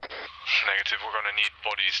 Negative, we're going to need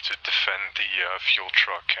bodies to defend the fuel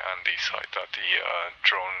truck and the site that the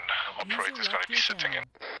drone operator is going to be sitting in.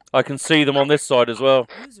 I can see them on this side as well.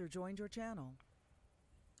 User joined your channel.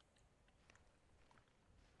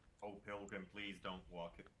 Oh, Pilgrim, please don't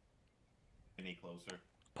walk it any closer.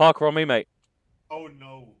 Parker on me, mate. Oh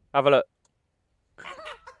no. Have a look.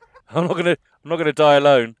 I'm not gonna die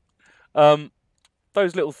alone.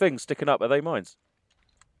 Those little things sticking up, are they mines?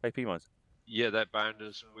 AP mines? Yeah, they're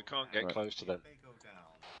bounders. We can't get Right. close to them.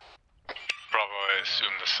 Bravo, I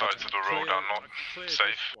assume the sides of the road are not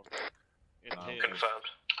safe. Confirmed.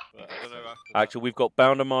 But I don't know after Actually, we've got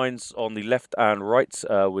bounder mines on the left and right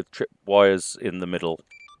with trip wires in the middle.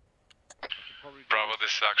 Bravo,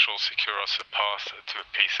 this actual secure us a path to a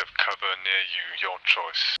piece of cover near you, your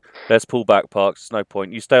choice. Let's pull back, Parks. No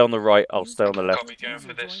point. You stay on the right, I'll stay on the left. Copy, going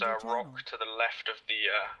for this rock to the left of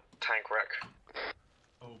the tank wreck.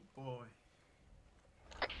 Oh boy.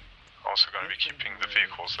 Also going to be keeping the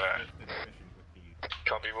vehicles there.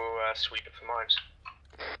 Copy, we'll sweep it for mines.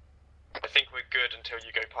 I think we're good until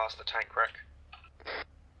you go past the tank wreck.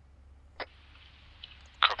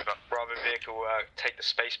 Copy that. Bravo vehicle, take the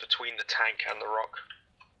space between the tank and the rock.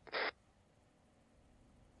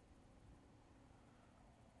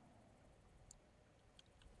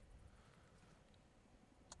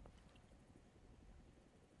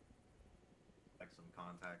 Like some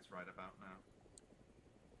contacts right about now.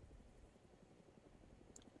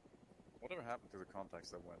 Whatever happened to the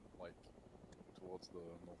contacts that went, like, towards the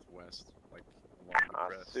northwest, like, along the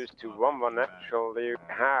crest? Sus to 1-1 actually, you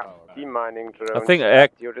have demining drones. I think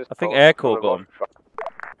Air Corps got them.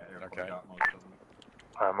 Okay.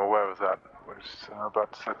 I'm aware of that. We're just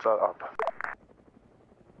about to set that up.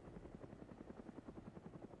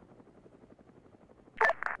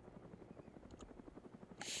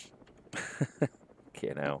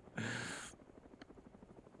 Okay, now.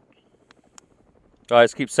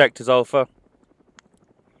 Guys, keep sectors Alpha.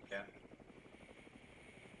 Yeah.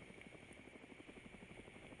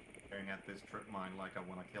 Staring at this trip mine like I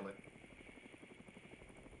want to kill it.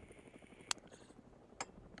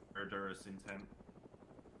 Murderous intent.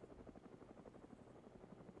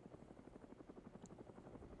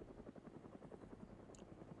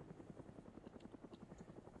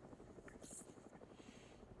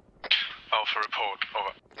 Alpha report,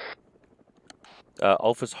 over.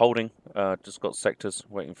 Alpha's holding. Just got sectors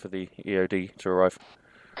waiting for the EOD to arrive.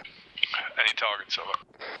 Any targets, over.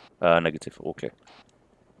 Negative, all clear.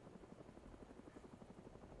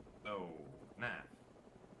 Oh, nah.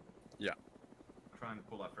 Yeah. Try and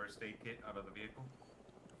pull a first aid kit out of the vehicle.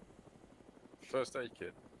 First aid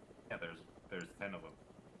kit? Yeah, there's 10 of them.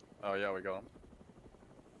 Oh yeah, we got them.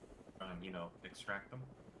 Try and, you know, extract them.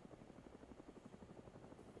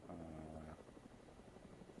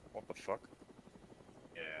 What the fuck?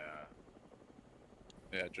 Yeah.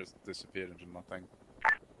 Yeah, it just disappeared into nothing.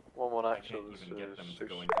 1-1 I actual, can't this even get is them to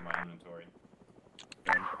go into my inventory.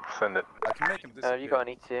 Send it. I can make him disappear. You got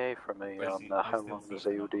an ETA from me on how long the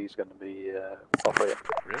AOD is going to be operating?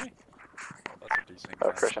 Really? Oh, that's a decent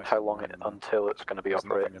Christian, how long until it's going to be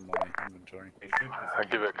operating? in my inventory. I'll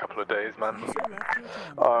give it a couple of days, man.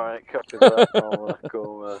 Alright, copy that. I'll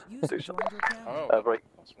go do something. Right.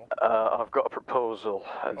 I've got a proposal.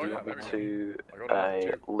 Do you want me to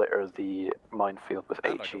litter the minefield with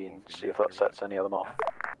HE and see if that sets any of them off?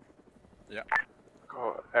 Yeah.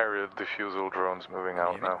 Got aerial diffusal drones moving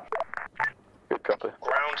out now. Good copy.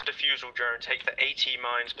 Ground diffusal drone, take the AT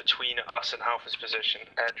mines between us and Alpha's position.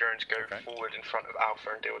 Air drones go forward in front of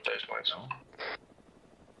Alpha and deal with those mines. So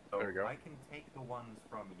there we go. I can take the ones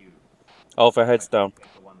from you. Alpha, heads down.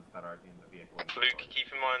 Take the ones that are in the vehicle. Luke, keep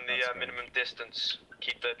in mind the minimum distance.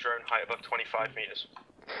 Keep the drone height above 25 meters.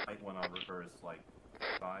 Might want to reverse like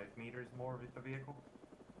 5 meters more with the vehicle.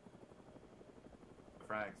 The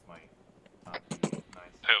frags might not be nice.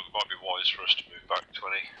 It might be wise for us to move back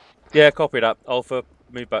 20. Yeah, copy that. Alpha,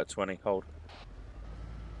 move back 20. Hold.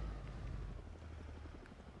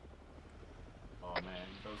 Oh man,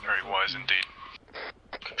 those are Very so wise cute. indeed.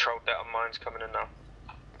 Controlled data mines coming in now.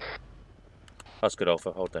 That's good,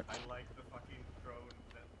 Alpha. Hold down. I like the fucking drone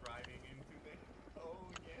that's driving into the... Oh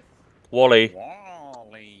yes. Wally.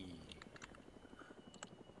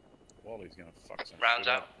 Wally's gonna fuck some Rounds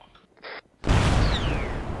shit out. up.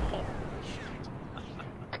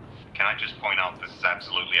 Can I just point out this is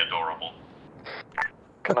absolutely adorable?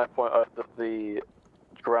 Can I point out that the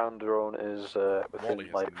ground drone is within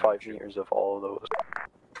like 5 meters of all of those?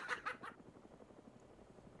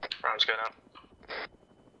 Rounds go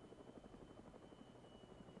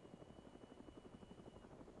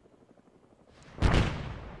now.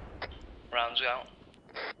 Rounds out.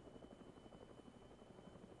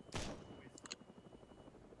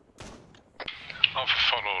 I'll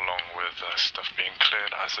follow along with stuff being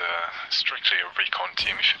cleared as strictly a recon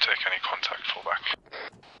team. If you take any contact, fall back.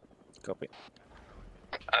 Copy.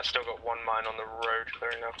 Still got one mine on the road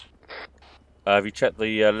clearing now. Have you checked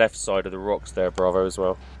the left side of the rocks there, Bravo, as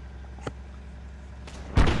well?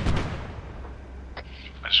 I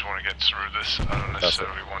just want to get through this. I don't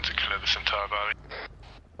necessarily want to clear this entire valley.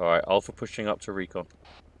 Alright, Alpha pushing up to recon.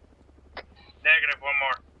 Negative, one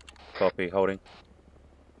more. Copy, holding.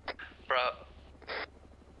 Bro.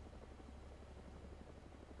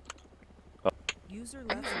 User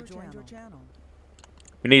left joined your channel.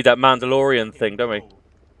 We need that Mandalorian thing, don't we?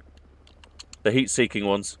 The heat-seeking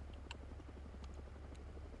ones.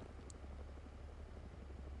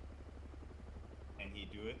 Can he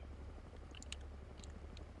do it?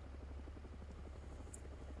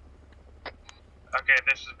 Okay,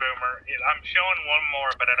 this is Boomer. I'm showing one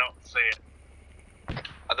more, but I don't see it.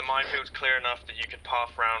 The minefield's clear enough that you could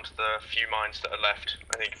path round the few mines that are left.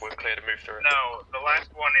 I think we're clear to move through it. No, the last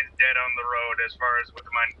one is dead on the road as far as what the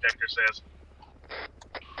mine detector says.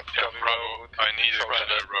 Yeah, Bravo, I need a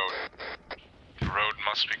clear road. The road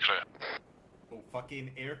must be clear. Oh,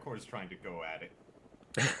 fucking Air Corps trying to go at it.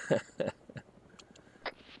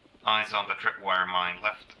 Eyes on the tripwire mine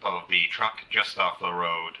left of the truck, just off the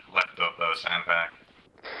road, left of the sandbag.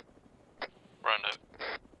 Round it.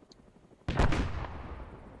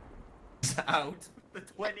 Out the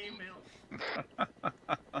 20 mil.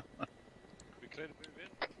 We clear to move in?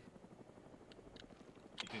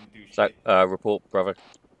 You didn't do Zach, report, Bravo. Bravo,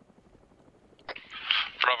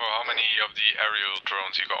 how many of the aerial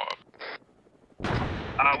drones you got up?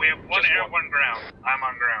 We have one air, one ground. I'm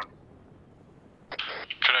on ground.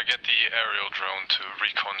 Could I get the aerial drone to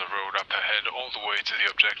recon the road up ahead all the way to the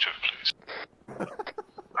objective, please?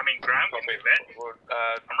 I mean, ground can be vet.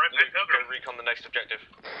 I'm right Luke, go recon the next objective.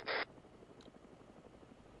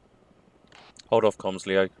 Hold off comms,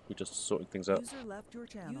 Leo. We're just sorting things out. User left your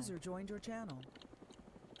channel. User joined your channel.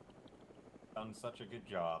 Done such a good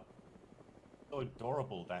job. So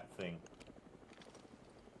adorable, that thing.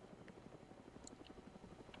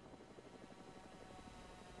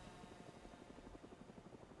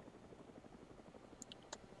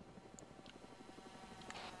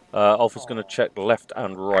 Alpha's going to check left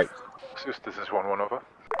and right. Zeus, this is 1-1 over.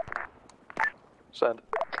 Send.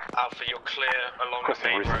 Alpha, you're clear along the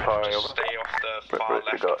Requesting main recent road. fire, Just over. stay off the far Right, we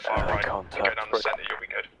left got and far right. contact. You go down the centre, you'll be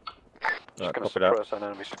good. Just going to copy that. suppress an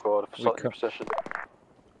enemy squad for starting your position.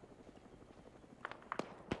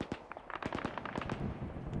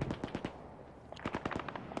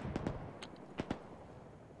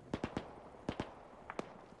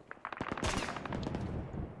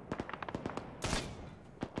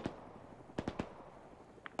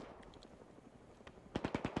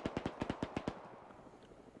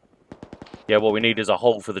 Yeah, what we need is a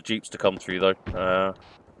hole for the jeeps to come through, though. Right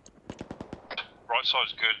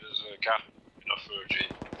side's good, there's a gap enough for a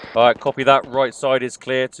Jeep. Alright, copy that. Right side is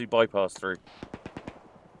clear to bypass through.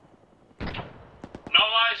 No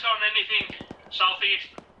eyes on anything southeast.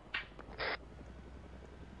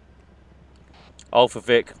 Alpha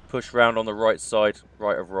Vic, push round on the right side,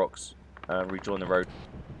 right of rocks, and rejoin the road.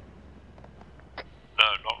 No,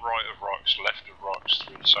 not right of rocks, left of rocks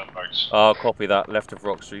through the sandbags. Copy that. Left of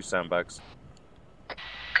rocks through sandbags.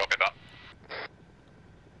 Copy that.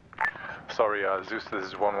 Sorry, Zeus, this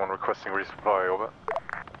is 1-1 requesting resupply, over.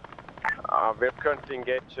 We're currently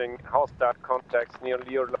engaging hostile contacts near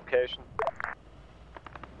your location.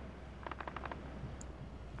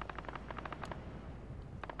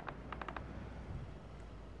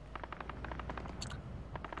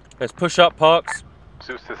 Let's push up, Parks.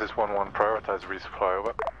 Zeus, this is 1-1, prioritize resupply,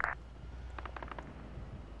 over.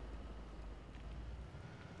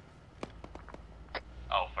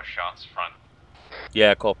 Alpha shots front.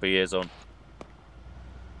 Yeah, copy. Is on.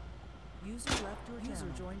 User left your channel.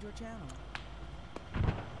 User joined your channel.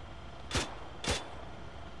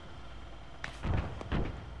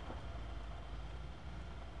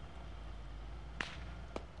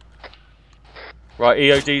 Right,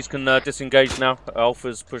 EODs can disengage now.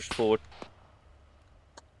 Alpha's pushed forward.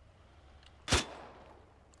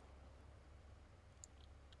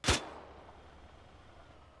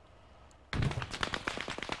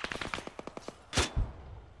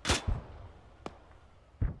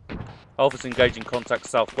 Alpha's engaging contact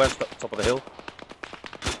southwest up the top of the hill.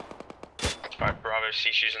 Alright, Bravo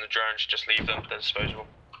cease using the drones, just leave them, they're disposable.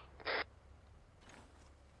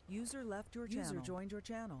 User left your channel. User joined your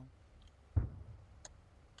channel.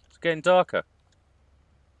 It's getting darker.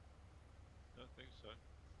 I don't think so.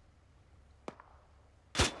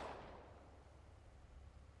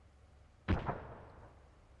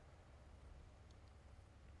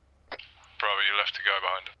 Bravo, you left a guy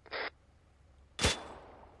behind.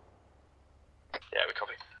 Yeah, we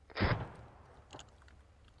copy.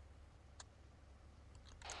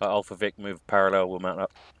 Alpha Vic, move parallel, we'll mount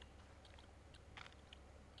up.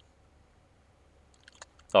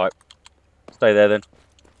 Alright. Stay there then.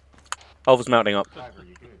 Alpha's mounting up. Driver,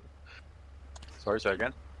 you good? Sorry, say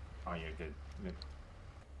again? Oh, you're good. Good.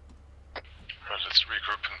 Right, let's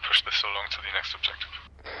regroup and push this along to the next objective.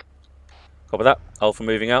 Copy that. Alpha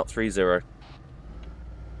moving out, 3-0.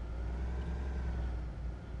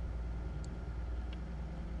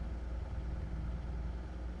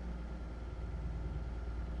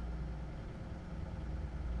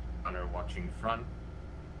 Hunter watching front.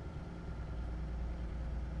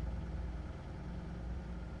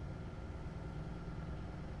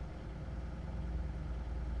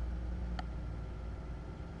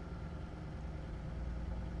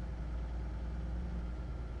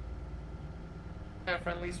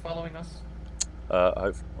 Friendlies following us.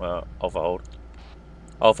 Alpha hold.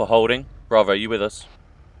 Alpha holding. Bravo, you with us?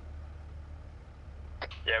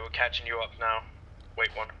 Yeah, we're catching you up now. Wait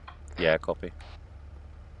one. Yeah, copy.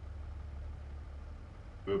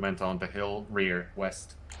 Movement on the hill, rear,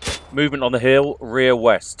 west. Movement on the hill, rear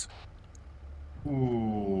west.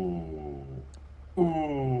 Ooh.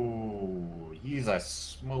 Ooh. He's a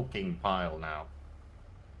smoking pile now.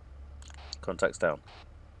 Contacts down.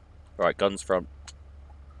 Right, guns front.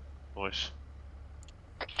 Nice.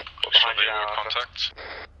 Behind you now, contacts.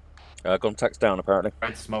 Contacts down apparently.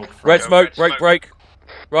 Red smoke. Front. Red smoke, break, break.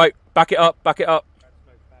 Right, back it up, back it up.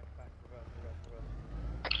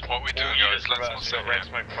 What are we doing, guys? Let's not sit red here.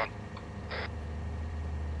 smoke front.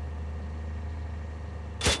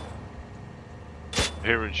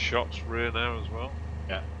 Hearing shots rear now as well.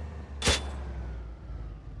 Yeah.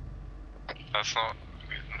 That's not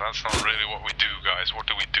really what we do, guys. What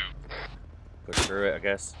do we do? Push through it, I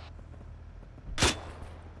guess.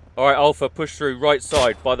 Alright, Alpha, push through right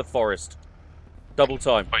side by the forest. Double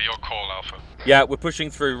time. By your call, Alpha. Yeah, we're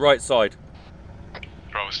pushing through right side.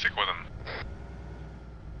 Bravo, stick with him.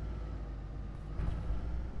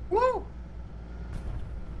 Woo!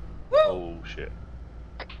 Oh shit.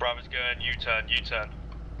 Bravo's going U-turn, U-turn.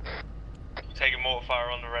 Taking mortar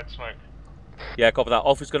fire on the red smoke. Yeah, copy that.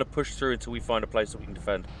 Alpha's going to push through until we find a place that we can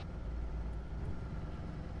defend.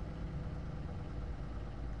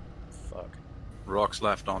 Fuck. Rocks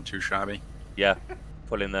left aren't too shabby. Yeah,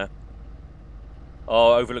 pull in there.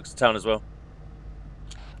 Oh, overlooks the town as well.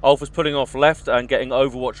 Alpha's pulling off left and getting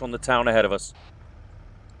overwatch on the town ahead of us.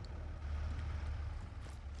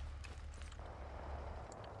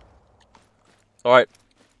 Alright.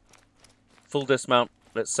 Full dismount.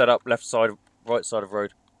 Let's set up left side, right side of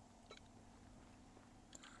road.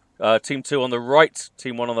 Team 2 on the right,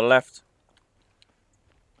 Team 1 on the left.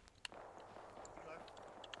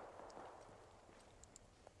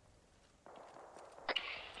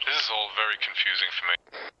 This is all very confusing for me.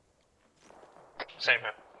 Same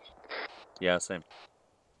here. Yeah, same.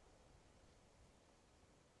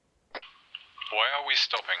 Why are we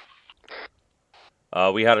stopping?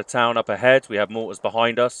 We had a town up ahead. We have mortars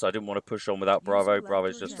behind us. I didn't want to push on without Bravo.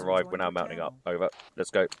 Bravo's just arrived. We're now mounting up. Over.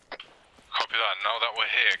 Let's go. Copy that. Now that we're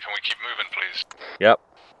here, can we keep moving, please? Yep.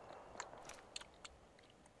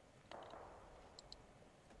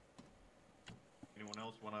 Anyone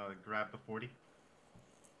else want to grab the 40?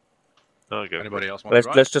 Okay. Anybody else want to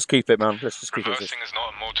drive? Let's just keep it, man. Let's just keep it. Reversing is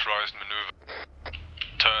not a motorized maneuver.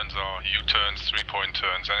 Turns are U-turns, 3-point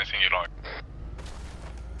turns, anything you like.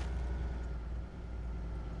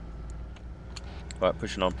 Right,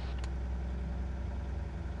 pushing on.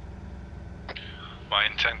 My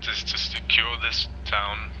intent is to secure this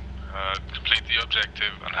town, complete the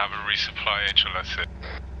objective, and have a resupply HLS hit.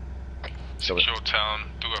 Secure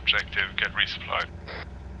town, do objective, get resupplied.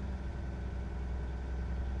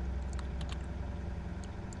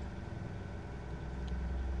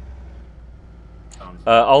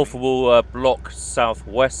 Alpha will block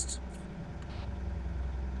southwest.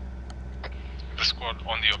 The squad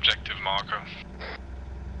on the objective marker.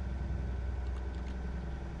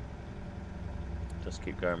 Just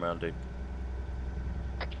keep going around, dude.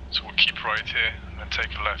 So we'll keep right here and then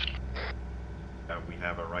take a left. We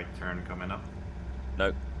have a right turn coming up.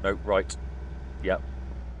 No, no, right. Yep.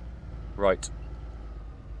 Right.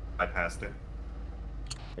 I passed it.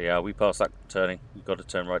 Yeah, we passed that turning. You've got to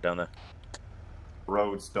turn right down there.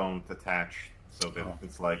 Roads don't attach, so that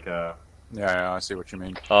it's like Yeah, I see what you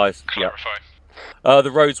mean. Yeah. Clarify.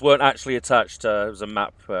 The roads weren't actually attached. It was a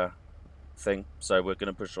map thing, so we're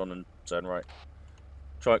going to push on and turn right.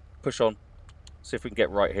 Try push on. See if we can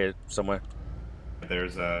get right here somewhere.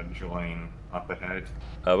 There's a join up ahead.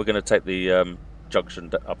 We're going to take the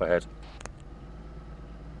junction up ahead.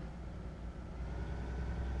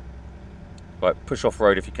 Right, push off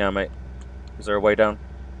road if you can, mate. Is there a way down?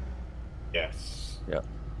 Yes. Yeah.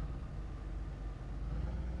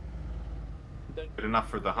 Good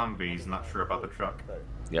enough for the Humvees, not sure about the truck.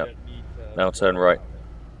 Yep. Now turn right.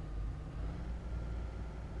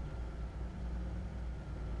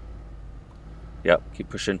 Yep, keep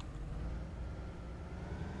pushing.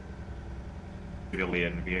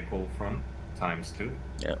 Civilian vehicle front, ×2.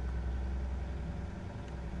 Yeah.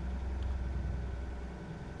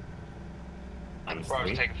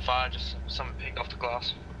 Bravo's taking fire, just someone picked off the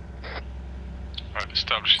glass. Right,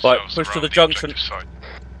 establish Right, yourselves push to around the junction. objective site.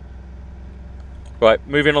 Right,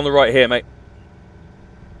 moving on the right here, mate.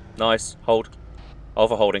 Nice, hold.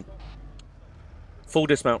 Alpha holding. Full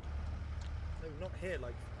dismount. No, not here,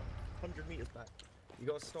 like 100 meters back. You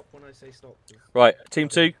gotta stop when I say stop. Right, Team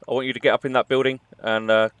 2, I want you to get up in that building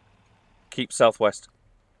and keep southwest.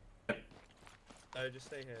 No, just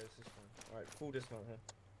stay here, this is fine. Alright, full dismount here.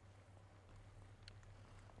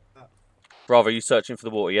 Bravo, you searching for the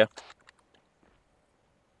water, yeah?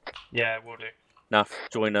 Yeah, we'll do. Naf,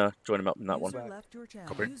 join him up in that one.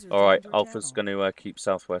 Copy. Alright, Alpha's going to keep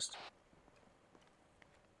southwest.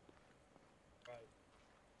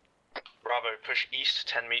 Bravo, push east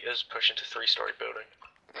 10 meters, push into 3-story building.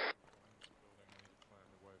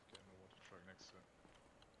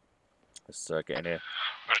 Let's get in here.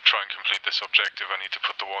 I'm going to try and complete this objective. I need to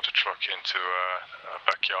put the water truck into a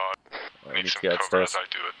backyard. I need some cover as I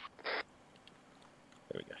do it.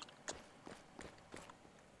 There we go.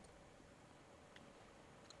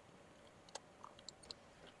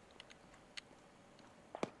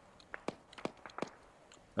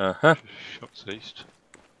 Uh-huh. Shots east.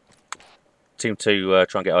 Team 2,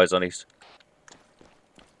 try and get eyes on east.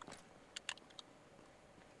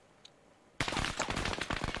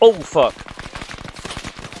 Oh, fuck.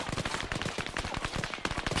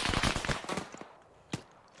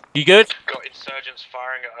 You good? Got insurgents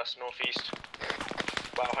firing at us northeast.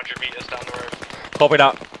 About 100 meters down the road. Copy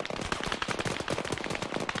that.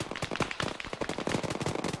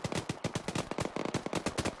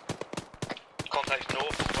 Contacts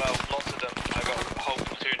north, well, lots of them. I got a whole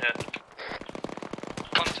platoon here.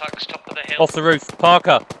 Contacts top of the hill. Off the roof.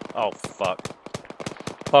 Parker. Oh, fuck.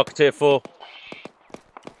 Parker tier 4.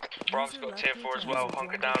 Bravo's got tier 4 as well.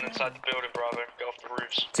 Hunker down inside the building, Bravo. Get off the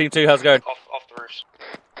roofs. Team 2, how's it going? Off the roofs.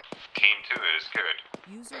 Team 2 is good.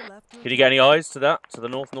 Can you get any eyes to that? To the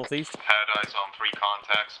north, northeast? Had eyes on 3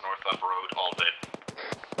 contacts, north up road, all dead.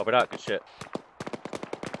 Copy that, good shit.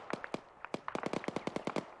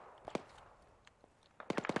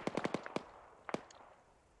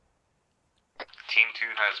 Team 2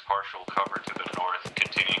 has partial cover to the north,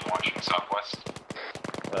 continuing watching southwest.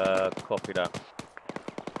 Copy that.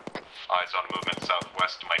 Eyes on movement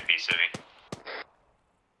southwest, might be city.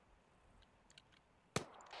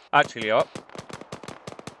 Actually, up.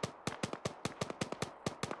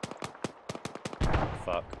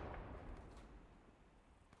 fuck.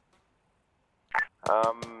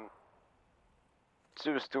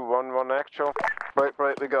 211 actual.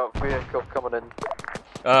 Right, we got vehicle coming in.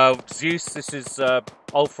 Zeus, this is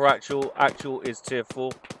Alpha Actual. Actual is tier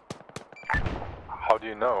 4. How do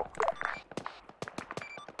you know?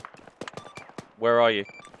 Where are you?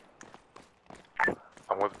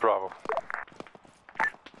 I'm with Bravo.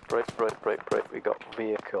 Right. We got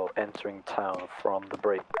vehicle entering town from the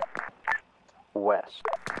break. West.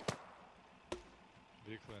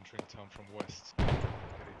 Vehicle entering town from west. Get AT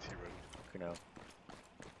ready. Okay, now.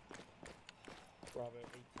 Bravo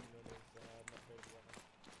 18 is not available.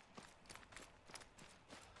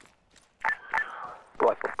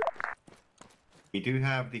 Rifle. We do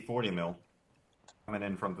have the 40 mil coming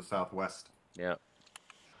in from the southwest. Yeah.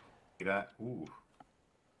 See that? Ooh.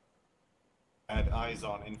 Had eyes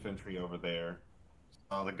on infantry over there.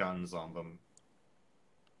 Saw the guns on them.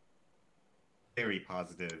 Very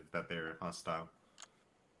positive that they're hostile.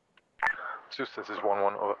 Zeus, this is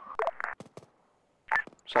 1-1 over.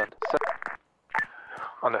 Send.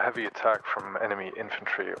 Under heavy attack from enemy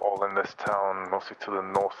infantry, all in this town, mostly to the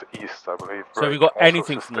northeast, I believe. So we got Also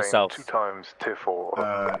anything from the sustained south? 2 times tier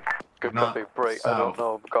 4. Good not copy, break. I don't south,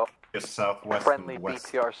 know. We got just southwest friendly and west.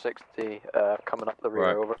 BTR 60 coming up the rear.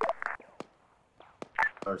 Right. Over.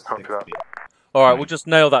 Or 60. Alright, we'll just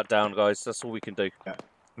nail that down, guys. That's all we can do. Yeah.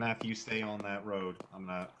 Now, if you stay on that road, I'm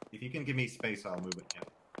gonna. If you can give me space, I'll move it.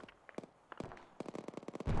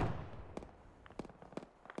 Yeah.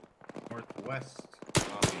 Northwest.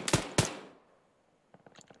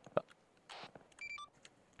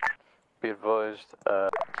 Be advised.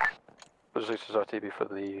 Zeus is RTB for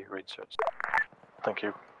the raid search. Thank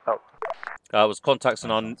you. Out. Was contacts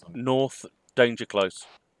on north, danger close.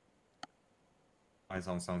 Eyes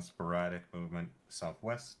on some sporadic movement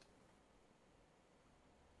southwest.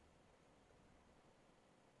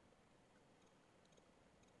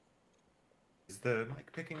 Is the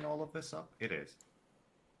mic picking all of this up? It is.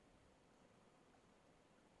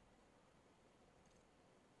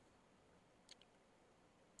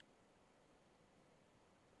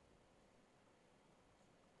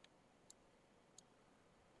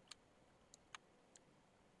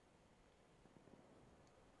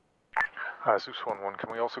 Zeus 1-1,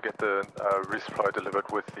 can we also get the resupply delivered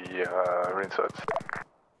with the reinserts?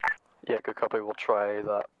 Yeah, good copy. We'll try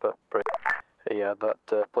that, but yeah,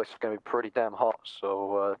 that place is going to be pretty damn hot,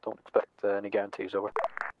 so don't expect any guarantees. Over.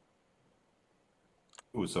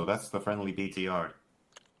 Ooh, so that's the friendly BTR.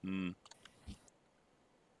 Hmm.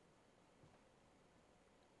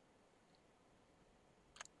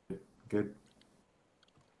 Good.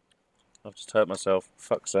 I've just hurt myself.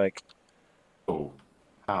 Fuck's sake. Oh.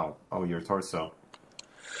 How? Oh, your torso.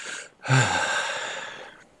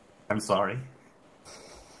 I'm sorry.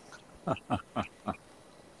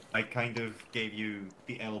 I kind of gave you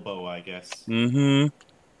the elbow, I guess. Mm-hmm.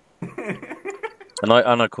 and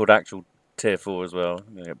I called actual tier 4 as well.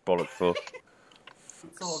 I'm gonna get bollocked for.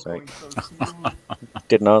 It's all going so smooth.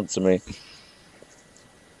 Didn't answer me.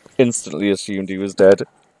 Instantly assumed he was dead.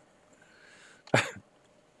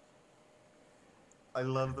 I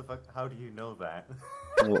love the fact. How do you know that?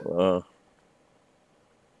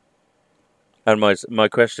 And my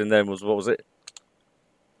question then was, what was it?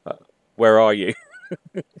 Where are you?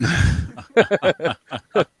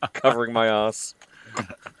 Covering my ass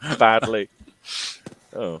badly.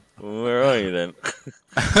 Oh, well, where are you then?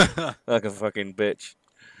 Like a fucking bitch.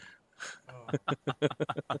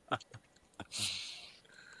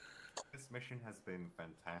 This mission has been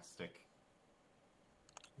fantastic.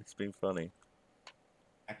 It's been funny.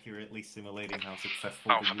 Accurately simulating how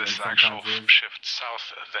successful Alpha, the this UN actual sometimes is. shift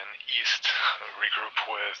south, then east. Regroup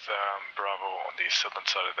with Bravo on the southern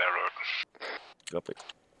side of their road. Copy.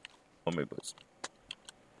 On me, boys.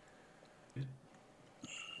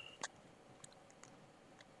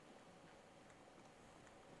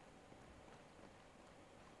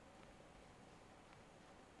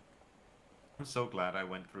 I'm so glad I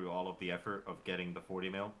went through all of the effort of getting the 40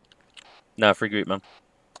 mil. Nah, free group, man.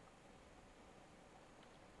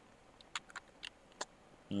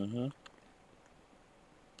 Mm-hmm.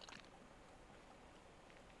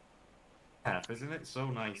 Half, isn't it so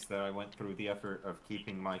nice that I went through the effort of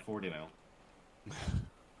keeping my 40 mil?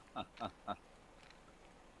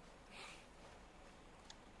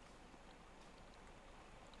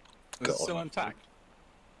 Is it still intact?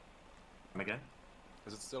 Come again?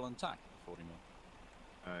 Is it still intact? 40 mil.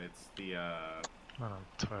 It's the Man, I'm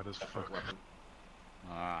tired as fuck. weapon.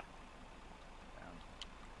 Ah.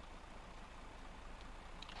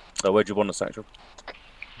 So where do you want us, actual?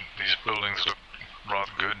 These buildings look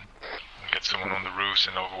rather good. Get someone on the roofs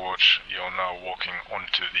in Overwatch. You're now walking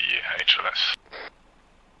onto the HLS.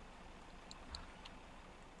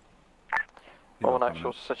 Well, an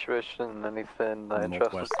actual situation, anything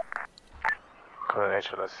interesting? Got an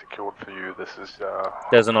HLS secured for you. This is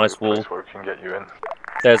There's a nice wall. where we can get you in.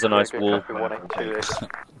 There's a nice wall.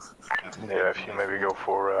 Yeah, if you maybe go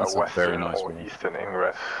for western or eastern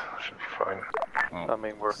ingress, should be fine. I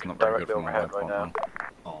mean, we're directly overhead right now.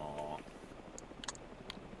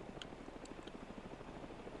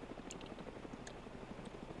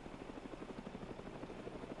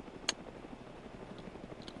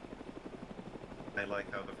 I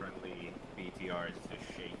like how the friendly BTR is just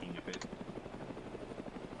shaking a bit.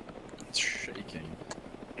 It's shaking.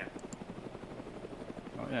 Yeah.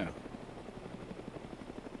 Oh yeah.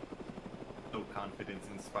 So confidence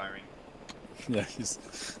inspiring. Yeah,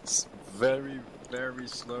 he's very, very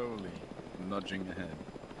slowly nudging ahead.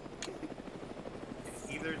 It's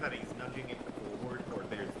either that he's nudging it forward, or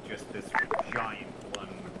there's just this giant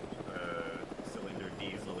one-cylinder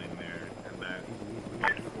diesel in there, and that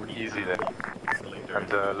like 40 Easy then. cylinder.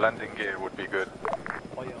 And landing gear would be good.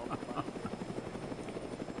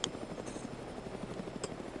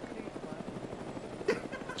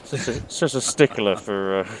 It's just a stickler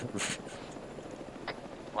for.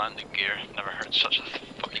 Landing gear. Never heard such a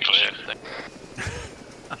fucking shit thing.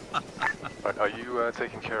 Right, are you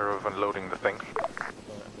taking care of unloading the thing?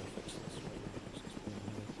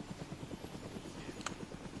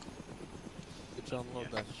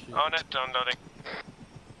 Unload that shit. On it, unloading.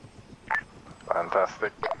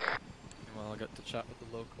 Fantastic. Well, I'll get to chat with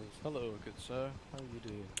the locals. Hello, good sir. How are you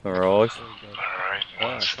doing? Alright. Alright,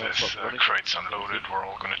 once this crate's unloaded, we're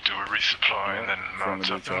all going to do a resupply and then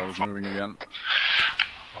mount up. Charles moving again.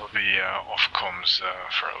 I'll be off comms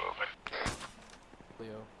for a little bit.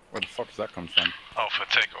 Leo. Where the fuck does that come from? Alpha,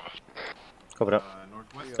 takeover. Covered up.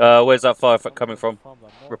 Northwest. Where's that fire coming from?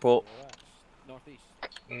 Report. Northeast.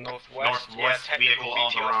 Northwest. Yeah, technical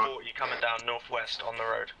BTR 40 coming down northwest on the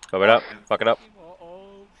road. Covered up. Fuck it up.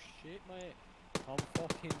 Oh shit, mate. I'm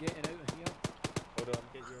fucking getting out of here. Hold on,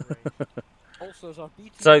 get your range. Also, there's our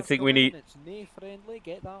BTR. Don't think we need. It's nay friendly.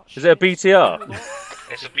 Get that. Is it a BTR?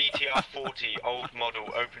 It's a BTR 40, old model,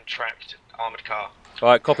 open tracked armoured car.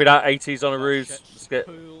 Alright, copy that. 80s on the roofs. Let's get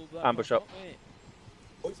ambush up.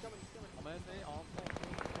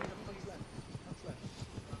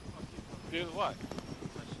 The other way.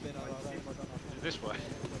 This way.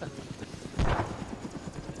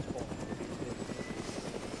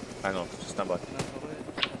 Hang on, just stand by.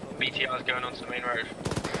 BTR's going onto the main road.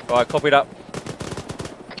 Alright, copy that.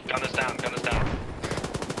 Gunners down, gunners down.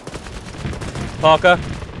 Parker.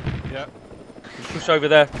 Yeah. Push over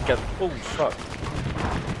there. Get. Oh, fuck.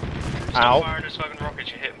 Stop Ow. firing the smoking rockets,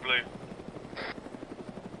 you're hitting blue.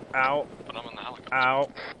 Ow. But I'm in the helicopter. Ow.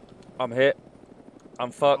 I'm hit. I'm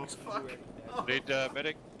fucked. Need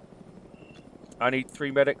medic. I need 3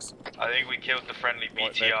 medics. I think we killed the friendly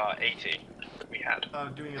BTR 80 that we had.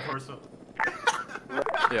 Doing a torso.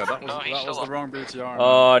 Yeah, that was the wrong BTR.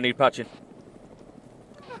 Oh, I need patching.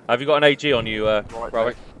 Have you got an AG on you,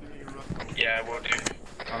 Robert? Yeah, we'll do.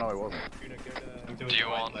 Oh no, it wasn't. Do you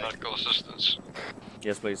want medical assistance?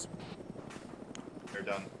 Yes, please. They're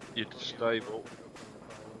done. You're stable.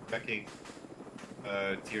 Becky.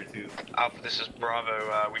 Tier 2. Alpha, this is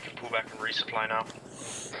Bravo. We can pull back and resupply now.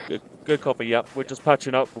 Good copy, yep. We're just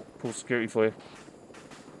patching up. We'll pull security for you.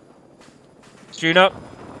 Tune up.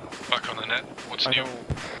 Back on the net. What's new?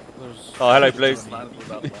 Oh, hello, Blue.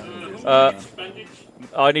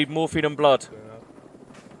 I need morphine and blood.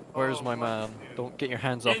 Where's my man? Don't get your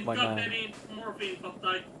hands off my man. Any morphine,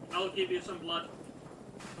 Popeye. I'll give you some blood.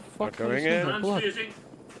 Fuck, going in. Transfusing.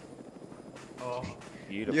 Oh.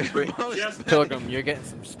 Beautiful. Pilgrim, you're getting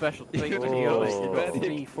some special treatment here. Oh. You've got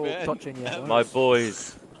 3 folk touching you. My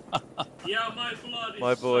boys. Yeah, my blood is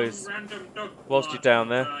My boys. some random dog Whilst blood, you're down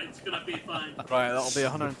there. It's gonna be fine. Right, that'll be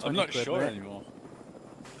 120 I'm not quid, sure mate. anymore.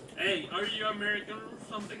 Hey, are you American or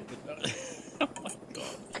something?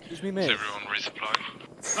 Excuse me, Is mate. everyone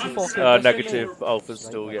resupplied? Negative. Alpha's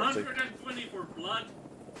still yet to. 120 for blood.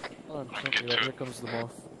 Hold on, here comes the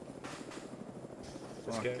morph.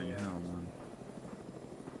 Fucking hell, man.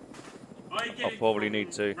 I'll probably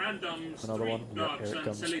need to. Random Another one. street Yep, dogs here it and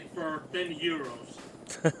comes. sell it for 10 euros.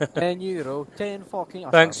 10 euro, 10 fucking.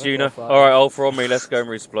 Thanks, Juna. Alright, Alpha on me. Let's go and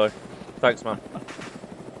resupply. Thanks, man.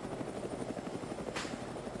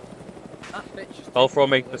 Alpha on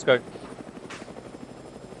me. Let's go.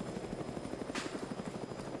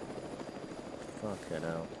 Fucking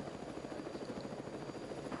hell.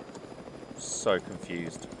 So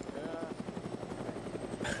confused.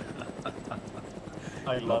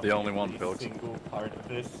 I Not the only one, Phil. single part of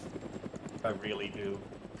this. I really do.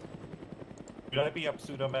 Should I be up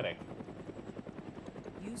pseudo medic?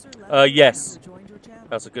 Yes.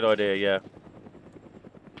 That's a good idea, yeah.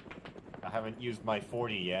 I haven't used my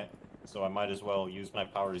 40 yet, so I might as well use my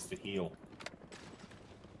powers to heal.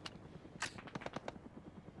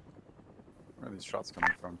 Where are these shots coming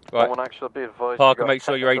from? Right. Someone actually be advised. Parker, you got make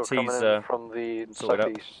sure your technical AT's coming in from the sorted out.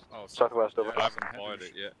 southeast, southwest over. I haven't fired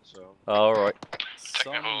it yet, so. Oh, all right.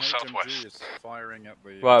 Technical HMG southwest. is firing at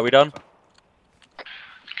the. Right, are we done?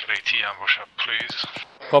 Get AT ambush up, please.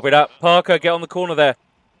 Copy that. Parker, get on the corner there.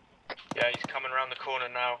 Yeah, he's coming around the corner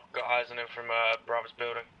now. Got eyes on him from Bravo's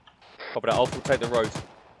building. Copy that. Alpha will take the road.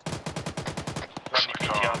 Friendly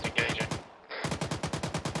PTR's engaging.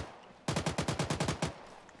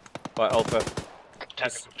 Right, Alpha.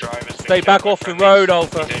 Technical drivers. Stay back off the road,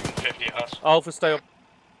 Alpha. He's aiming 50 at us. Alpha, stay up.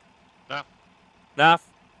 Nav. Nav.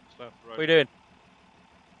 Left, right. What are you doing?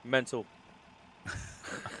 Mental.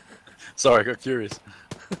 Sorry, I got curious.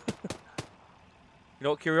 You know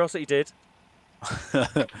what curiosity did? You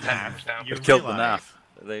It killed the realize NAF.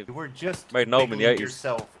 They you were just made an album in the wiggling 80s.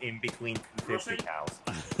 yourself in between 250 cows.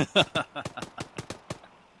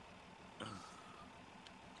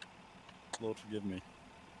 Lord forgive me.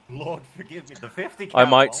 Lord forgive me. The 50 cow I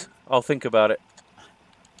might. won't. I'll think about it.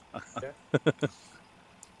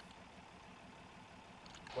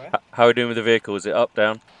 How are we doing with the vehicle? Is it up,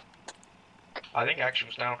 down? I think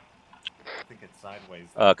action's down. I think it's sideways.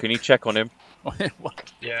 Can you check on him? Wait,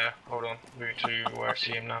 what? Yeah, hold on. Moving to where I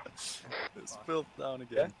see him now. It's built down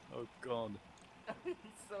again. Oh god.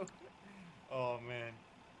 Oh man,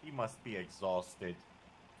 he must be exhausted.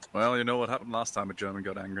 Well, you know what happened last time a German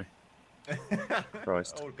got angry.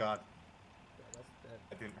 Christ. Oh god.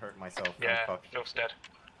 I didn't hurt myself. I'm Yeah, fucked. Phil's dead.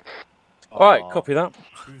 Alright, Aw. copy that.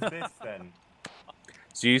 Who's this then?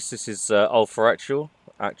 Zeus, this is Alpha Actual.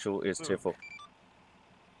 Actual is Tier 4.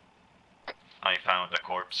 I found the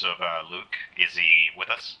corpse of Luke. Is he with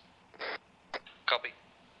us? Copy.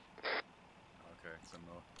 Okay, so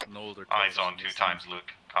an older. Eyes on 2 times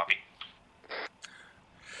Luke. Copy.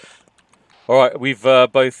 Alright, we've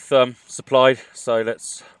both supplied, so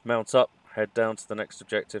let's mount up, head down to the next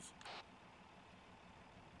objective.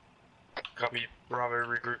 Copy. Bravo,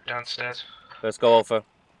 regroup downstairs. Let's go, Alpha.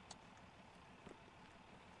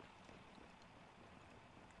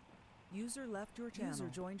 User left your channel. User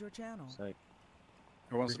joined your channel. So,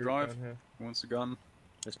 Who wants to drive? Who wants a gun?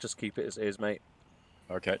 let's just keep it as is, mate.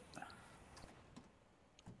 Okay.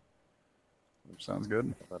 Sounds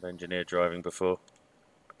good. I've engineered driving before.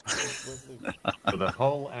 So the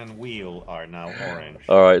hull and wheel are now orange.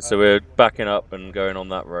 Alright, so we're backing up and going on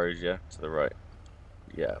that road, yeah? To the right.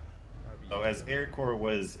 Yeah. So as Air Corps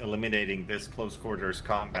was eliminating this close quarters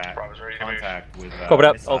combat contact with Copy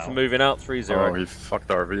that. missile. Alpha moving out, 3-0. Oh, he fucked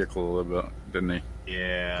our vehicle a little bit, didn't he?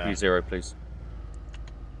 Yeah. 3-0, please.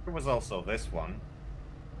 There was also this one.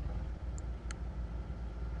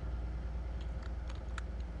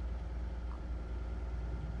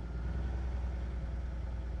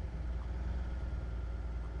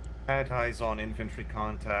 Had eyes on infantry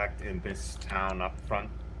contact in this town up front.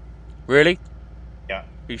 Really? Yeah.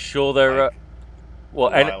 You sure they're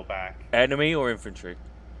what? A while back. Enemy or infantry?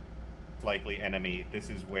 Likely enemy. This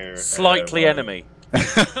is where. Slightly enemy.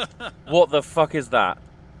 What the fuck is that?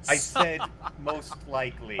 I said most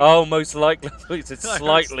likely. Oh, most likely. You said I heard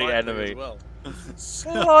slightly as enemy. well.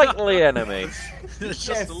 Slightly enemy. Just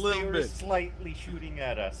Yes, a little they were bit. slightly shooting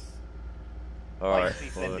at us. Alright, Slightly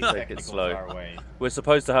well, sending let's take it technicals slow. our way. We're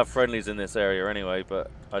supposed to have friendlies in this area anyway, but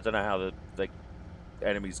I don't know how the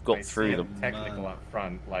enemies got I through see a them. technical up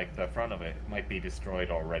front, like the front of it, might be destroyed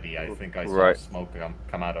already. I think I saw Right. smoke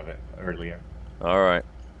come out of it earlier. Alright.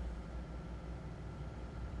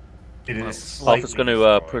 It is Alpha's slightly going to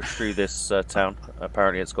destroyed. push through this town.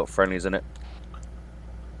 Apparently it's got friendlies in it.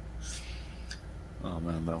 Oh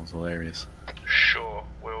man, that was hilarious. Sure,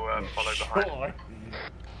 we'll follow behind. Sure.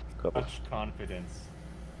 Copy. Much confidence.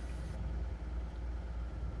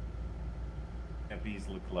 Yeah, these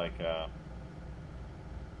look like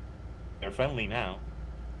they're friendly now.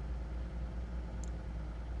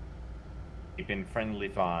 They've been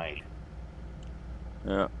friendly-fied.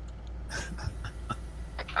 Yeah.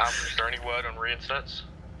 Alpha, is there any word on reinserts?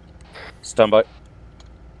 Stand by.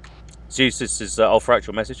 Zeus, this is Alpha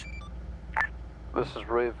Actual message. This is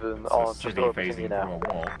Raven It's on a just city orbiting phasing you now. through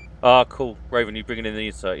a wall. Ah, cool. Raven, you bringing in the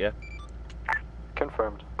insert, yeah?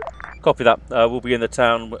 Confirmed. Copy that. We'll be in the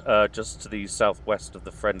town just to the southwest of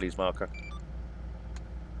the friendlies marker.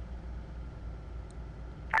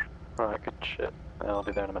 Alright, good shit. I'll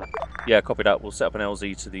be there in a minute. Yeah, copy that. We'll set up an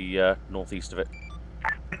LZ to the northeast of it.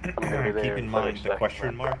 I'm gonna be there Keep in mind the 5 question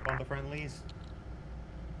seconds. mark on the friendlies.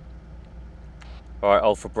 Alright,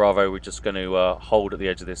 Alpha Bravo, we're just going to hold at the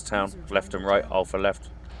edge of this town, left and right, Alpha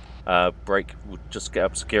left. Break, we'll just get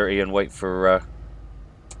up security and wait for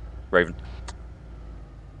Raven.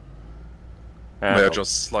 And They're hold.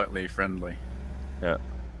 just slightly friendly. Yeah.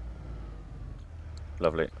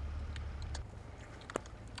 Lovely.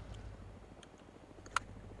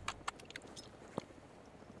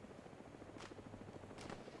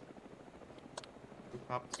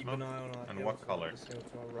 Pop Keep smoke. an eye on our And hills what color? on this hill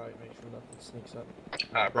to our right, make sure nothing sneaks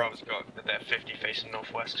up. Bravo's got their 50 facing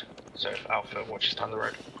northwest, so if Alpha watches down the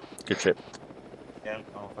road. Good ship. Yeah,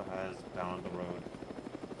 Alpha has down the road.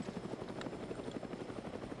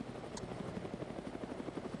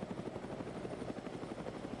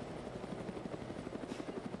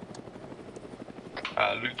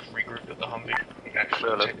 Luke regrouped at the Humvee.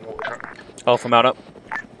 Actually, take the water truck. Alpha mount up.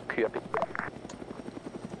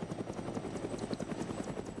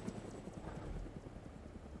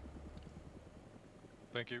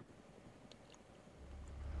 Thank you.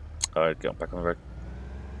 Alright, get on back on the road.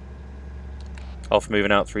 Alpha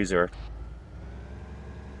moving out 3-0.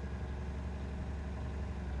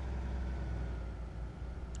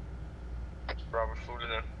 Bravo flew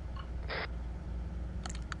in.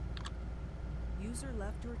 User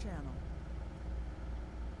left your channel.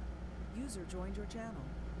 User joined your channel.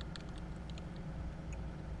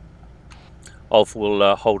 Alpha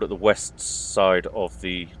will hold at the west side of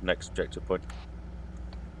the next objective point.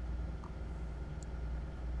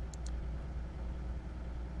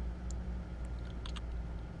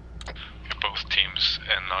 Get both teams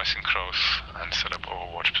in nice and close and set up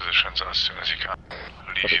overwatch positions as soon as you can.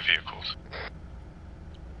 Leave your vehicles.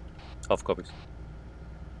 Alpha copies.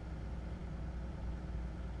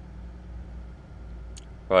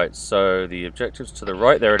 Right, so the objective's to the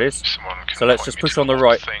right, there it is. So let's just push on the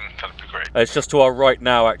right. That'd be great. It's just to our right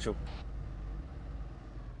now, actual.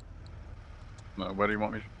 Where do you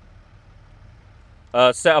want me?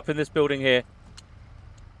 Set up in this building here.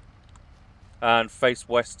 And face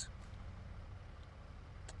west.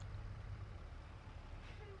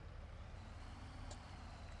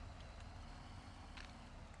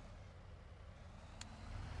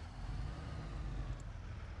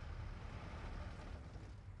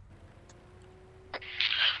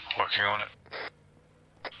 Working on it.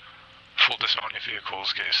 Full dismount your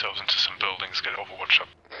vehicles, get yourselves into some buildings, get overwatch up.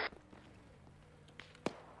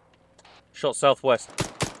 Shot southwest.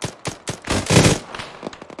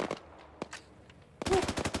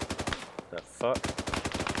 The fuck?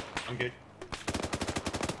 I'm good.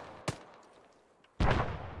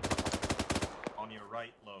 On your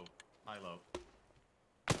right, low. High low.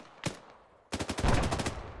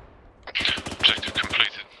 Objective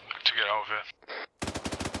completed. Look to get out of here.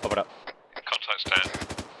 Pop it up. Contact's dead.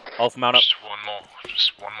 Alpha mount up. Just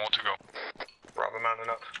one more to go. Bravo mounting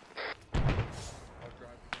up.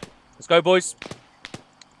 Let's go, boys.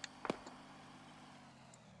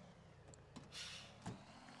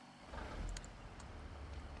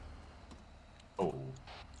 Oh.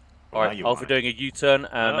 Alright, Alpha doing a U-turn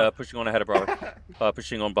and pushing on ahead of Bravo.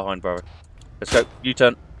 Pushing on behind Bravo. Let's go.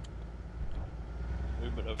 U-turn.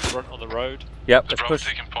 Movement of front on the road. Yep, let's Bravo push.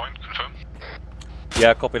 taking point, confirm.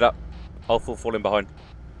 Yeah, copy that. Alpha will fall in behind.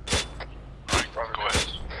 Right, go ahead.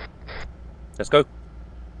 Let's go.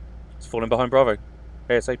 It's falling behind Bravo.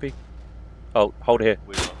 ASAP. Oh, hold here.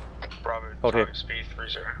 Bravo, Hold here. speed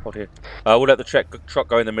 30. Hold here. We'll let the truck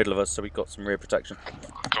go in the middle of us so we've got some rear protection.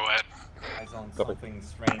 Go ahead. Eyes on something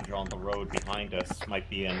strange on the road behind us. Might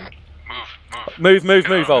be in. Move,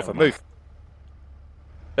 Alpha, move.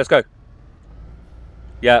 Let's go.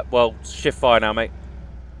 Yeah, well, shift fire now, mate.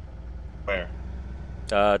 Where?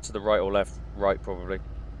 To the right or left? Right, probably.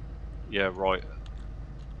 Yeah, right.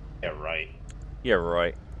 Yeah, right. Yeah,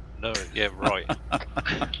 right. No, yeah, right.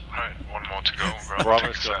 Right, one more to go.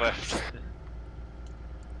 Bravo's got left.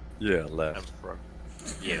 Yeah, left. And front.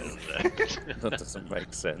 Yeah, left. That doesn't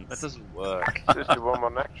make sense. That doesn't work. 61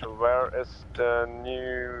 on actual, where is the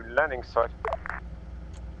new landing site?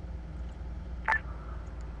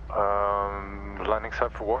 Landing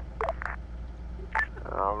site for what?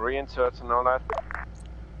 Reinserts and all that.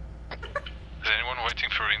 Is anyone waiting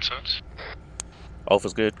for reinserts?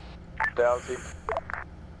 Alpha's good. Delta.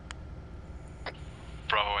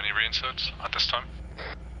 Bravo, any reinserts at this time?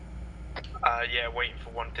 Yeah, waiting for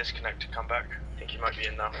one disconnect to come back. I think he might be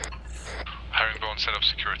in now. Herringbone, set up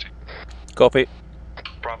security. Copy.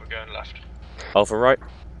 Bravo going left. Alpha right.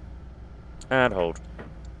 And hold.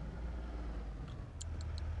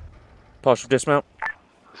 Partial dismount.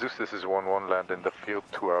 Zeus, this is 1-1, land in the field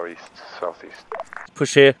to our east, southeast.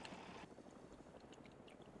 Push here.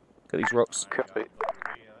 Get these rocks. Copy.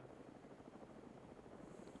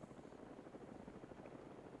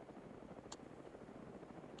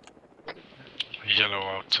 yellow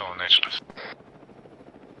out on HLS.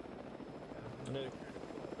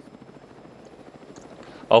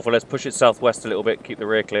 Alpha, let's push it southwest a little bit, keep the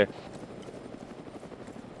rear clear.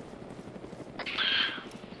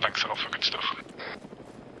 Thanks, Alpha, good stuff.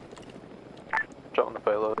 Drop on the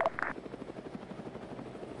payload.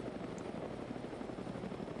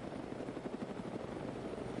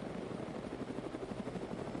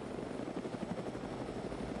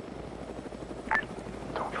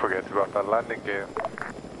 Don't forget about that landing gear.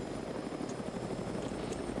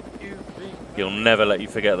 He'll never let you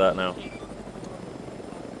forget that now.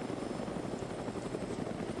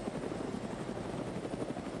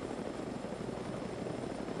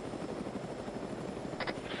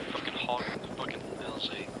 Fucking hot in the fucking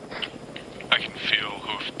LZ. I can feel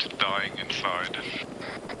Hoofed dying inside.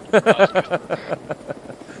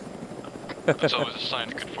 That's always a sign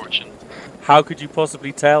of good fortune. How could you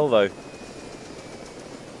possibly tell, though?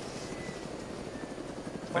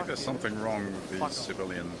 I think there's something wrong with these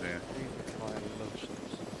civilians here.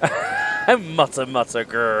 Mutter, mutter,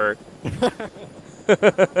 grrr.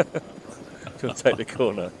 You'll take the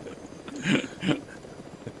corner.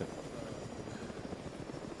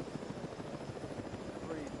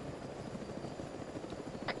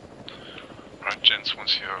 Right, gents,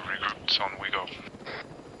 once you're regrouped, on we go.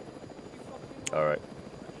 Alright.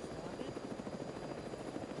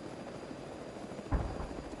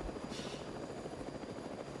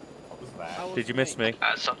 What was that? Did you miss me?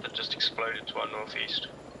 Something just exploded to our northeast.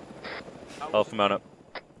 Alpha, mount up.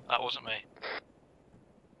 That wasn't me.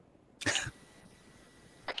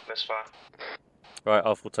 Misfire. Right,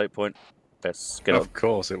 Alpha will take point. Let's get up. Of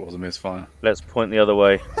course it was a misfire. Let's point the other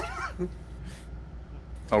way.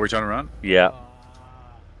 Are we turning around? Yeah.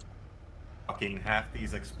 Fucking half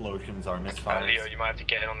these explosions are misfires. Leo, you might have to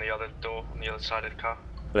get in on the other door, on the other side of the car.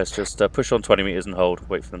 Let's just push on 20 meters and hold.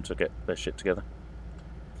 Wait for them to get their shit together.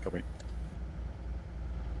 Copy.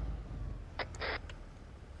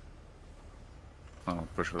 I'll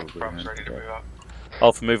push a little bit. Bravo's ready to move up.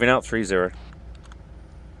 Alpha moving out, 3-0.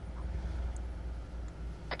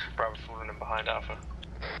 Bravo's falling in behind Alpha.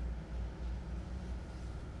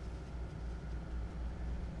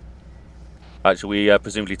 Actually, we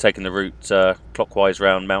presumably taking the route clockwise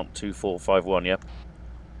round Mount 2451, yeah?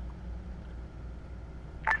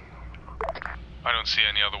 I don't see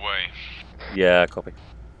any other way. Yeah, copy.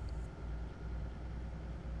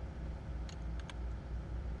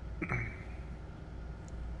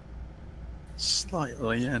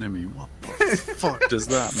 Slightly enemy, what the fuck does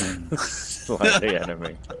that mean? Slightly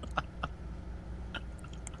enemy.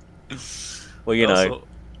 Well, you know.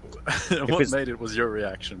 What made it was your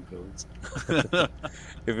reaction, Pills.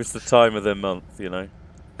 If it's the time of the month, you know.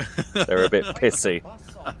 They're a bit pissy.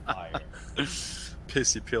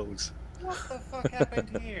 Pissy Pills. What the fuck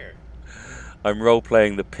happened here? I'm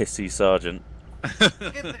role-playing the pissy sergeant.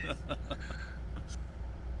 Look at this.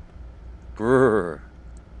 Grrr.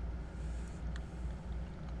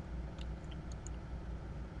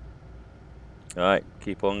 Alright,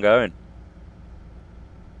 keep on going.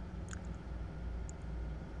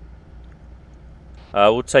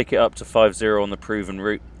 We'll take it up to 5-0 on the proven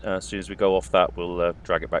route. As soon as we go off that, we'll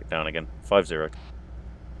drag it back down again. 5-0.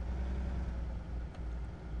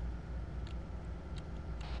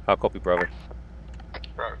 How copy, Bravo?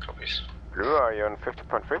 Bravo copies. Blue, are you on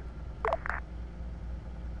 50.3?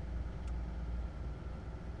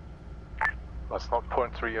 That's not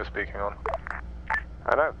point 3 you're speaking on.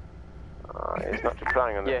 I know. He's not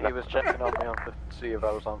planning on this. Yeah, he was checking on me on 50 to see if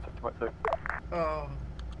I was on 50.2. Oh.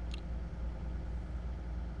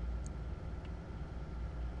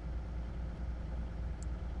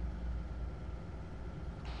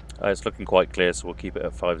 It's looking quite clear, so we'll keep it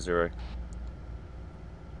at 5-0.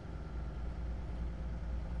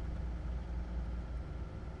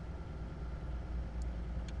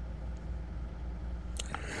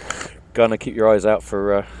 Gonna keep your eyes out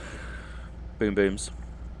for boom booms.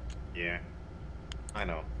 Yeah, I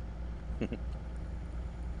know.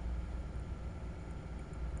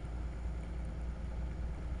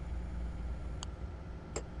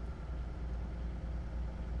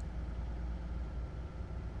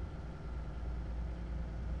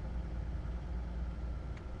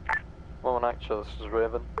 Well, actually, this is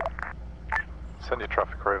Raven. Send your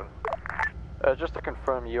traffic, Raven. Just to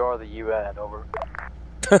confirm, you are the UN, over.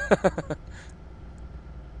 I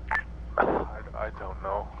don't know. I don't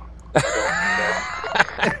know.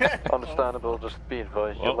 Understandable, just be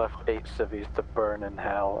advised, you left 8 civvies to burn in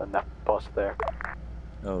hell in that bus there.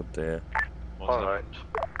 Oh dear. Alright.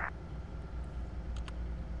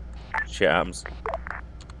 Shit happens.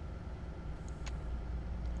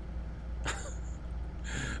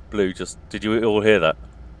 Blue, just did you all hear that?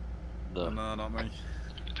 No, not me.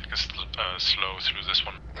 Take us slow through this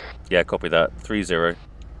one. Yeah, copy that. 3-0.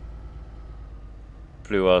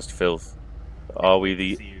 Blue asked Filth, Are you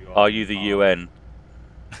the UN?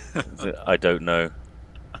 I don't know.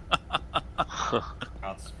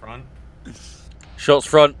 Shots front. Shots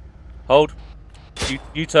front. Hold.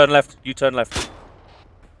 You turn left. You turn left.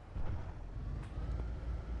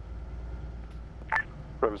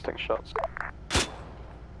 Bro's taking shots.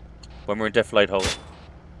 When we're in defilade, hold.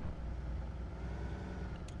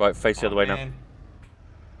 Right, face the other way now.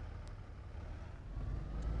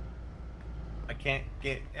 I can't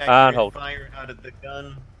get And accurate hold. fire out of the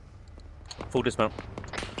gun. Full dismount.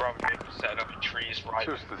 Bravo set up in trees right.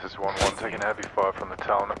 This is 1-1, taking heavy fire from the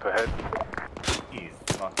town up ahead.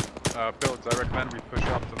 Builds, I recommend we push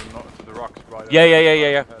up to the rocks right.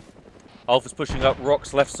 Yeah. Alpha's pushing up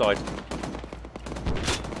rocks left side.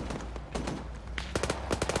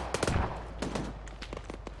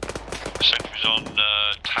 Sentries on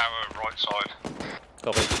tower right side.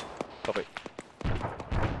 Copy.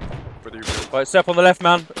 Right, step on the left,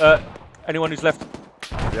 man. Anyone who's left.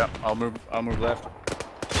 Yeah, I'll move left.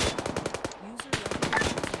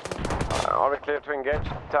 Are we clear to engage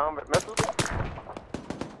town with missiles?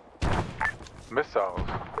 Missiles?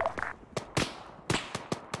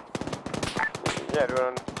 Yeah, do you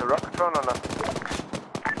want the rocket run or not?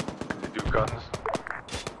 They do guns.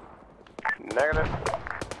 Negative.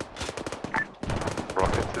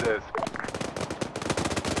 Rockets it is.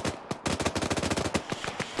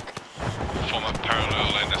 Form a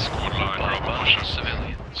parallel in the squad line, drop pushing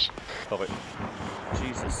civilians. Copy.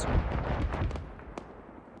 Jesus.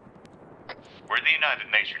 We're the United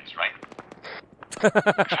Nations, right? We've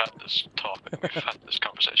had this topic, we've had this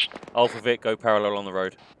conversation. Alpha Vic, go parallel on the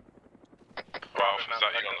road. Wow, is that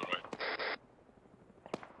you on the road?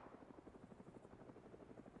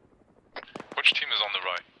 Which team is on the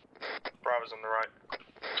right? Bravo's on the right.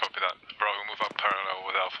 Copy that. Bravo, move up parallel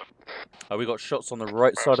with Alpha. We got shots on the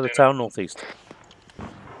right side of the town, northeast.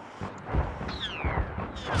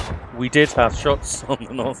 We did have shots on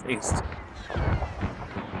the northeast.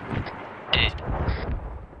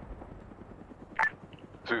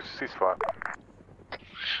 Ceasefire.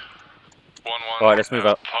 1-1. Alright, let's move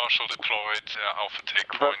up. Partial deployed. Alpha take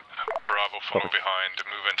point. Bravo follow behind.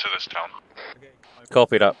 Move into this town.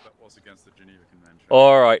 Copy that. That was against the Geneva Convention.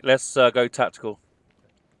 Alright, let's go tactical.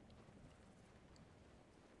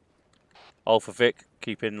 Alpha Vic,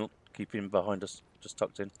 keep in behind us, just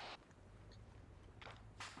tucked in.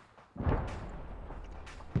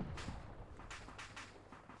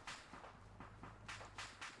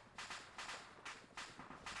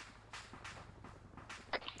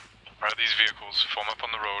 Right, these vehicles form up on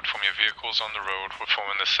the road. Form your vehicles on the road. We're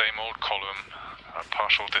forming the same old column.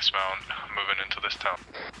 Partial dismount. Moving into this town.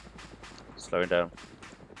 Slowing down.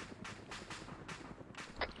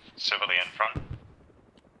 Civilian front.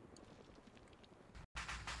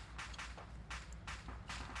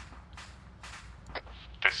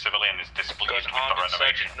 This civilian is displeased with the Armored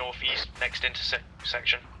renovation. Sergeant northeast, next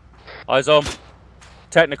intersection. Eyes on.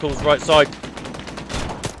 Technicals, right side.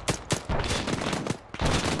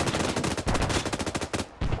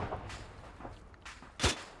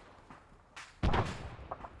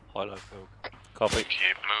 High-low Phil. Copy.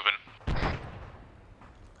 Keep moving.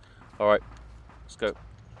 Alright, let's go.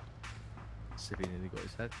 Civvy nearly got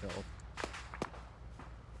his head cut off.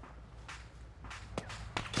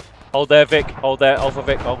 Hold there, Vic. Hold there. Alpha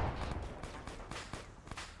Vic, hold.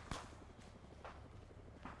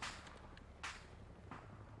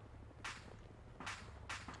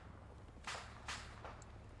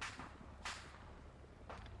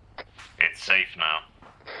 It's safe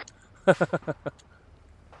now.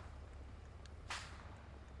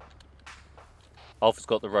 Alpha's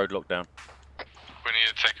got the road locked down. We need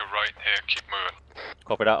to take a right here. Keep moving.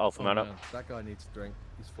 Copy that, Alpha, Oh, man up. man, that guy needs a drink.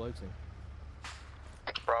 He's floating.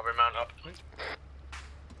 Bravo, mount up.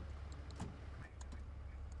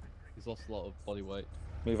 He's lost a lot of body weight.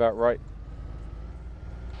 Move out right.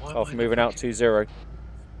 Why am Alpha I moving out 2-0.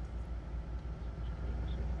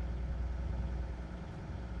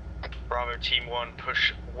 Bravo, team 1,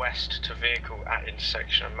 push west to vehicle at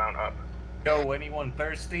intersection and mount up. Yo, anyone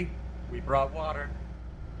thirsty? We brought water.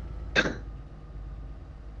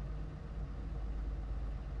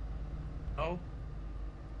 Oh?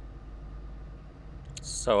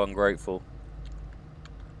 So ungrateful.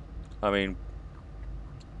 I mean,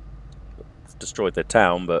 it's destroyed their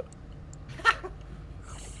town, but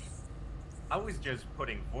I was just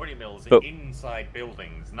putting 40 mils But- inside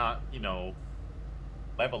buildings, not, you know,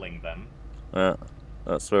 leveling them.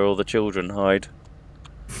 that's where all the children hide.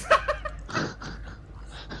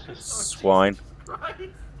 Swine.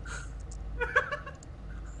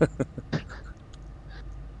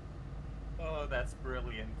 Oh, that's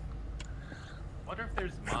brilliant. Wonder if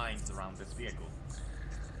there's mines around this vehicle.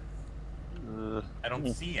 I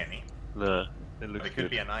don't see any. No, it But looks it could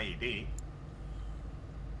good. be an IED.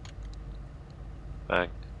 Bang.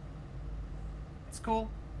 It's cool.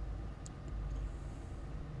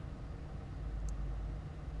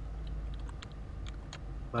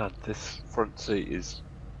 Man, this front seat is...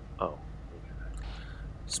 Oh.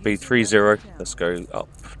 Speed 30. Let's go up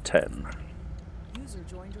 10. User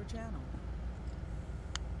joined your channel.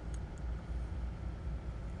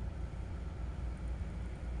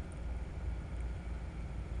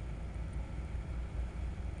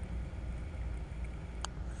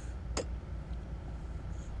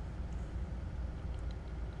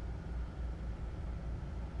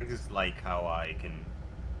 I just like how I can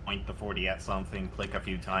point the 40 at something, click a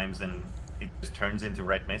few times, and it just turns into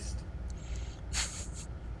red mist.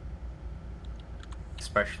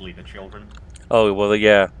 Especially the children. Oh, well,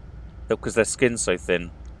 yeah. Because their skin's so thin.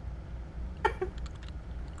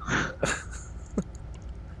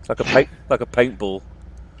 It's like a paintball.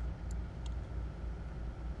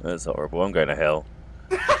 That's horrible. I'm going to hell.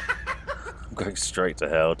 I'm going straight to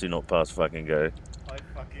hell. Do not pass fucking go. I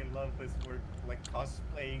fucking love this word, like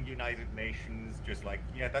cosplaying United Nations, just like,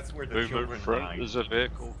 yeah, that's where the Movement children front, hide. there's a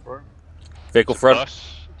vehicle front. Vehicle It's a front.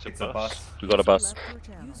 bus. It's a bus. We got a bus.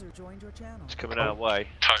 User joined your channel. It's coming our way.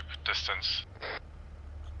 Type distance.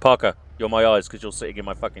 Parker, you're my eyes because you're sitting in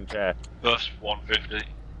my fucking chair. Bus 150.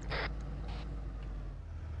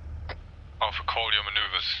 Alpha, call your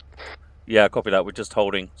maneuvers. Yeah, copy that. We're just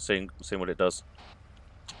holding, seeing what it does.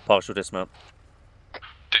 Partial dismount.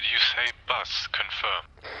 Did you say bus?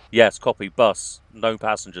 Confirm. Yes, copy. Bus. No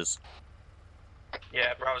passengers.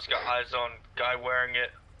 Yeah, Bravo's got eyes on guy wearing it.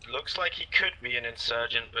 Looks like he could be an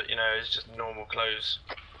insurgent, but you know, it's just normal clothes.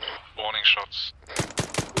 Warning shots.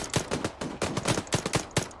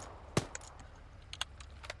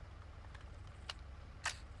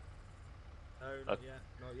 No, not yet,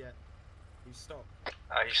 not yet. He stopped.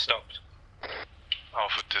 He stopped.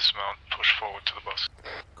 Alpha, dismount. Push forward to the bus.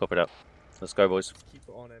 Copy that. Let's go, boys. Keep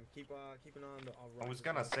it on him. Keep an eye on the. I was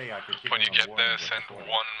gonna say I could keep When it you on get warning, there, but send before-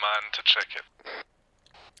 one man to check it.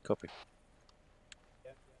 Copy.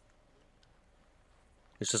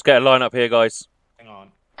 Let's just get a line up here, guys. Hang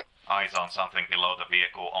on. Eyes on something below the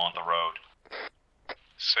vehicle on the road.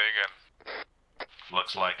 Say again.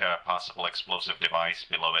 Looks like a possible explosive device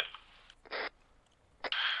below it.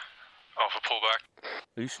 Alpha, pull back.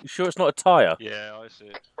 Are you sure it's not a tyre? Yeah, I see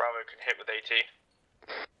it. Bravo can hit with AT.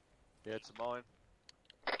 Yeah, it's a mine.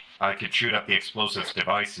 I could shoot up the explosives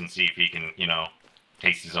device and see if he can, you know,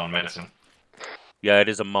 taste his own medicine. Yeah, it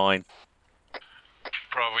is a mine.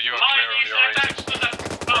 Bravo, you are clear on your AT.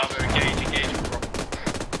 Bravo, engage.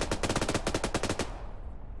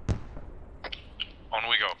 On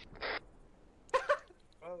we go.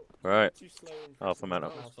 Right. Alpha man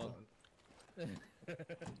up.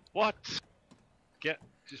 What?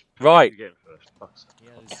 Just Right. Again first. Fuck's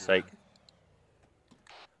Sake.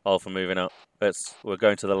 Alpha moving up. We're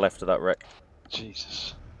going to the left of that wreck.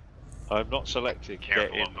 Jesus. I'm not selected.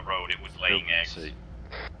 Careful Get of in. the road, it was laying Open eggs. seat.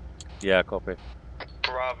 Yeah, copy.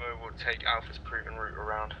 Bravo will take Alpha's proven route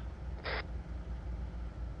around.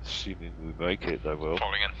 Assuming we make it, they will.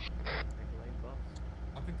 Falling in.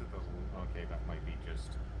 I think that okay, that might be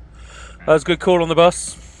just. That was a good call on the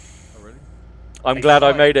bus. Oh, really? I'm glad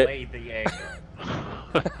I made it. Laid the egg.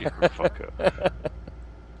 You're a fucker.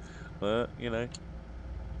 Well, you know.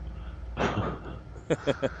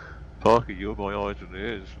 Parker, you're my eyes and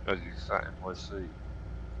ears as you sat in my seat.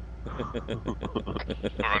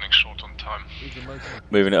 We're running short on time.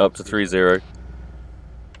 Moving it up to 3-0.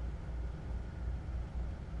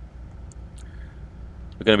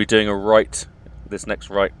 We're going to be doing a right, this next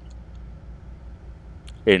right.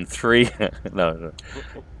 In 3. No.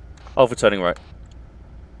 Alpha turning right.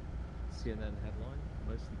 CNN headline: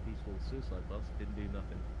 mostly peaceful suicide bus didn't do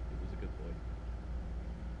nothing. It was a good boy.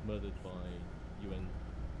 Murdered by UN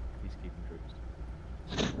peacekeeping troops.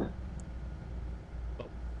 But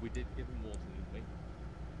we did give him water, didn't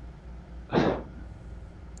we?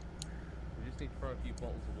 We just need to throw a few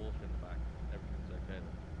bottles of water in the back. Everything's okay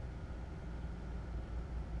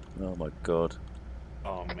then. Oh my god.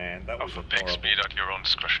 Oh man, that was Alpha, pick horrible. speed at your own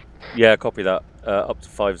discretion. Yeah, copy that. Up to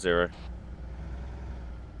 5-0.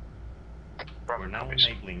 We're now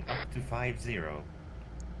enabling up to 5-0.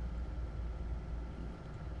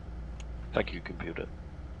 Thank you, computer.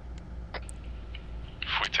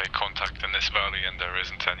 If we take contact in this valley and there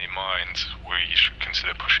isn't any mines, we should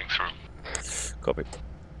consider pushing through. Copy.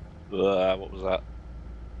 What was that?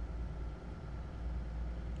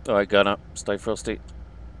 Alright, gun up. Stay frosty.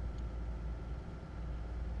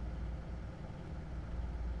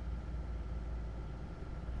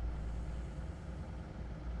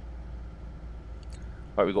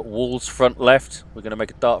 Right, we've got walls front left. We're going to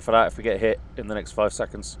make a dart for that if we get hit in the next 5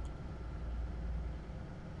 seconds.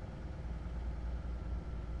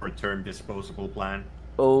 Return disposable plan.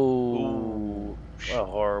 Oh, oh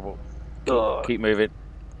horrible. Keep moving.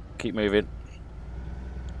 Keep moving.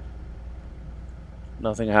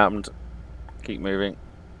 Nothing happened. Keep moving.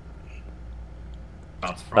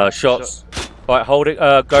 Shots. Right, hold it.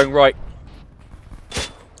 Going right.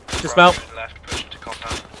 Dismount. Left, push to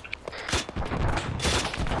compound.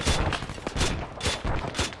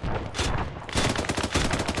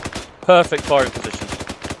 Perfect firing position.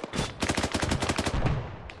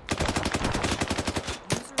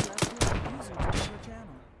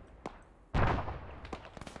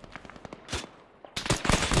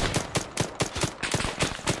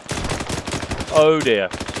 Oh dear.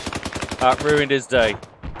 That ruined his day.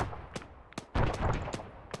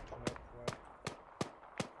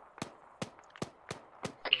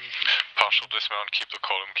 Partial dismount, keep the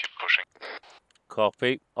column, keep pushing.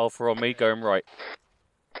 Copy. Alpha on me, going right.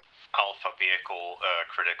 Alpha vehicle,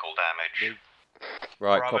 critical damage.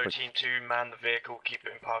 Right, Bravo copy. Team 2, man the vehicle, keep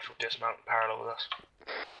it in partial dismount parallel with us.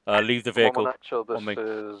 Leave the vehicle. Actual, this on me.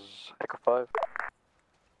 is Echo 5.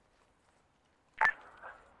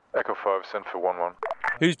 Echo 5, send for 1-1.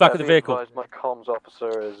 Who's back of the vehicle? Advised, my comms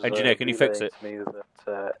officer is Engineer, can you fix it? to me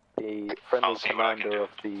that a friendly commander of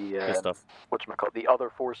the Good stuff. whatchamacallit, the other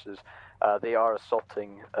forces, they are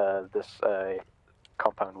assaulting this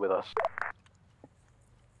compound with us.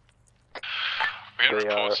 We have They are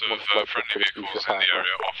reports most of likely friendly to be vehicles in Japan. the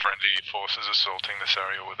area or friendly forces assaulting this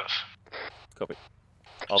area with us. Copy.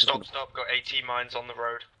 Stop, got AT mines on the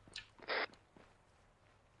road.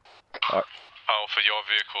 Alright. Alpha, your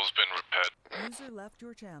vehicle's been repaired. User left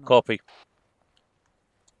your channel. Copy.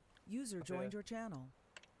 User joined your channel.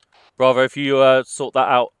 Bravo, if you sort that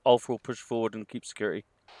out, Alpha will push forward and keep security.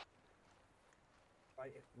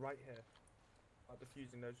 Right here. I'm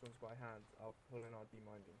defusing those ones by hand. I'll pull in our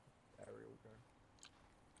demining aerial gun.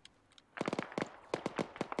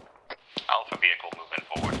 Alpha vehicle moving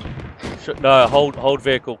forward. No, hold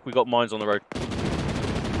vehicle. We got mines on the road.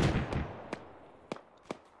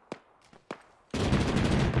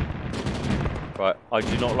 Right, I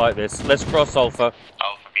do not like this. Let's cross Alpha.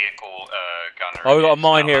 Alpha vehicle, gunner. Oh, we got a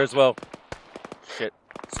mine here as well. Shit.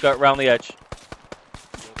 Skirt round the edge.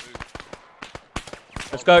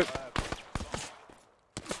 Let's go.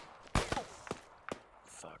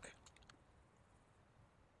 Fuck.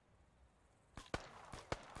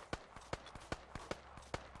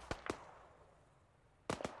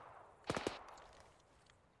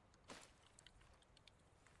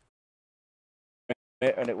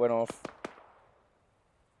 And it went off.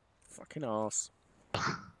 Fucking arse.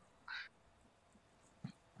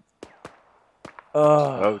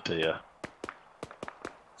 Oh dear.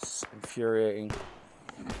 It's infuriating.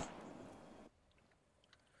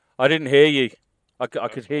 I didn't hear you. I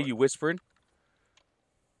could hear you whispering.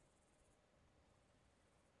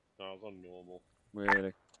 No, I was on normal.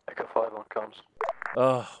 Really? Echo 5 on comms.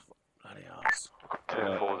 Oh, bloody arse.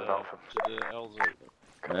 10 forward and Alpha. To the LZ.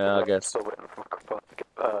 Yeah, I guess. Still waiting for pilot to get,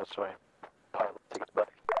 pilot to get back.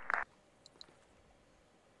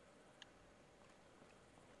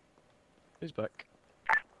 He's back.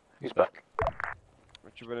 He's back.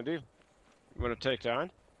 What you gonna do? You wanna take down?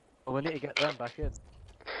 Oh, we need to get them back in.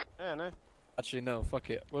 Yeah, no. Actually, no, fuck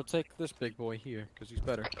it. We'll take this big boy here, because he's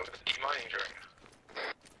better. Demining drone.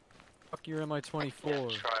 Fuck your MI-24.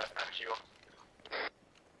 Yeah, try it, actually.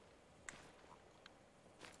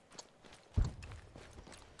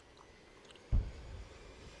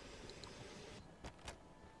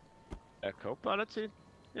 Echo piloted?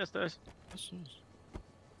 Yes, there's.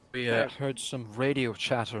 We heard some radio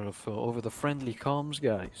chatter of, over the friendly comms,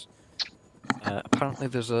 guys. Apparently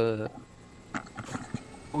there's a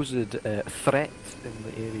supposed threat in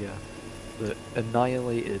the area that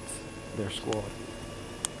annihilated their squad.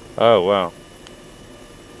 Oh, wow.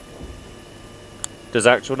 Does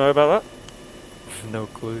Actual know about that? No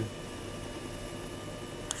clue.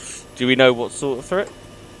 Do we know what sort of threat?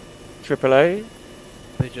 AAA?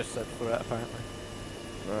 They just said threat, apparently.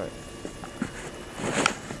 Right.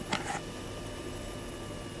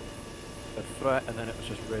 A threat, and then it was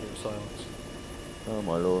just radio silence. Oh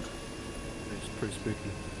my lord. It's pretty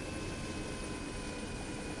spooky.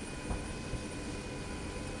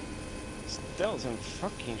 Still some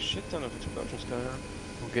fucking shit ton of explosions going on.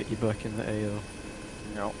 We'll get you back in the AO.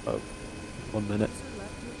 No. Oh. 1 minute. User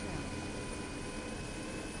left your channel.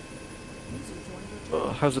 User joined your channel.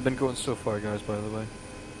 Ugh. How's it been going so far, guys, by the way?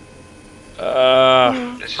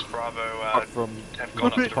 This is Bravo. From have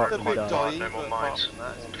gone up to the apart road from quite die. far, no more mines.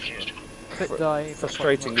 Confused. Bit die,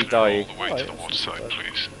 Frustratingly die. All the way to the water side,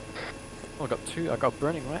 please. Oh, I got two. I got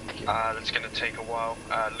burning wreck. That's going to take a while.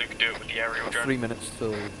 Luke, do it with the aerial drone. 3 minutes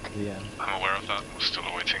till the end. I'm aware of that. We're still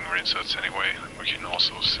awaiting reinserts anyway. We can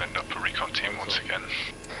also send up a recon team once again.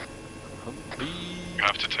 You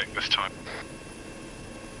have to take this time.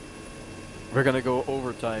 We're gonna go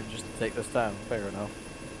overtime just to take this down. Fair enough.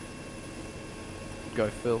 Go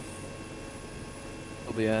filth.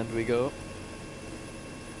 Till the end we go.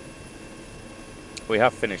 We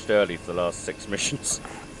have finished early for the last 6 missions.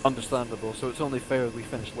 Understandable, so it's only fair we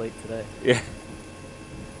finished late today. Yeah.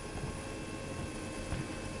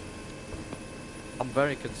 I'm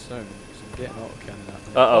very concerned because I'm getting autocannon at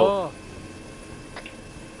me. Uh-oh.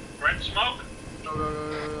 Red smoke?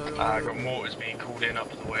 I got mortars being called in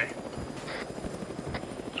up the way.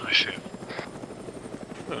 I see it.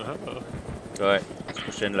 Alright, let's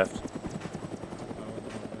push in left.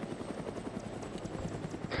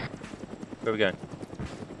 Where are we going?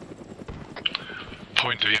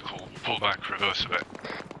 Point vehicle, pull back, reverse a bit.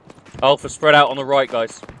 Alpha, spread out on the right,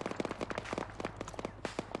 guys.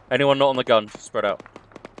 Anyone not on the gun, spread out.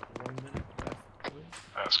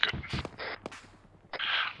 That's good.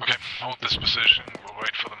 Okay, hold this position. We'll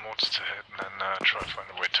wait for the mortars to hit and then try to find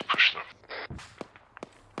a way to push through.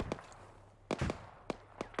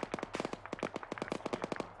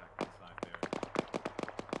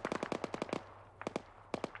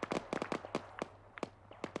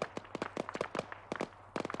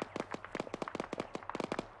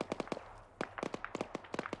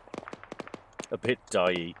 A bit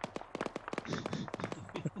die.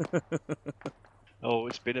 Oh,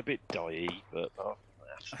 it's been a bit die, but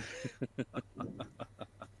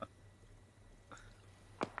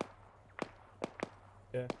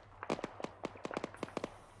yeah.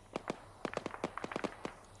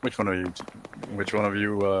 Which one of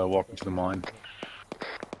you walked into the mine?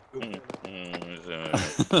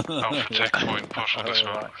 Alpha, take point, partial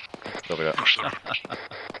dismount. Copy that. Push through.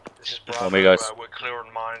 This is Follow Bravo. me, guys. We're clear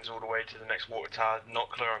on mines all the way to the next water tower.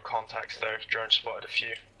 Not clear on contacts though. Drone spotted a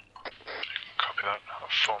few. Copy that. I'll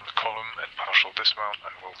form the column and partial dismount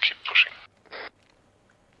and we'll keep pushing.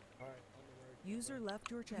 User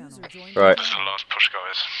left your channel. User joined Right. This is the last push,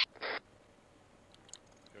 guys.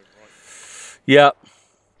 Yeah.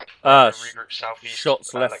 Regroup southeast.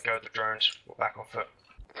 Shots left. Let go of the drones. We're back on foot.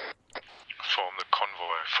 Form the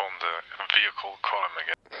convoy, form the vehicle column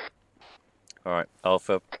again. Alright,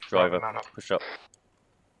 Alpha, driver, man up. push up.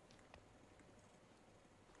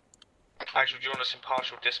 Actually, do you want us in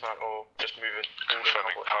partial dismount or just move it?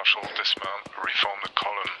 Confirming partial dismount, reform the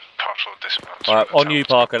column, partial dismount. Alright, on you,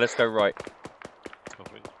 Parker, let's go right.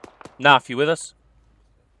 Naf, you with us?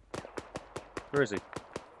 Where is he?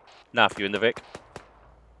 Naf, you in the Vic?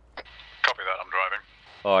 Copy that, I'm driving.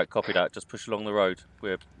 Alright, copy that. Just push along the road.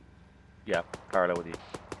 We're, yeah, parallel with you.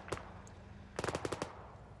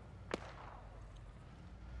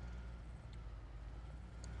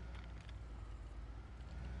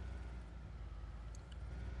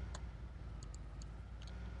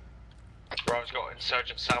 Bravo's got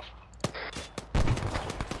insurgent south.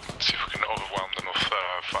 Let's see if we can overwhelm them with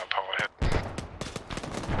firepower here.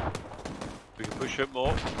 we can push up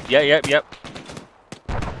more. Yeah, yep.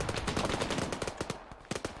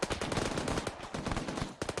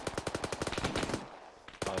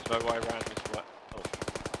 There's no way around this way. Oh.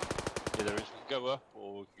 Yeah, there is. We can go up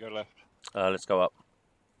or we can go left. Let's go up.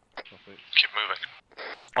 Keep moving.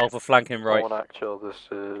 Alpha flanking right. One actual, this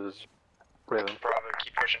is Raven. Bravo,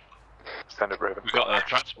 keep pushing. Standard Raven. We've got a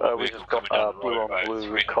transport We vehicle just got coming down the blue road on about blue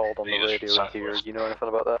 300 called on the meters radio from here. southwest. Do you know anything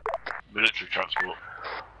about that? Military transport.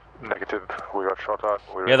 Negative, we got shot at.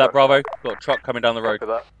 Yeah, that Bravo. Got a truck coming down the road.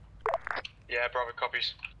 That. Yeah, Bravo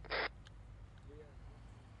copies.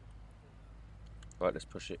 Right, let's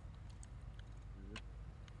push it.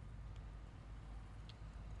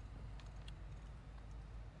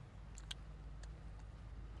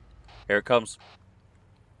 Here it comes.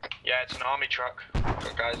 Yeah, it's an army truck.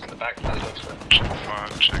 Got guys in the back that looks like.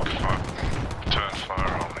 Check fire. Turn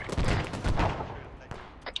fire only.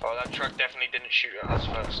 Oh, that truck definitely didn't shoot at us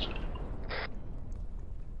first.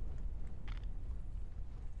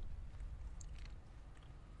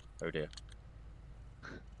 Oh dear.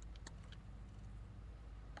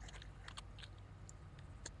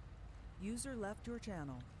 User left your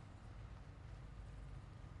channel.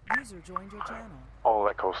 User joined your channel. All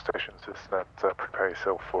Echo stations, is that prepare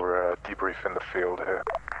yourself for debrief in the field here.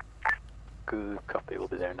 Good copy, we'll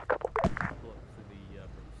be there in a couple. For the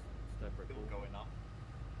separate Still going up.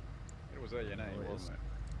 It was A&A, wasn't it?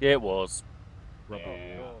 Yeah, it was. Rubber.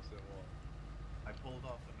 Yeah. I pulled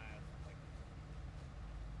off the mask. Like...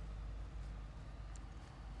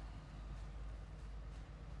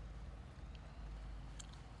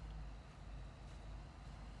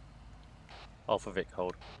 Alpha Vic,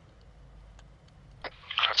 hold.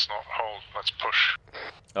 Let's not hold, let's push.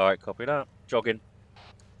 Alright, copy that. Jogging.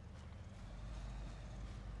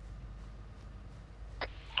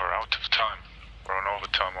 We're out of time. We're on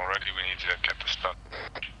overtime already, we need to get this done.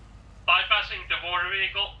 Bypassing the water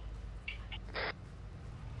vehicle.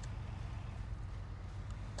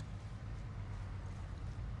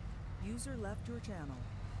 User left your channel.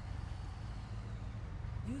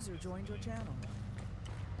 User joined your channel.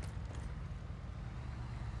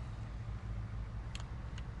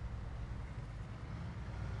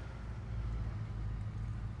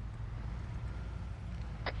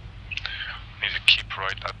 Need to keep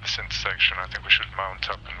right at this intersection. I think we should mount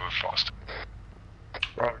up and move fast.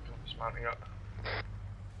 Right, just mounting up.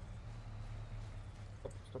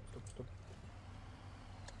 Stop.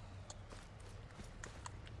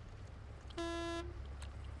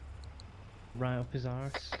 Right up his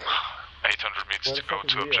arse. 800 meters to go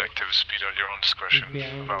to objective, speed at your own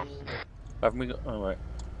discretion. Mount. Haven't we got... Oh, right.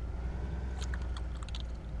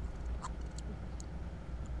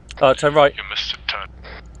 Turn right. You missed it, turn.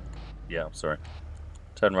 Yeah, I'm sorry.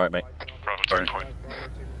 Turn right, mate. Bravo, turn point.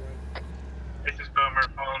 This is Boomer,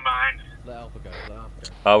 falling behind. Let Alpha go, let Alpha go.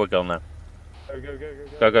 Oh, we're gone now. Go.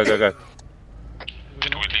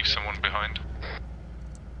 Did we leave someone behind?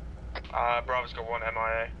 Bravo's got one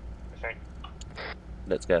MIA, I think.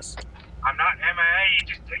 Let's guess. I'm not MIA, you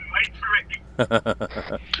just didn't wait for it.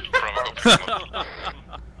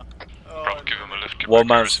 Bravo, give him a lift. One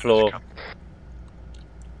man's floor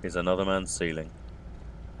is another man's ceiling.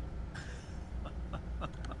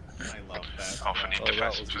 I love that. Alpha need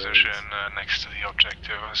defensive position next to the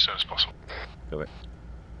objective as soon as possible. Do it.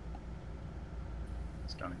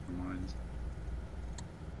 Scanning for mines.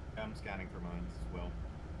 I'm scanning for mines as well.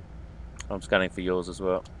 I'm scanning for yours as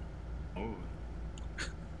well. Oh.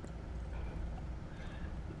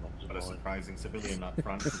 What a surprising civilian up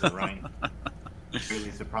front to the right.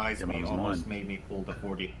 Really surprised me, almost made me pull the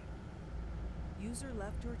 40. User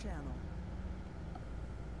left your channel.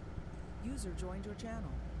 User joined your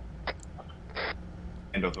channel.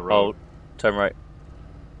 End of the road. Hold. Turn right.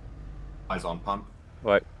 Eyes on pump.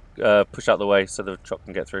 Right. Push out the way so the truck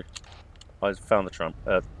can get through. I found the trump.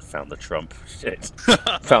 Found the trump. Shit.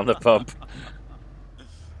 Found the pump.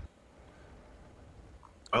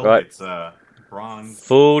 Well, right. It's bronze.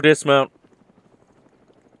 Full dismount.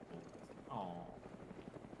 Oh.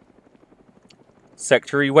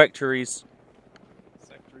 Sectory wectories.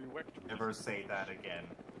 Never say that again.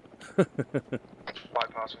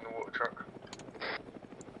 Bypassing the water truck.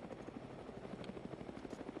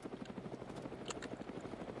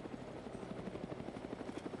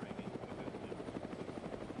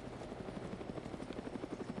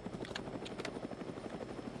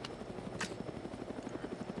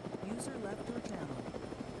 User left your channel.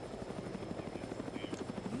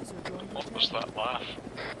 User joined your What was that laugh?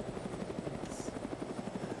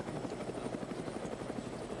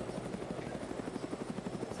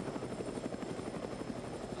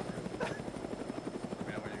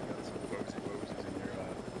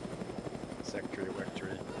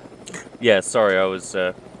 Yeah, sorry, I was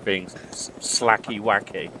being slacky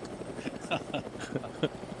wacky.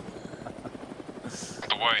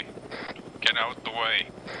 The way. Get out the way.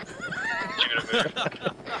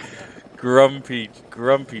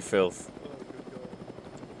 Grumpy filth.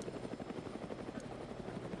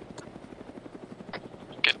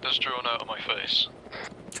 Get this drone out of my face.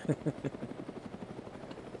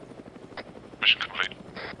 Mission complete.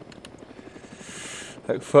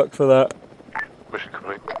 Thank fuck for that. Mission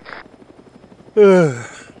complete. User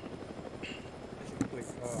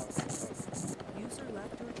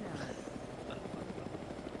left your channel.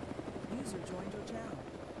 User joined your channel.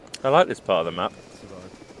 I like this part of the map.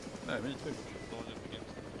 No, me too.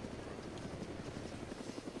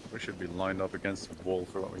 We should be lined up against the wall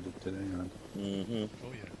for what we did today, man. Mm-hmm.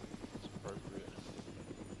 Oh yeah, it's appropriate.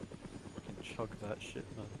 Fucking chug that shit,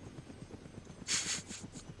 man.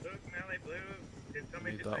 Look, Melee Blue, did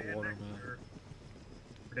somebody Need just that say water, next, man. or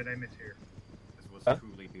did I mishear? This was Huh?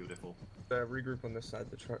 truly beautiful. Regroup on this side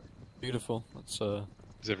of the truck. Beautiful. That's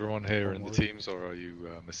Is everyone here Don't in the worry. teams, or are you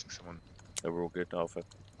missing someone? We're all good, Alpha.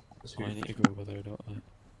 I need to go over there, don't I?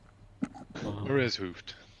 Where is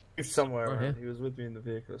Hoofed? He's somewhere Right around. here. He was with me in the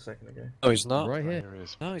vehicle a second ago. Oh, he's not. Right here. Here he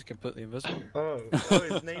is. No, he's completely invisible. Oh,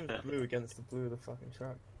 his name's blue against the blue of the fucking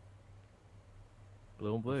truck.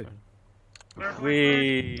 Blue and blue.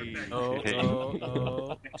 Wee.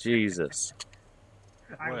 No. Jesus.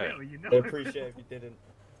 I Where? will, you know. I appreciate if you didn't.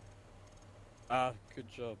 Ah,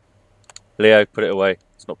 good job. Leo, put it away.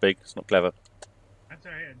 It's not big. It's not clever. That's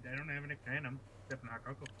alright. I don't have any cannon. Except knock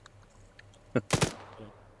uncle.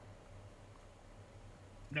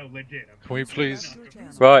 No, legit. Can we please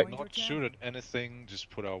Right. not shoot at anything? Just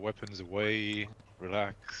put our weapons away.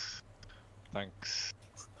 Relax. Thanks.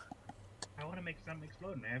 I want to make something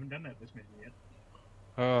explode, and I haven't done that this mission yet.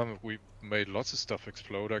 We made lots of stuff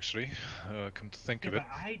explode actually. Come to think of it.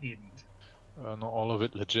 But I didn't. Not all of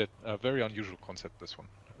it legit. A very unusual concept, this one.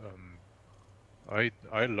 I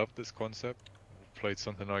love this concept. I've played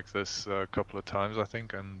something like this a couple of times, I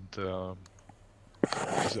think, and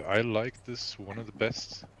I like this one of the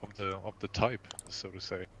best of the type, so to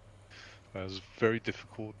say. It was very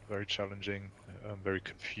difficult, very challenging, very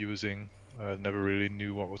confusing. I never really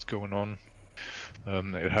knew what was going on.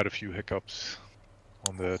 It had a few hiccups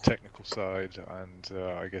on the technical side, and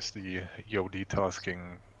I guess the EOD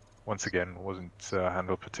tasking once again wasn't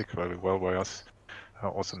handled particularly well by us. I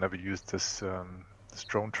also never used this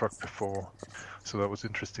drone truck before, so that was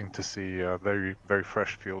interesting to see. Very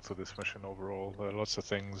fresh feel to this mission overall. Lots of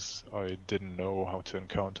things I didn't know how to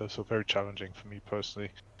encounter, so very challenging for me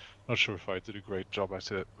personally. Not sure if I did a great job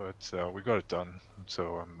at it, but we got it done,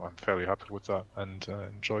 so I'm fairly happy with that, and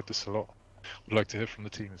enjoyed this a lot. Would like to hear from the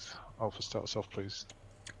teams. Alpha, start us off, please.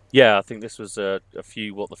 Yeah, I think this was a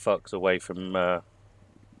few what the fucks away from a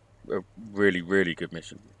really, really good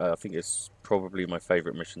mission. I think it's probably my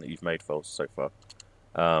favourite mission that you've made, Foles, so far.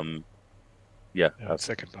 Yeah,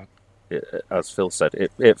 second that. As Phil said,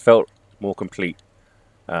 it felt more complete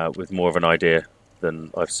with more of an idea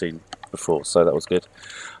than I've seen before, so that was good.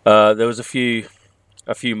 There was a few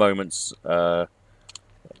moments.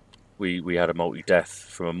 We had a multi-death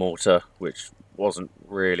from a mortar, which wasn't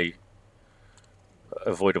really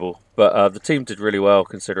avoidable, but the team did really well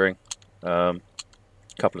considering.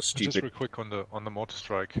 Couple of stupid. Just real quick on the mortar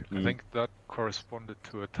strike. I think that corresponded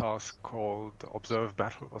to a task called Observe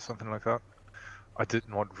Battle or something like that. I did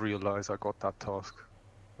not realize I got that task.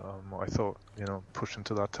 I thought, push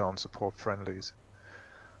into that town, support friendlies.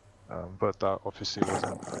 But that obviously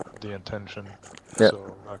wasn't the intention. Yeah.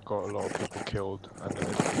 So that got a lot of people killed, and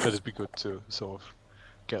it'd be good to sort of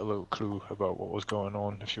get a little clue about what was going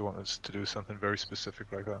on if you wanted to do something very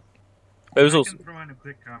specific like that. It was also. I can throw in a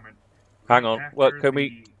quick comment. Hang on. After Well,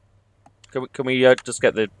 can we just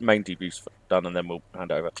get the main debriefs done and then we'll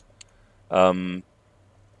hand it over.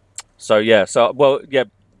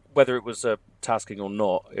 Whether it was tasking or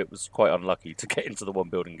not, it was quite unlucky to get into the one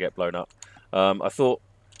building and get blown up. I thought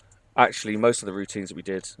actually most of the routines that we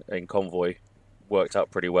did in convoy worked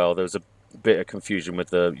out pretty well. There was a bit of confusion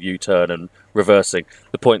with the U-turn and reversing.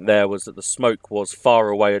 The point there was that the smoke was far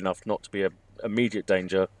away enough not to be an immediate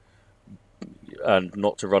danger and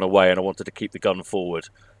not to run away, and I wanted to keep the gun forward,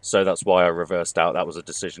 so that's why I reversed out. That was a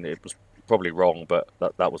decision. It was probably wrong, but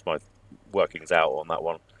that was my workings out on that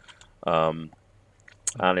one.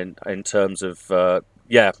 And in terms of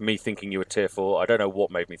me thinking you were tier 4, I don't know what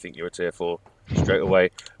made me think you were tier 4 straight away.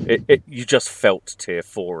 You just felt tier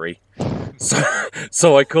 4-y,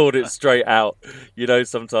 so I called it straight out.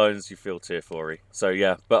 Sometimes you feel tier 4-y. So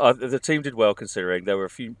yeah, but the team did well considering. There were a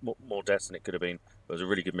few more deaths than it could have been. It was a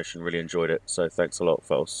really good mission, really enjoyed it, so thanks a lot,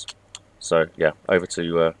 Foles. So, yeah, over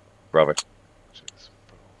to Bravo.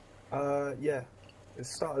 Yeah, it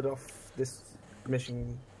started off this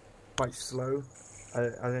mission quite slow.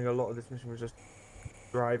 I think a lot of this mission was just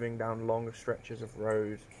driving down longer stretches of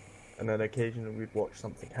road, and then occasionally we'd watch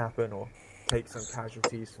something happen or take some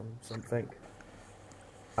casualties from something.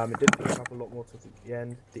 It did pick up a lot more towards the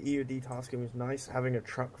end. The EOD tasking was nice. Having a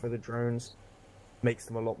truck for the drones makes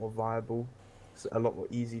them a lot more viable. A lot more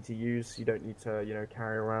easy to use. You don't need to,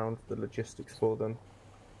 carry around the logistics for them.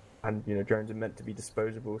 And, drones are meant to be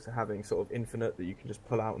disposable, so having sort of infinite that you can just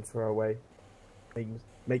pull out and throw away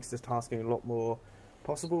makes this tasking a lot more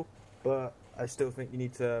possible. But I still think you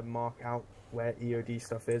need to mark out where EOD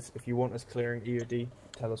stuff is. If you want us clearing EOD,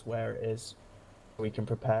 tell us where it is. We can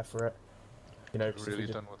prepare for it. Really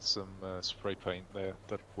done with some spray paint there.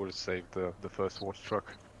 That would have saved the first water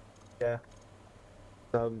truck. Yeah.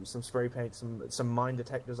 Some spray paint, some mine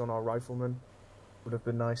detectors on our riflemen would have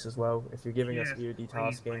been nice as well. If you're giving us EOD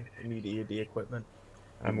tasking, we need EOD equipment,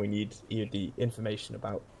 and we need EOD information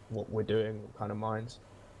about what we're doing, what kind of mines.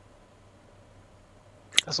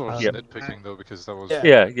 That's what I was nitpicking though, because that was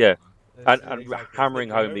Yeah. And Exactly. hammering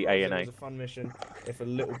home the It ANA. was a fun mission, if a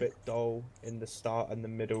little bit dull in the start and the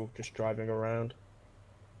middle, just driving around.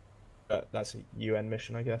 But that's a UN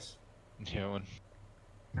mission, I guess. Yeah, one.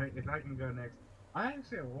 If I can go next. I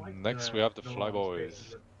actually like Next we have the launch phase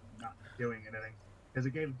Flyboys. with not doing anything. Because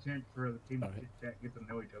it gave a chance for the team to chit-chat, get to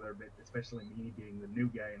know each other a bit, especially me being the new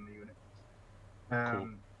guy in the unit. Cool.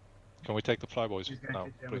 Can we take the Flyboys He's gonna now,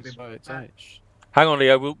 chit-chat with please? him. Hang on,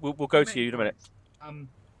 Leo. We'll go to you in a minute.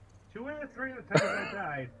 2 out of 3 of the times I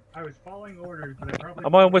died, I was following orders, but I probably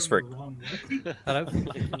Am I on followed them whispering? the wrong way. I don't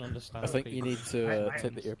think you can understand. I think you need to I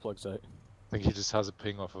take the earplugs out. I think he just has a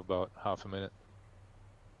ping of about half a minute.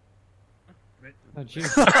 Oh, jeez.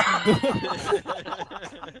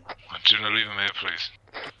 Juno, leave him here, please.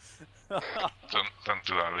 Don't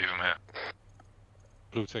do that. Leave him here.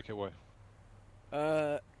 Blue, take it away.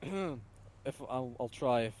 If I'll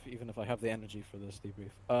try, even if I have the energy for this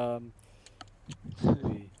debrief.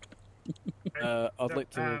 I'd like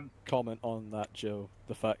to comment on that, Joe.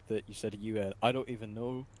 The fact that you said UN. I don't even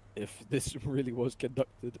know if this really was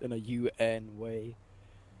conducted in a UN way.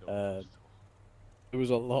 There was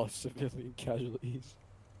a lot of civilian casualties.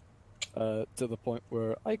 To the point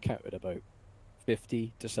where I counted about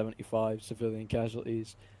 50 to 75 civilian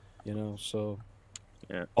casualties. You know, so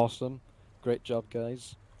yeah, awesome, great job,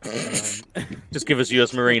 guys. Just give us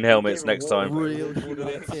US Marine helmets next time. Real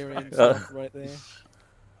humanitarian stuff right there.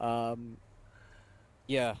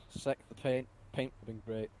 Yeah, the paint would have been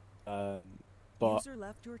great. But User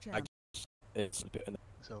left your channel. it's a bit.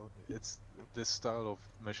 So this style of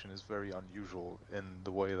mission is very unusual in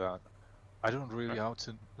the way that I don't really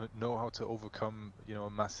know how to overcome, you know, a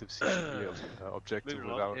massive CCP objective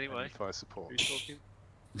Moving without along, anyway. any fire support. Who's talking?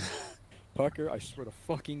 Parker, I swear to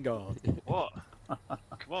fucking God. What?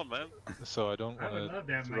 Come on, man. So I don't I would want love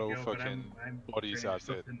to to have my throw go, but fucking I'm bodies pretty at it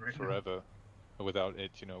exhausted right now. forever without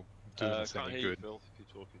it, you know, doing us Can't any hear you, good. Phil, if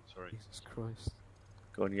you're talking. Sorry. Jesus Christ.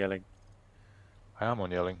 Go on yelling. I am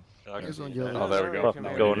on yelling. He's on yelling. Oh, there we go. Well,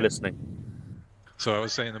 Now go we on do. listening. So I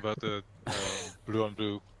was saying about the blue on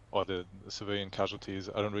blue, or the civilian casualties.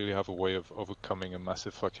 I don't really have a way of overcoming a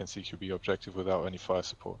massive fucking CQB objective without any fire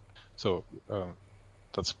support. So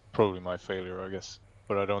that's probably my failure, I guess.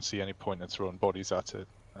 But I don't see any point in throwing bodies at it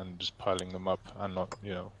and just piling them up and not,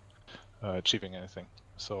 you know, achieving anything.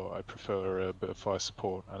 So I prefer a bit of fire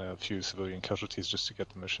support and a few civilian casualties just to get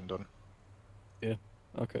the mission done. Yeah,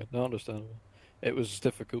 okay, no, understandable. It was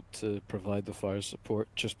difficult to provide the fire support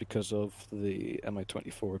just because of the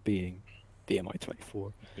Mi-24 being the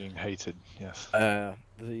Mi-24. Being hated, yes.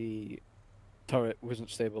 The turret wasn't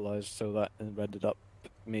stabilized, so that ended up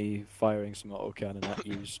me firing some autocannon at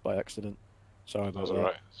you by accident. Sorry about That's that.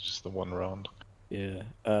 alright, it's just the one round. Yeah,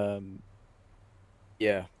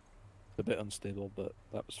 yeah, a bit unstable, but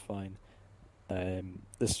that was fine.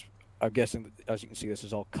 This, I'm guessing, as you can see, this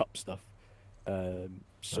is all cup stuff.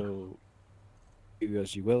 So, do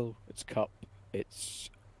as you will. It's cup.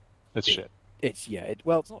 It's shit. It's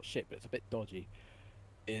well, it's not shit, but it's a bit dodgy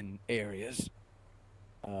in areas.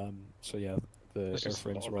 So yeah, the This is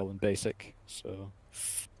airframes a are all in basic. So,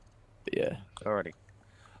 but yeah. Alrighty.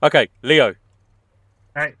 Okay, Leo.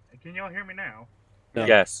 Alright, can y'all hear me now? No.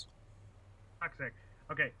 Yes. Fuck's sake.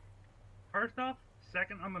 Okay. First off,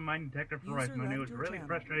 second on the mine detector for User Roseman, it left was your really channel.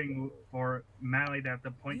 frustrating for Mally to have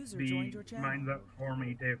to point User the joined your channel. mines up for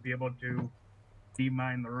me to be able to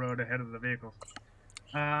demine the road ahead of the vehicles.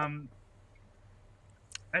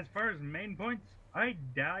 As far as main points, I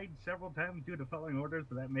died several times due to following orders,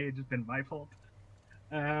 but that may have just been my fault.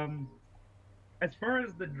 As far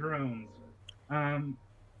as the drones,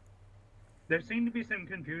 there seemed to be some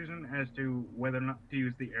confusion as to whether or not to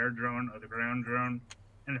use the air drone or the ground drone.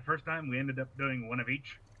 And the first time we ended up doing one of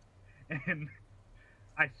each. And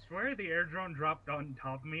I swear the air drone dropped on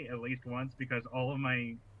top of me at least once because all of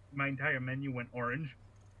my entire menu went orange.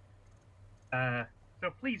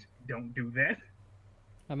 So please don't do that.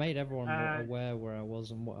 I made everyone more aware where I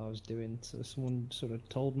was and what I was doing, so someone sort of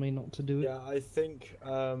told me not to do it. Yeah, I think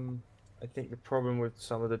the problem with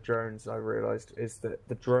some of the drones I realised is that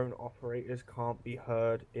the drone operators can't be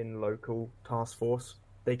heard in local task force.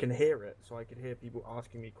 They can hear it, so I could hear people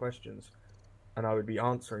asking me questions, and I would be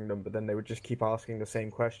answering them, but then they would just keep asking the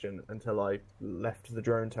same question until I left the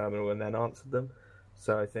drone terminal and then answered them.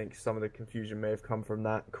 So I think some of the confusion may have come from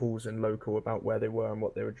that, calls in local about where they were and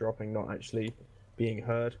what they were dropping, not actually being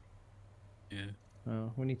heard. Yeah.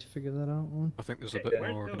 Oh, we need to figure that out. One. I think there's a bit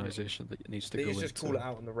more organisation that needs to go Please into. just call it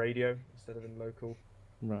out on the radio instead of in local.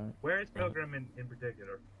 Right. Where is Pilgrim in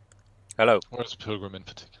particular? Hello. Where's Pilgrim in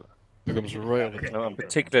particular? Pilgrim's right over there. I'm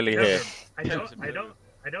particularly here. I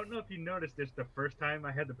don't know if you noticed this the first time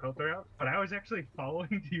I had the filter out, but I was actually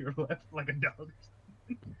following to your left like a dog.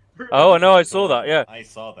 Oh, I know. I saw that. Yeah. I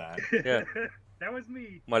saw that. Yeah. That was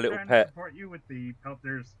me. My little trying pet. To support you with the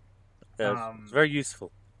pelters. Yeah, it's very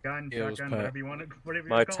useful. Gun, Yeah, it was shotgun, pet. whatever you want to, whatever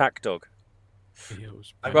My you call it. attack dog.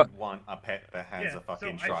 I Right. would want a pet that has Yeah, a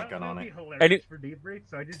fucking so shotgun on I thought it. that'd be hilarious for debrief,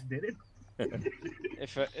 so I just did it.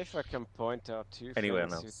 If I can point out two Anywhere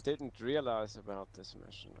things you else? didn't realize about this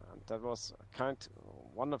mission, and that was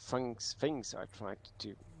one of things I tried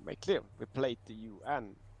to make clear. We played the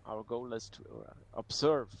UN. Our goal is to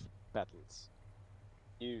observe battles.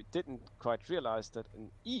 You didn't quite realize that in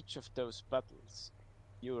each of those battles,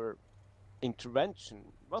 your intervention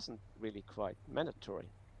wasn't really quite mandatory.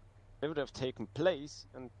 They would have taken place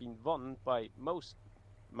and been won by most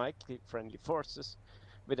likely friendly forces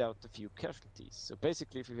without a few casualties. So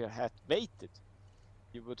basically, if you had waited,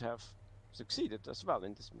 you would have succeeded as well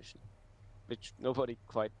in this mission, which nobody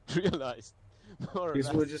quite realized.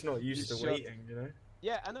 Because we're just not used to waiting, you know?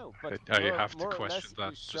 Yeah, I know, but I more, have to more or question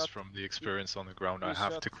less, that just from the experience on the ground. I you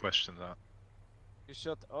have shot- to question that. You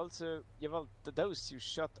shot also, yeah, well, those you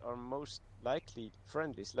shot are most likely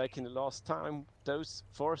friendlies. Like in the last time, those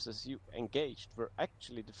forces you engaged were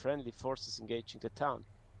actually the friendly forces engaging the town.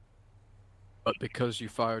 But because you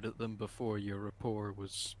fired at them before, your rapport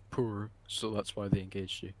was poor, so that's why they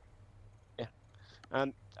engaged you. Yeah,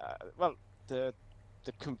 and well, the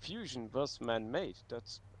confusion was man-made.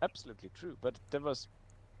 That's absolutely true. But there was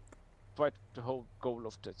quite the whole goal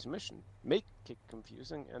of this mission: make it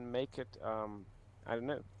confusing and make it I don't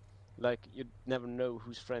know, like you'd never know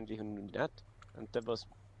who's friendly, who's not, and that was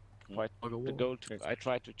quite the goal. I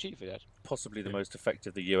tried to achieve that. Possibly the most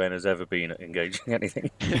effective the UN has ever been at engaging anything.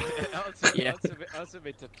 Also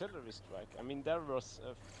with artillery strike. I mean, there was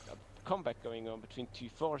a combat going on between two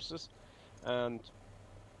forces, and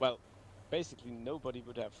well, basically nobody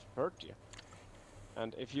would have hurt you.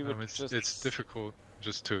 And if you would It's difficult,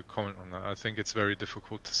 just to comment on that, I think it's very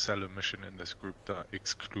difficult to sell a mission in this group that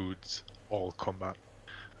excludes all combat.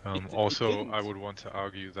 Also, didn't. I would want to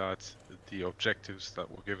argue that the objectives that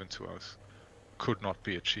were given to us could not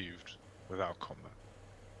be achieved without combat.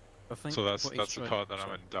 I think So that's what he's the trying- part that I'm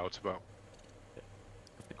sorry. in doubt about.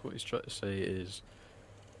 I think what he's trying to say is,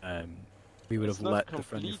 we would It's have not let the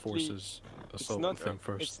friendly completely- forces it's assault not, the thing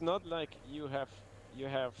first. It's not like you have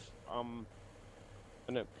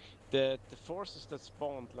no, the forces that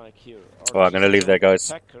spawned like here are Oh, I'm gonna just leave there, guys.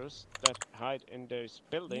 attackers that hide in those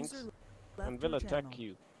buildings User and left will your attack channel.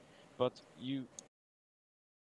 you. But you